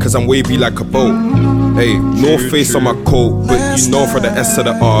pre me, cause I'm wavy like a boat. Hey, no face on my coat, but you know for the S to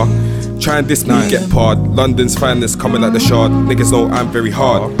the R. Try and diss me, get parred. London's finest coming at the shard. Niggas know I'm very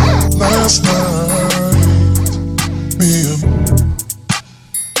hard. last night, me and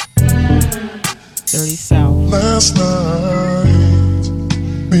Dirty South. last night,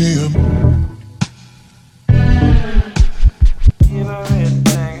 me and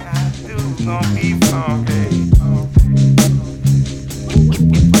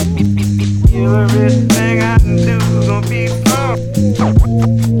everything I do gon' be fun.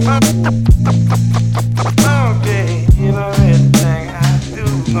 Okay, you know everything I do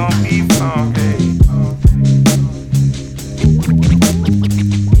gon' be funky.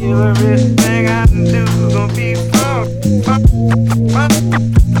 You know everything I do gon' be funky.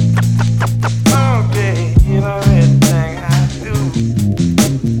 You know everything I do.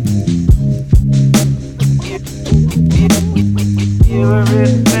 You know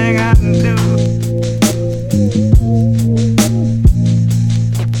everything I can do.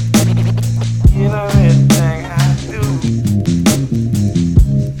 You know everything I do.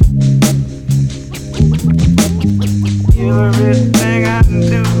 You know everything I can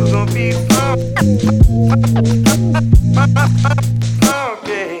do gonna be fun.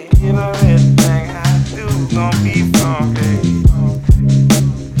 Okay, you know everything I do gonna be funky.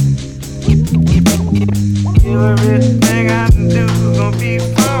 You know everything I can do gonna be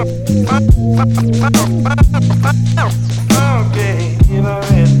funky. You know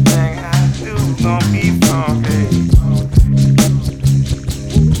everything I do gonna be funky.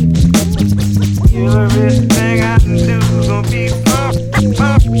 You know everything I can do gonna be funky.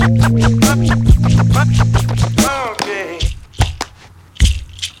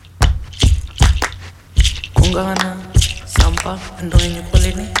 Kung gana sampah andoin yung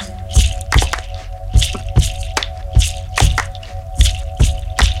kulit ni.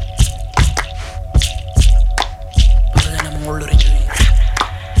 Pagana mengulo rin yun.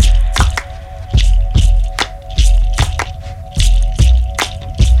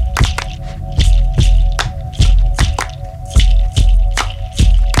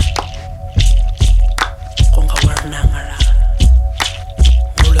 Kung kawarna ngara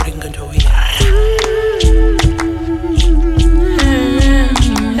ngulo rin ganito yun.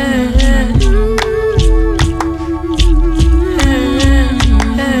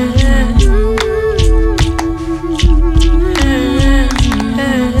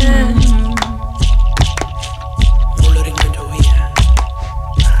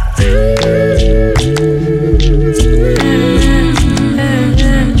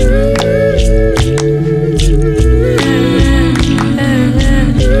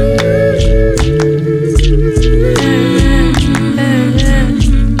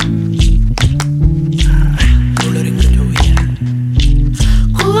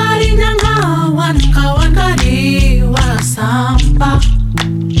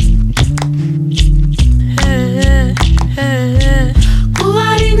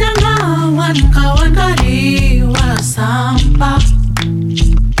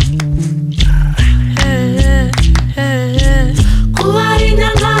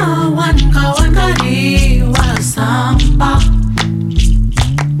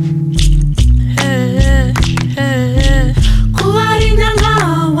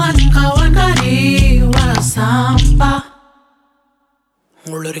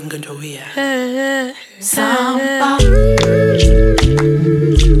 Ngulo rin ganito, yeah. Sampah.